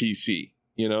just PC,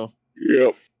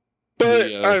 Yep.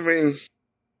 But I mean,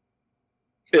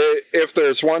 if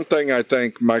there's one thing I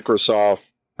think Microsoft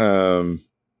and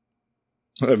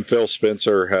Phil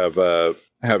Spencer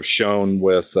have shown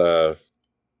with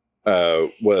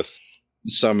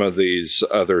some of these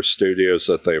other studios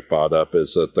that they've bought up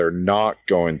is that they're not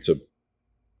going to.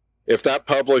 If that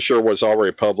publisher was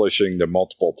already publishing to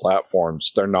multiple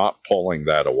platforms, they're not pulling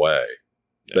that away.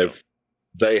 Yeah.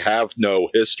 They have no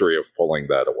history of pulling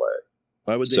that away.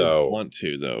 Why would they want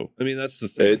to, though? I mean, that's the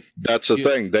thing. That's the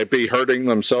thing. They'd be hurting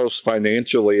themselves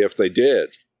financially if they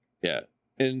did. Yeah,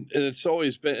 and it's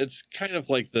always been. It's kind of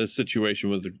like the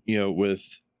situation with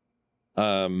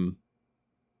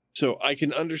So I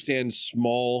can understand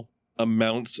small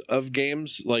amounts of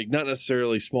games, like not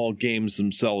necessarily small games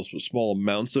themselves, but small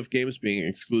amounts of games being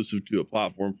exclusive to a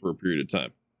platform for a period of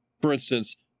time. For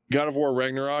instance, God of War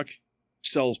Ragnarok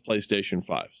sells PlayStation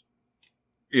 5s.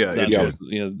 Yeah,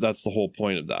 that's the whole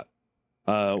point of that.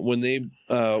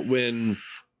 When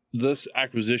this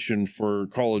acquisition for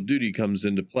Call of Duty comes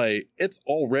into play, it's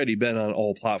already been on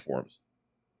all platforms.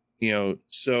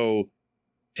 So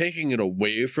taking it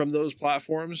away from those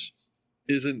platforms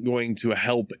isn't going to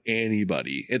help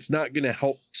anybody. It's not going to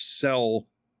help sell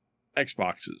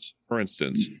Xboxes, for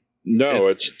instance. No,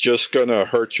 it's just going to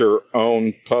hurt your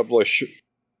own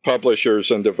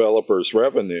publishers and developers'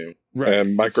 revenue. Right.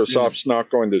 And Microsoft's not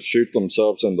going to shoot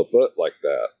themselves in the foot like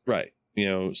that. Right.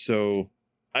 So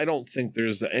I don't think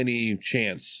there's any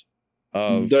chance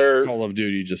of Call of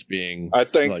Duty just being. I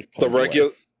think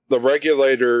the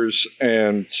regulators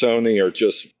and Sony are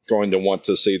just going to want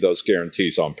to see those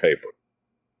guarantees on paper.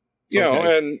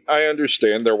 And I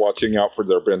understand they're watching out for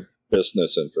their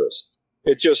business interests.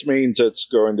 It just means it's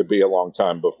going to be a long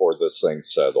time before this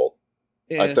thing's settled.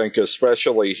 Yeah. I think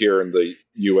especially here in the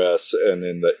US and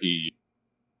in the EU.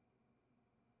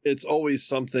 It's always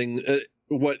something.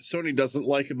 What Sony doesn't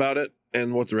like about it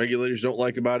and what the regulators don't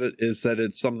like about it is that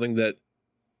it's something that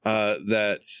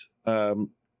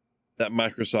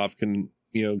Microsoft can,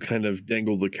 kind of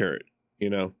dangle the carrot,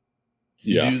 Do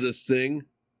this thing,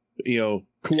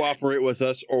 cooperate with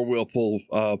us or we'll pull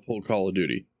Call of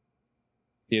Duty.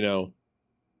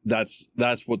 That's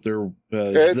what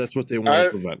that's what they want to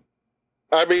prevent.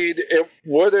 I mean, it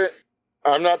wouldn't.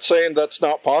 I'm not saying that's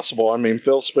not possible. I mean,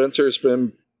 Phil Spencer's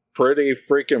been pretty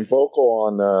freaking vocal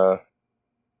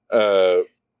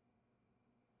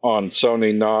on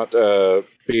Sony not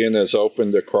being as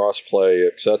open to crossplay,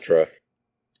 etc.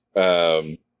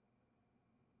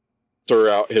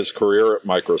 Throughout his career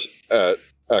at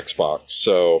Xbox.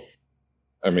 So,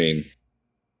 I mean,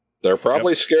 they're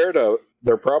probably scared of.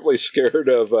 They're probably scared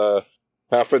of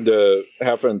having to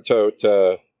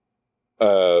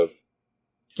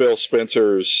Phil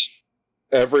Spencer's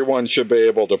 "everyone should be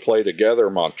able to play together"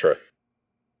 mantra.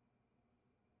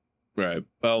 Right.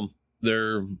 Well,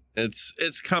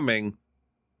 it's coming.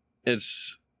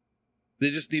 they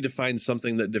just need to find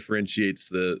something that differentiates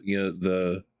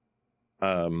the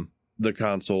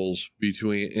consoles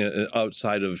between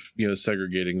outside of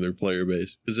segregating their player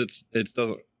base, because it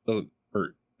doesn't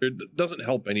hurt. It doesn't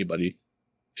help anybody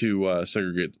to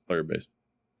segregate the player base.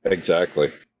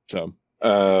 Exactly. So,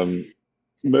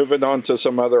 moving on to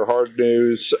some other hard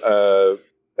news.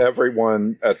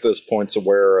 Everyone at this point's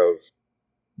aware of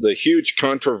the huge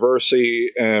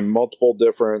controversy and multiple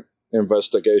different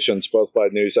investigations, both by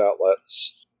news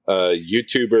outlets,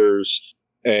 YouTubers,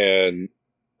 and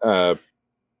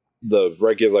the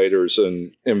regulators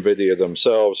and NVIDIA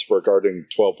themselves regarding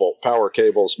 12-volt power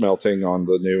cables melting on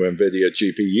the new NVIDIA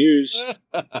GPUs.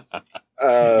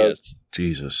 Yes.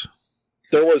 Jesus.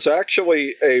 There was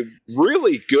actually a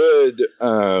really good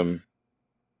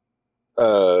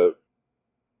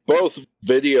both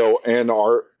video and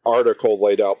article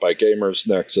laid out by Gamers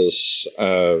Nexus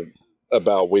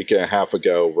about a week and a half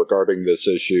ago regarding this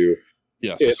issue.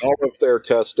 Yes. In all of their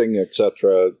testing,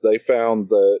 etc., they found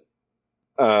that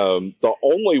the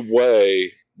only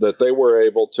way that they were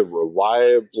able to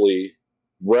reliably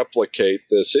replicate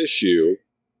this issue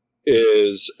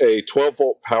is a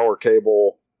 12-volt power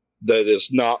cable that is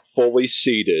not fully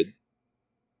seated,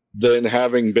 then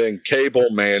having been cable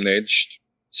managed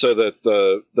so that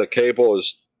the cable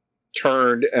is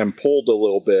turned and pulled a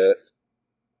little bit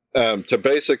to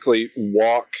basically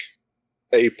walk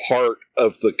a part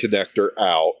of the connector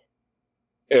out.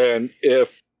 And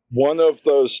if one of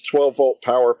those 12-volt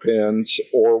power pins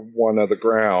or one of the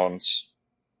grounds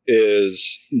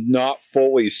is not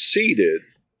fully seated,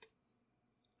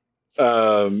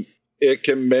 it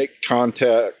can make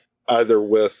contact either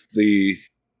with the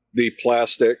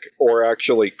plastic or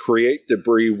actually create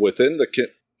debris within the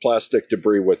plastic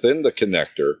debris within the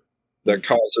connector that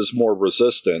causes more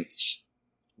resistance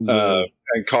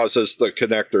and causes the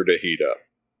connector to heat up.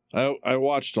 I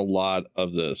watched a lot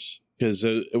of this because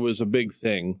it was a big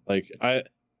thing. Like I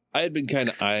had been kind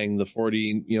of eyeing the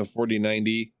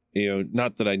 4090,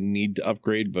 not that I need to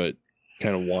upgrade, but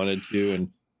kind of wanted to and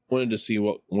wanted to see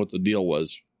what the deal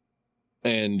was.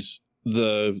 And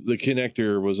the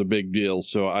connector was a big deal,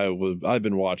 so I've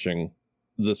been watching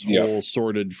this whole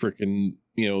sorted freaking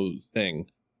thing.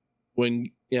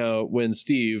 When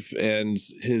Steve and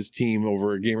his team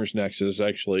over at Gamers Nexus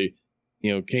actually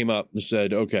came up and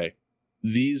said, okay,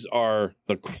 these are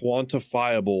the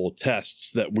quantifiable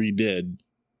tests that we did,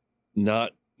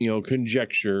 not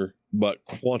conjecture, but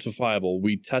quantifiable.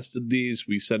 We tested these,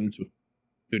 we sent them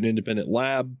to an independent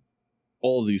lab,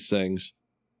 all of these things.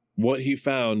 What he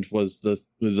found was the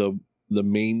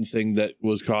main thing that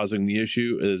was causing the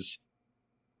issue is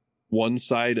one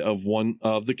side of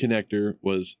the connector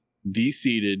was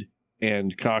de-seated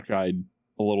and cockeyed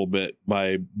a little bit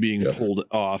by being pulled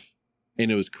off, and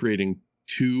it was creating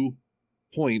 2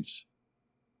 points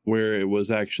where it was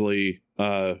actually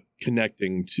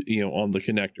connecting to on the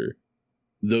connector.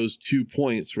 Those 2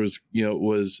 points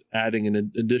was adding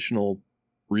an additional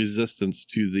resistance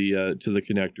to the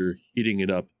connector, heating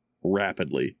it up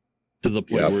rapidly to the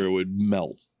point where it would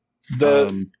melt.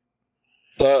 And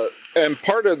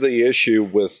part of the issue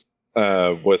with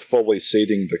fully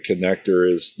seating the connector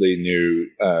is the new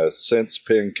sense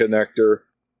pin connector.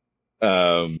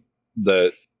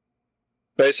 That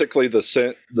basically the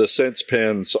sense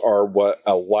pins are what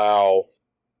allow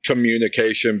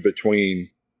communication between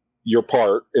your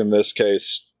part, in this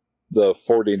case the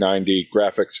 4090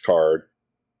 graphics card,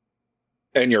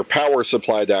 and your power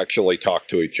supply to actually talk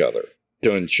to each other,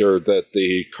 to ensure that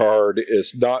the card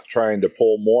is not trying to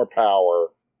pull more power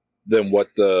than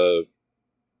what the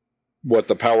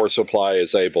power supply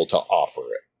is able to offer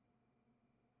it.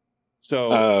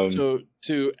 So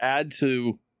to add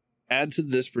to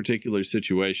this particular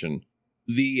situation,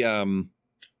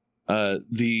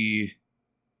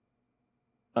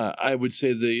 I would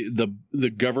say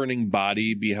the governing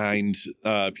body behind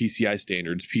PCI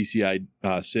standards, PCI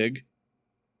SIG,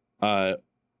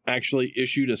 actually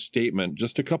issued a statement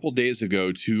just a couple days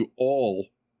ago to all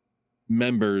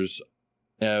members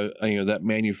that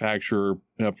manufacture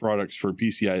products for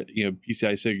PCI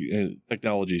PCI SIG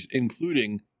technologies,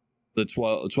 including the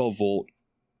 12 volt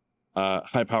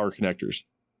high power connectors,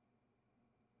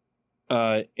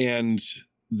 and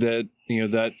that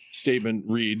that statement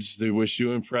reads: they wish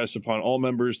to impress upon all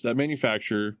members that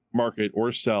manufacture, market,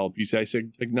 or sell PCI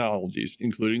SIG technologies,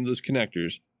 including those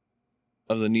connectors,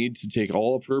 of the need to take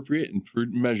all appropriate and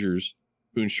prudent measures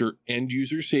to ensure end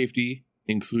user safety,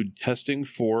 include testing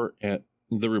for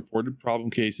the reported problem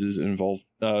cases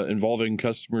involving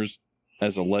customers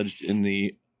as alleged in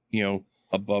the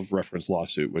above referenced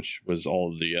lawsuit, which was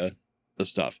all of the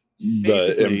stuff.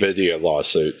 the NVIDIA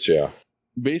lawsuits, yeah.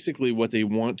 Basically, what they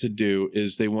want to do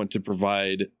is they want to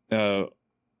provide, they're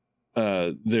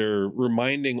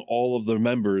reminding all of the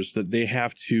members that they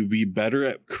have to be better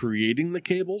at creating the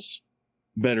cables,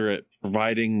 better at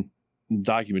providing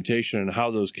documentation on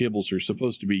how those cables are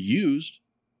supposed to be used,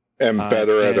 and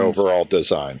better at overall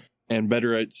design, and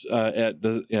better at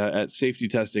safety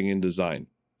testing and design.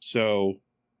 So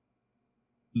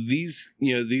these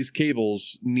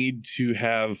cables need to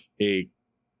have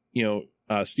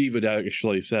Steve had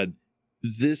actually said,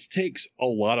 this takes a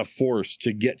lot of force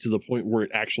to get to the point where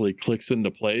it actually clicks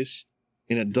into place,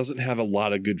 and it doesn't have a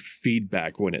lot of good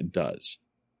feedback when it does.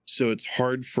 So it's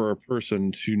hard for a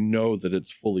person to know that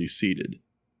it's fully seated.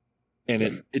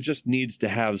 And it just needs to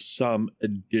have some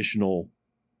additional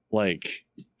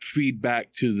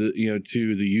feedback to the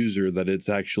user that it's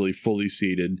actually fully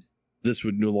seated. This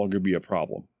would no longer be a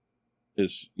problem.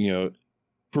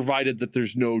 Provided that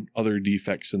there's no other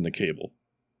defects in the cable.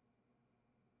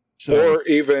 So, or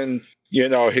even,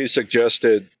 he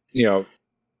suggested,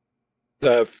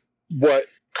 what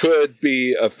could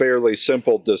be a fairly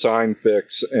simple design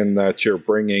fix in that you're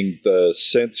bringing the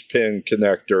sense pin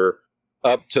connector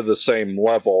up to the same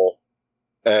level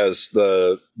as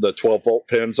the 12-volt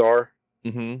pins are,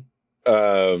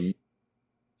 to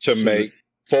make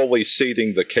fully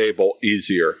seating the cable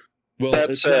easier. Well,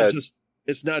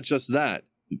 it's not just that.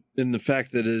 In the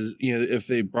fact that if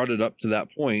they brought it up to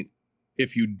that point,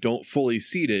 if you don't fully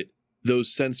seat it,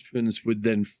 those sense pins would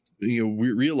then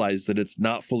realize that it's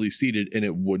not fully seated and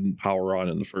it wouldn't power on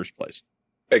in the first place.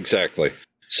 Exactly.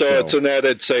 So it's an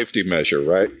added safety measure,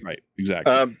 right? Right.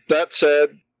 Exactly. That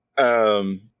said,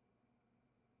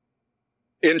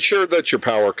 ensure that your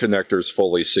power connector is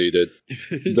fully seated.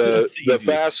 The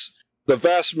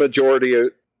vast majority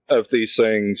of these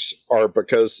things are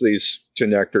because these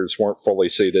connectors weren't fully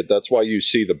seated. That's why you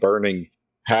see the burning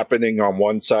happening on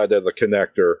one side of the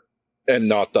connector and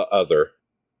not the other.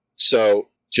 So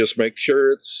just make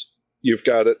sure you've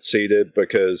got it seated,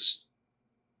 because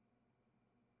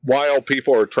while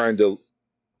people are trying to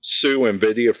sue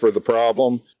NVIDIA for the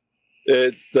problem,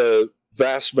 the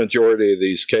vast majority of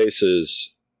these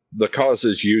cases, the cause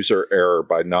is user error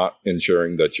by not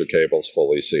ensuring that your cable's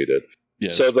fully seated.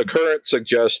 Yes. So the current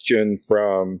suggestion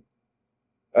from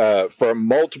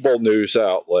multiple news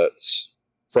outlets,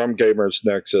 from Gamers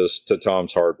Nexus to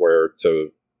Tom's Hardware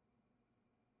to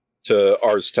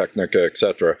Ars Technica,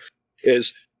 etc.,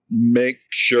 is make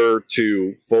sure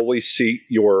to fully seat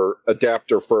your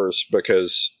adapter first,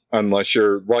 because unless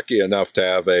you're lucky enough to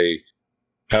have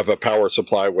a power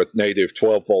supply with native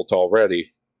 12-volt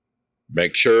already,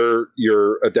 make sure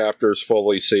your adapter is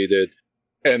fully seated,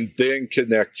 and then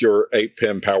connect your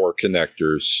 8-pin power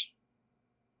connectors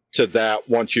to that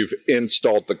once you've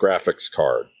installed the graphics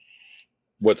card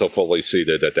with a fully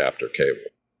seated adapter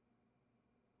cable.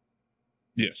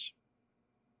 Yes.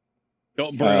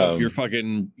 Don't burn up your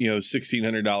fucking,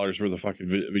 $1,600 worth of fucking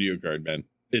video card, man.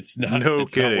 It's not. No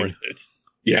kidding. Not worth it.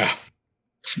 Yeah,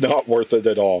 it's not worth it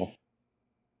at all.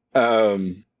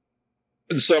 Some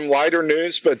lighter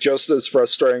news, but just as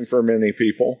frustrating for many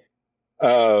people.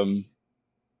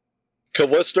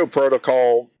 Callisto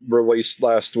Protocol released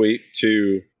last week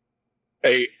to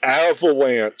a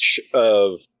avalanche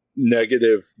of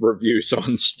negative reviews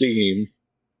on Steam,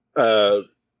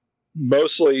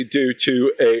 mostly due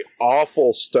to a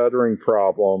awful stuttering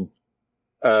problem,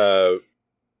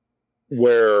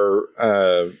 where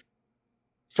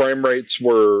frame rates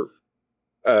where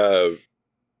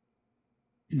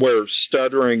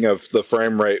stuttering of the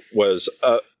frame rate was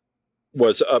up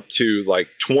to like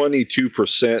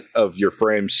 22% of your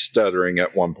frames stuttering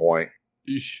at one point.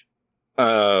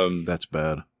 That's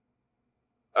bad.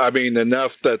 I mean,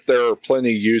 enough that there are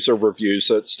plenty user reviews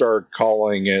that started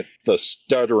calling it the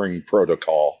stuttering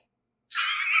protocol.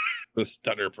 The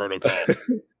stutter protocol.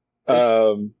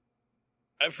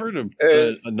 I've heard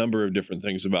a number of different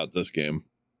things about this game.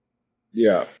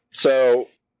 Yeah. So,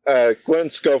 Glenn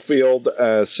Schofield,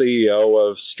 CEO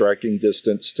of Striking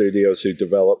Distance Studios, who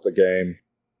developed the game,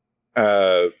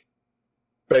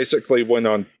 basically went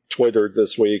on Twitter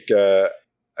this week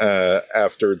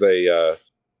after they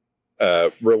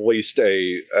released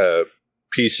a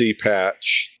PC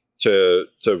patch to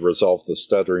resolve the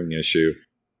stuttering issue.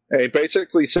 And he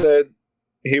basically said,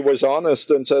 he was honest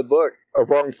and said, look, a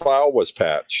wrong file was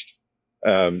patched.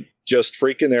 Just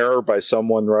freaking error by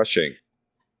someone rushing.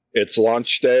 It's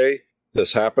launch day.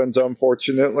 This happens,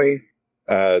 unfortunately.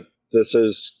 This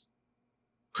is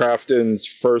Krafton's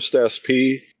first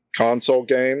SP console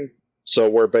game, so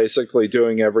we're basically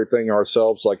doing everything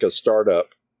ourselves like a startup,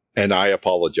 and I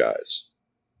apologize.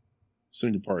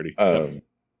 Soon to party.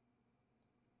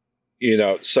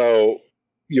 So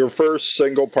your first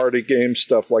single party game,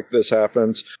 stuff like this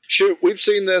happens. Shoot, we've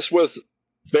seen this with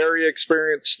very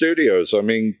experienced studios. I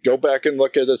mean, go back and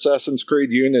look at Assassin's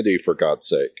Creed Unity, for God's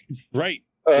sake. Right.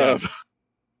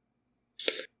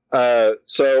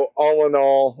 So all in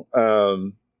all,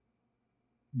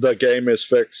 the game is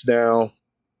fixed now.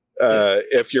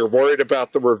 If you're worried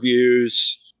about the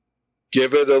reviews,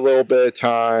 give it a little bit of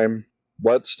time.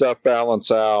 Let stuff balance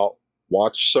out.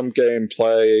 Watch some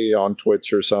gameplay on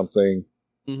Twitch or something.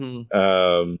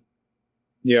 Mm-hmm.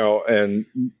 And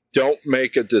don't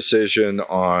make a decision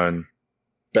on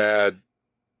bad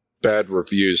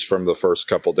reviews from the first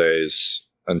couple days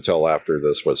until after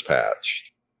this was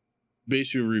patched.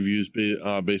 Base your reviews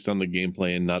based on the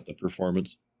gameplay and not the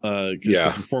performance.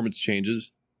 The performance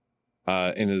changes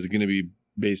and is going to be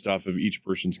based off of each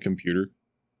person's computer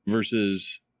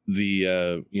versus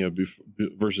the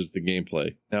versus the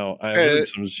gameplay. Now, I heard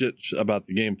some shit about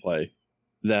the gameplay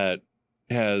that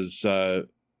has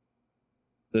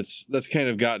that's kind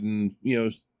of gotten,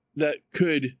 that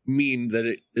could mean that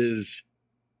it is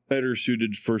better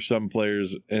suited for some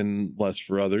players and less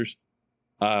for others.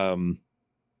 The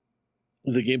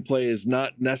gameplay is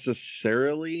not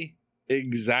necessarily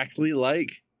exactly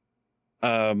like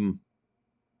the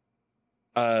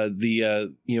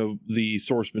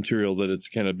source material that it's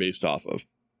kind of based off of,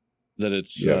 that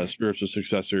it's spiritual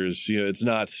successors. It's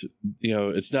not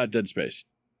Dead Space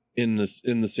in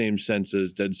the same sense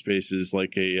as Dead Space is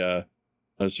like a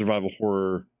survival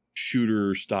horror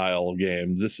shooter style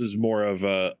game. This is more of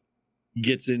a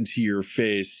gets into your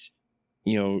face,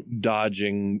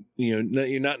 dodging.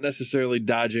 You're not necessarily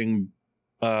dodging,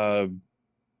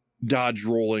 dodge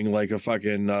rolling like a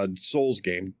fucking Souls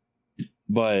game,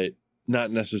 but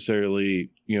not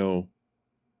necessarily,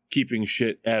 keeping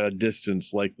shit at a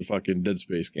distance like the fucking Dead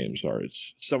Space games are.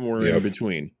 It's somewhere in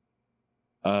between.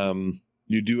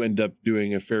 You do end up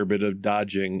doing a fair bit of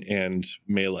dodging and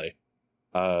melee.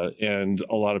 And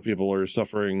a lot of people are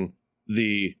suffering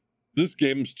this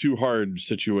game's too hard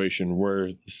situation where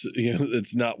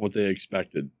it's not what they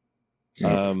expected.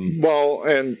 Well,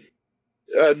 and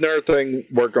another thing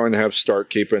we're going to have to start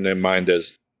keeping in mind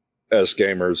as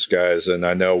gamers, guys, and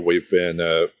I know we've been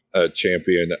a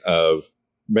champion of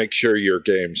make sure your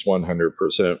game's 100%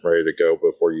 ready to go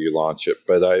before you launch it.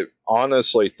 But I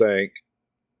honestly think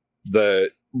that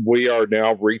we are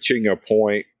now reaching a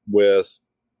point with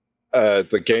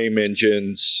the game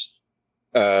engines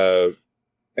and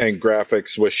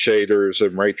graphics with shaders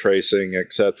and ray tracing,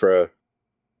 etc.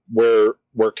 We're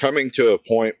coming to a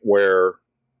point where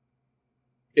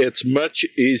it's much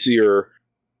easier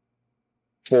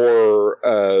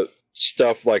for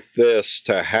stuff like this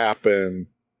to happen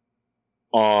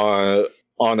on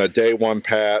a day one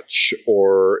patch,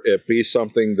 or it be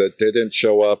something that didn't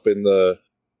show up in the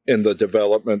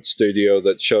development studio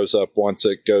that shows up once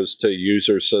it goes to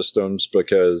user systems,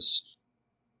 because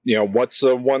what's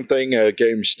the one thing a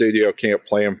game studio can't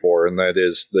plan for, and that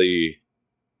is the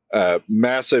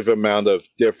massive amount of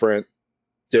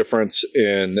difference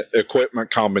in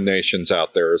equipment combinations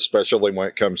out there, especially when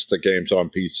it comes to games on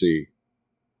PC.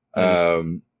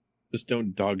 Just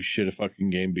don't dog shit a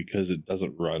fucking game because it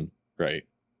doesn't run right.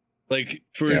 Like,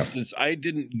 for instance, I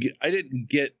didn't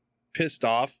get pissed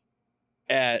off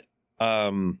at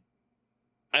I'm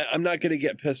not going to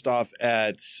get pissed off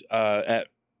at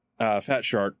Fat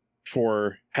Shark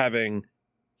for having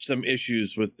some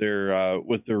issues with their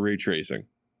ray tracing.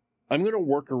 I'm going to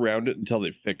work around it until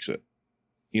they fix it.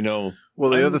 Well,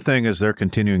 the other thing is they're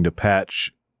continuing to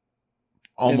patch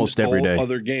almost every day.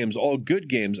 Other games, all good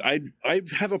games. I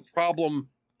have a problem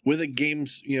with a game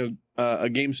studio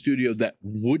that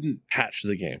wouldn't patch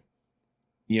the game.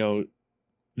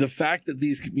 The fact that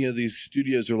these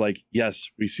studios are like, yes,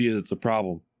 we see it's a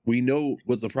problem. We know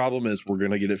what the problem is. We're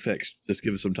going to get it fixed. Just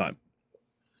give us some time.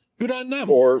 Good on them.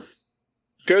 Or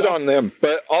good on them.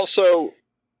 But also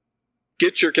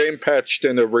get your game patched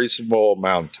in a reasonable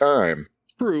amount of time.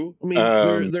 True. I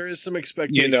mean, there is some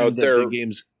expectation that the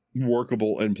game's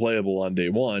workable and playable on day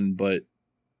one, but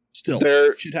still,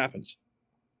 shit happens.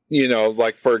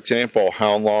 Like, for example,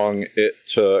 how long it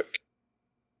took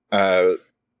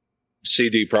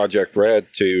CD Projekt Red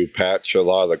to patch a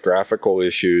lot of the graphical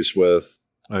issues with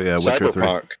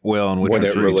Cyberpunk when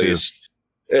it released.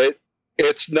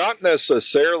 It's not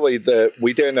necessarily that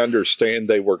we didn't understand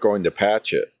they were going to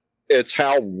patch it. It's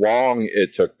how long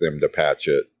it took them to patch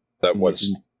it that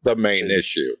was the main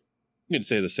issue. You can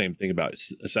say the same thing about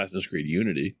Assassin's Creed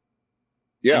Unity.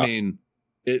 Yeah. I mean,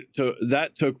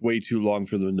 that took way too long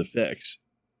for them to fix.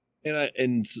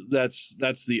 And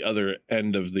that's the other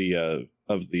end of the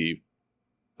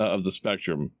of the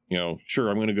spectrum. Sure,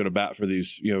 I'm going to go to bat for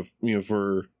these,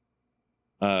 for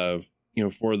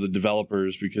the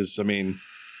developers, because I mean,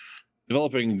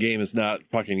 developing a game is not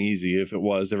fucking easy. If it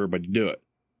was, everybody do it.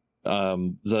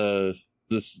 The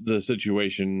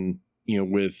situation,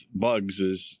 with bugs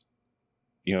is,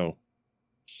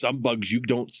 some bugs you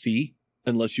don't see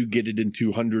unless you get it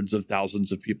into hundreds of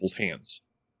thousands of people's hands.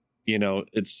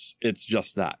 It's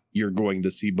just that you're going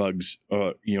to see bugs,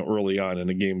 early on in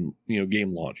a game,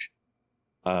 game launch.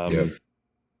 Either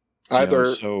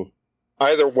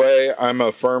way, I'm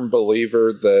a firm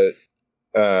believer that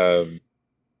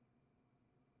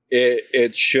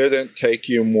it shouldn't take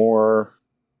you more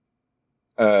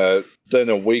than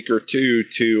a week or two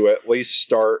to at least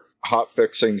start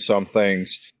hotfixing some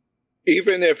things.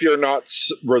 Even if you're not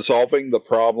resolving the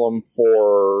problem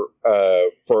for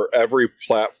every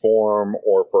platform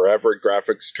or for every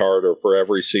graphics card or for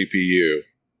every CPU,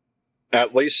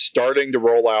 at least starting to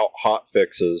roll out hot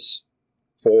fixes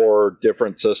for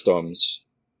different systems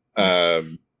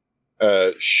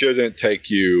shouldn't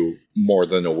take you more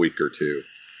than a week or two.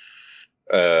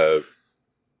 A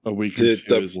week or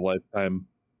two is a lifetime.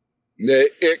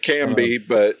 It can be,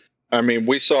 but I mean,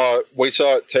 we saw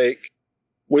it take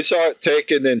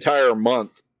an entire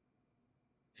month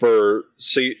for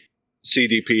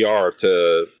CDPR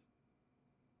to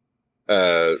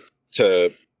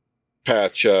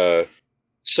patch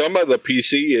some of the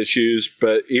PC issues,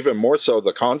 but even more so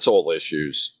the console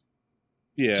issues.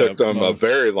 Yeah, took them a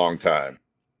very long time.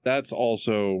 That's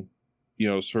also,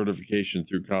 certification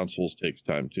through consoles takes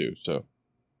time too. So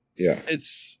yeah,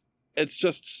 it's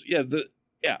just you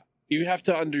have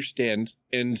to understand,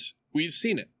 and we've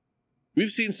seen it. We've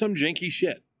seen some janky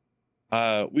shit.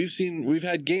 We've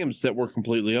had games that were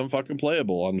completely unfucking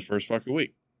playable on the first fucking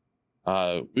week.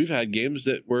 We've had games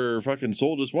that were fucking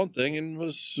sold as one thing and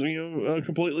was, a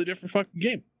completely different fucking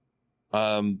game.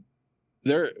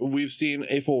 We've seen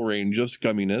a full range of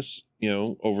scumminess,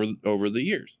 over the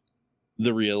years.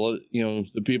 The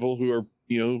people who are,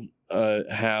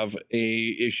 have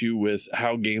a issue with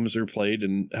how games are played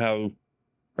and how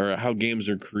games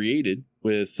are created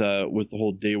with the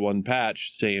whole day one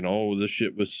patch saying, oh, this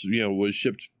shit was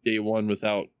shipped day one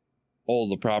without all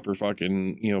the proper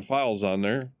fucking, files on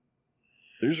there.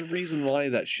 There's a reason why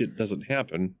that shit doesn't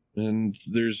happen. And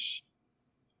there's,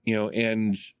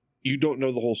 and you don't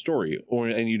know the whole story,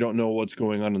 and you don't know what's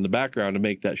going on in the background to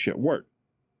make that shit work.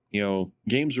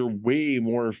 Games are way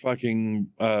more fucking,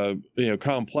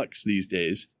 complex these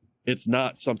days. It's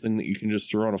not something that you can just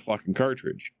throw on a fucking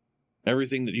cartridge.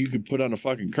 Everything that you could put on a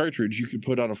fucking cartridge, you could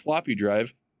put on a floppy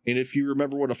drive. And if you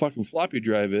remember what a fucking floppy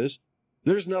drive is,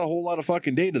 there's not a whole lot of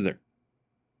fucking data there.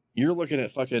 You're looking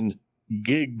at fucking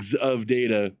gigs of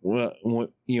data,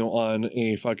 on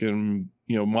a fucking,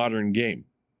 modern game.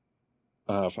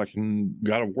 Fucking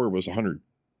God of War was 100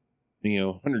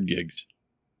 gigs.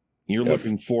 You're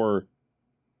looking for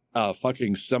a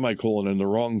fucking semicolon in the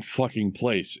wrong fucking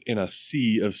place in a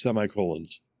sea of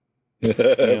semicolons.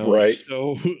 Right.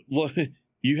 So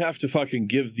you have to fucking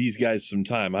give these guys some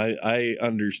time. I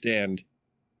understand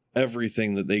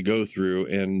everything that they go through,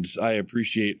 and I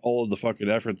appreciate all of the fucking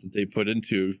effort that they put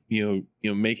into,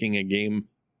 making a game,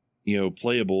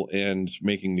 playable and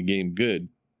making the game good.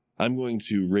 I'm going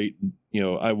to rate,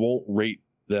 I won't rate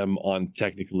them on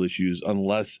technical issues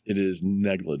unless it is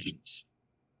negligence.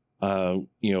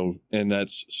 And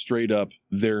that's straight up,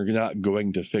 they're not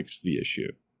going to fix the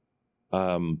issue.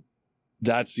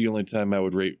 That's the only time I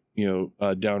would rate,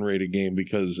 downrate a game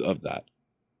because of that.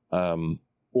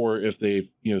 Or if they,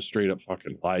 straight up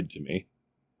fucking lied to me.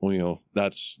 Well,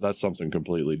 that's something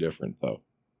completely different though.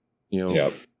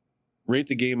 Rate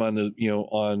the game on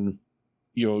the,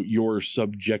 your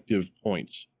subjective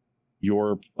points,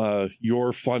 your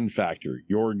fun factor,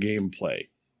 your gameplay,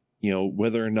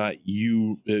 whether or not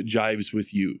it jives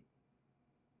with you.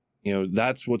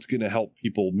 That's what's going to help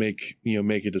people make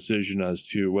a decision as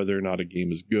to whether or not a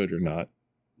game is good or not.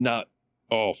 Not,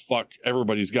 oh, fuck,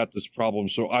 everybody's got this problem,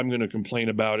 so I'm going to complain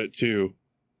about it too.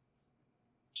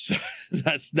 So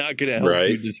that's not going to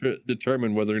help you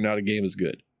determine whether or not a game is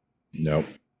good. Nope.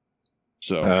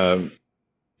 So,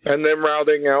 and then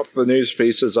rounding out the news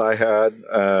pieces I had,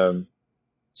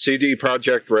 CD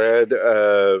Projekt Red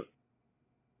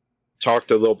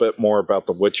talked a little bit more about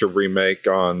the Witcher remake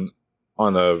on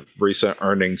a recent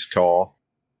earnings call.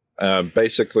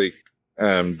 Basically,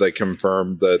 they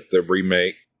confirmed that the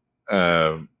remake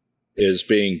is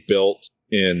being built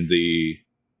in the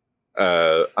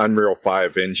Unreal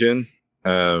 5 engine,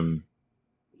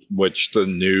 which the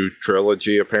new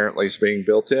trilogy apparently is being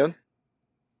built in.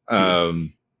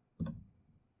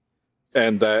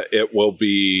 and that it will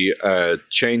be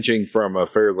changing from a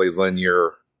fairly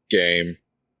linear game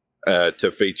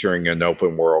to featuring an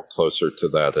open world closer to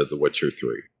that of The Witcher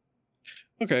 3.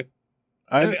 Okay.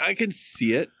 I can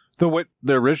see it. The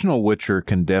original Witcher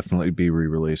can definitely be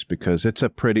re-released because it's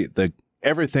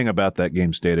everything about that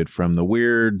game's dated, from the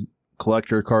weird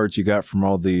collector cards you got from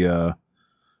all the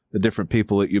different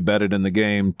people that you betted in the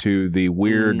game to the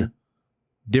weird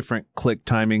different click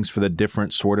timings for the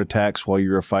different sword attacks while you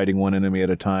were fighting one enemy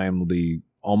at a time. The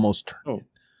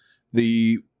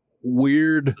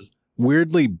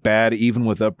weirdly bad, even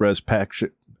with up-res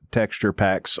texture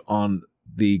packs on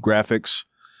the graphics.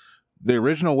 The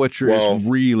original Witcher is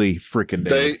really freaking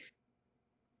dated.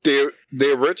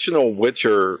 The original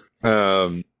Witcher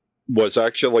was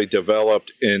actually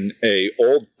developed in a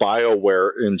old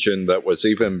BioWare engine that was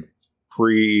even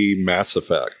pre-Mass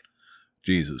Effect.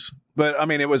 Jesus. But, I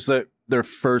mean, it was their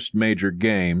first major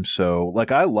game, so,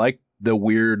 like, I liked the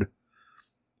weird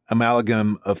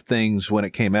amalgam of things when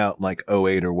it came out, like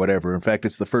 2008 or whatever. In fact,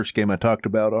 it's the first game I talked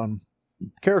about on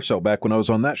Carousel back when I was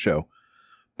on that show.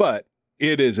 But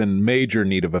it is in major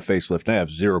need of a facelift, and I have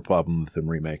zero problem with them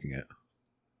remaking it.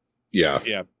 Yeah.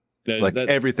 Yeah.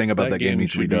 Everything about that game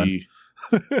needs to be done.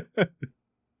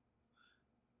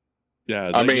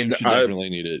 Yeah, I mean, should definitely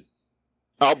need it.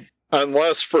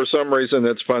 Unless for some reason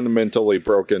it's fundamentally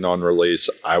broken on release,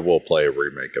 I will play a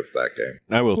remake of that game.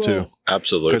 I will too.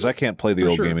 Absolutely. Because I can't play the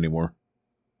old game anymore.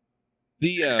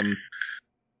 That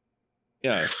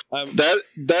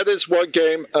is what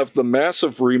game of the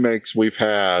massive remakes we've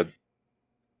had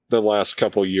the last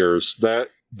couple years, that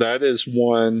is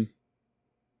one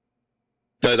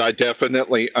that I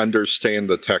definitely understand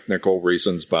the technical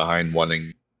reasons behind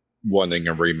wanting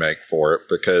a remake for it,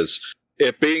 because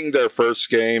it being their first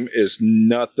game is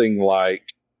nothing like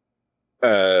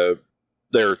their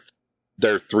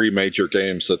three major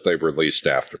games that they released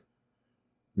after.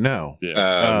 No.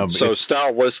 Yeah. So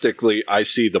stylistically, I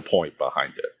see the point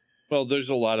behind it. Well, there's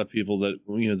a lot of people that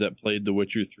that played The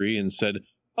Witcher 3 and said,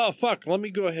 "Oh fuck, let me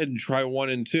go ahead and try 1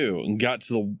 and 2," and got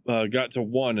to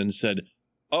 1 and said,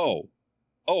 "Oh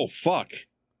fuck,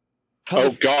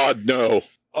 God, no,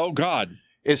 oh god."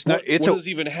 It's not. What is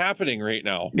even happening right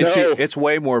now? It's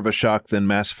way more of a shock than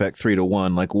Mass Effect 3 to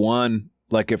 1. Like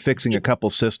it fixing a couple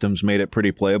systems made it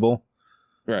pretty playable.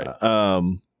 Right.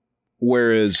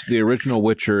 Whereas the original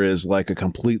Witcher is like a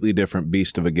completely different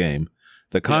beast of a game.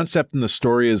 The concept and the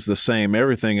story is the same.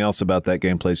 Everything else about that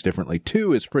game plays differently.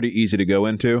 2 is pretty easy to go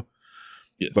into.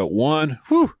 Yes. But 1,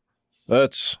 whew,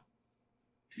 that's...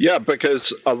 Yeah,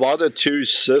 because a lot of 2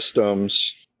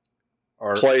 systems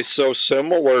play so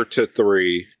similar to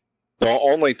 3. The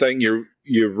only thing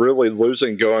you're really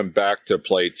losing going back to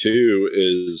play 2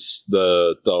 is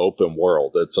the open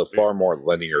world. It's a far more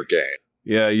linear game.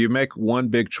 Yeah, you make one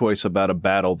big choice about a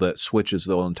battle that switches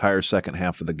the entire second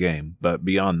half of the game, but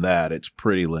beyond that, it's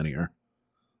pretty linear.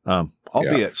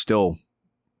 Albeit still,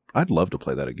 I'd love to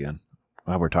play that again.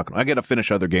 While we're talking, I got to finish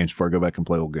other games before I go back and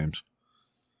play old games.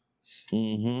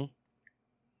 Mm-hmm.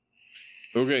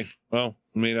 Okay, well,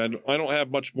 I mean, I don't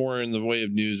have much more in the way of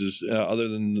news other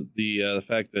than the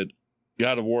fact that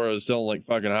God of War is selling like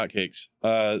fucking hotcakes.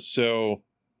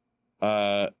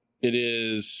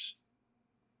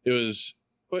 It was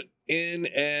put in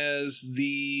as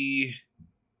the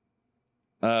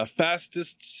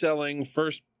fastest selling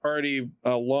first party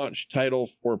launch title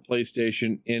for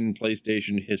PlayStation in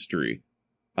PlayStation history.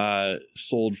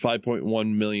 Sold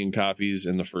 5.1 million copies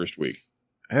in the first week.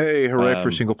 Hey, hooray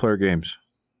for single player games.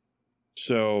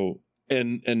 So,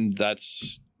 and that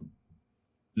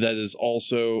is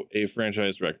also a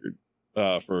franchise record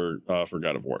for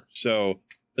God of War. So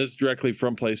this is directly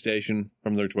from PlayStation,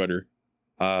 from their Twitter.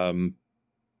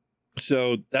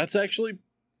 So that's actually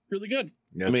really good.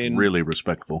 Yeah, it's really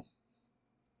respectable.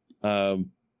 I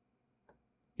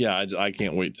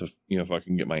can't wait to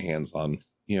fucking get my hands on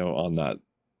on that.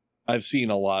 I've seen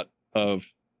a lot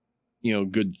of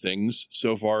good things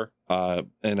so far,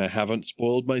 and I haven't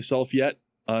spoiled myself yet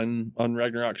on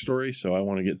Ragnarok Story, so I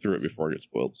want to get through it before I get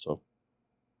spoiled. So,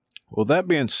 well, that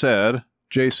being said,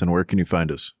 Jason, where can you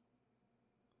find us?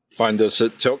 Find us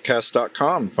at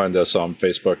tiltcast.com. Find us on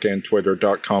Facebook and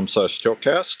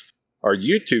Twitter.com/tiltcast. Our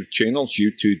YouTube channel's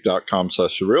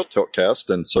youtube.com/therealtiltcast,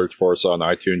 and search for us on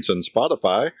iTunes and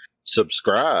Spotify.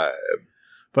 Subscribe.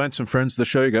 Find some friends of the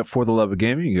show. You got For the Love of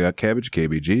Gaming, you got Cabbage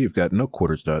KBG, you've got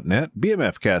NoQuarters.net,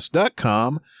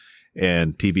 BMFcast.com,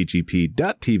 and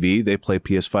TVGP.tv. They play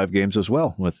PS5 games as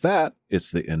well. With that,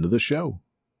 it's the end of the show.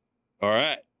 All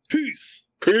right. Peace.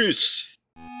 Peace.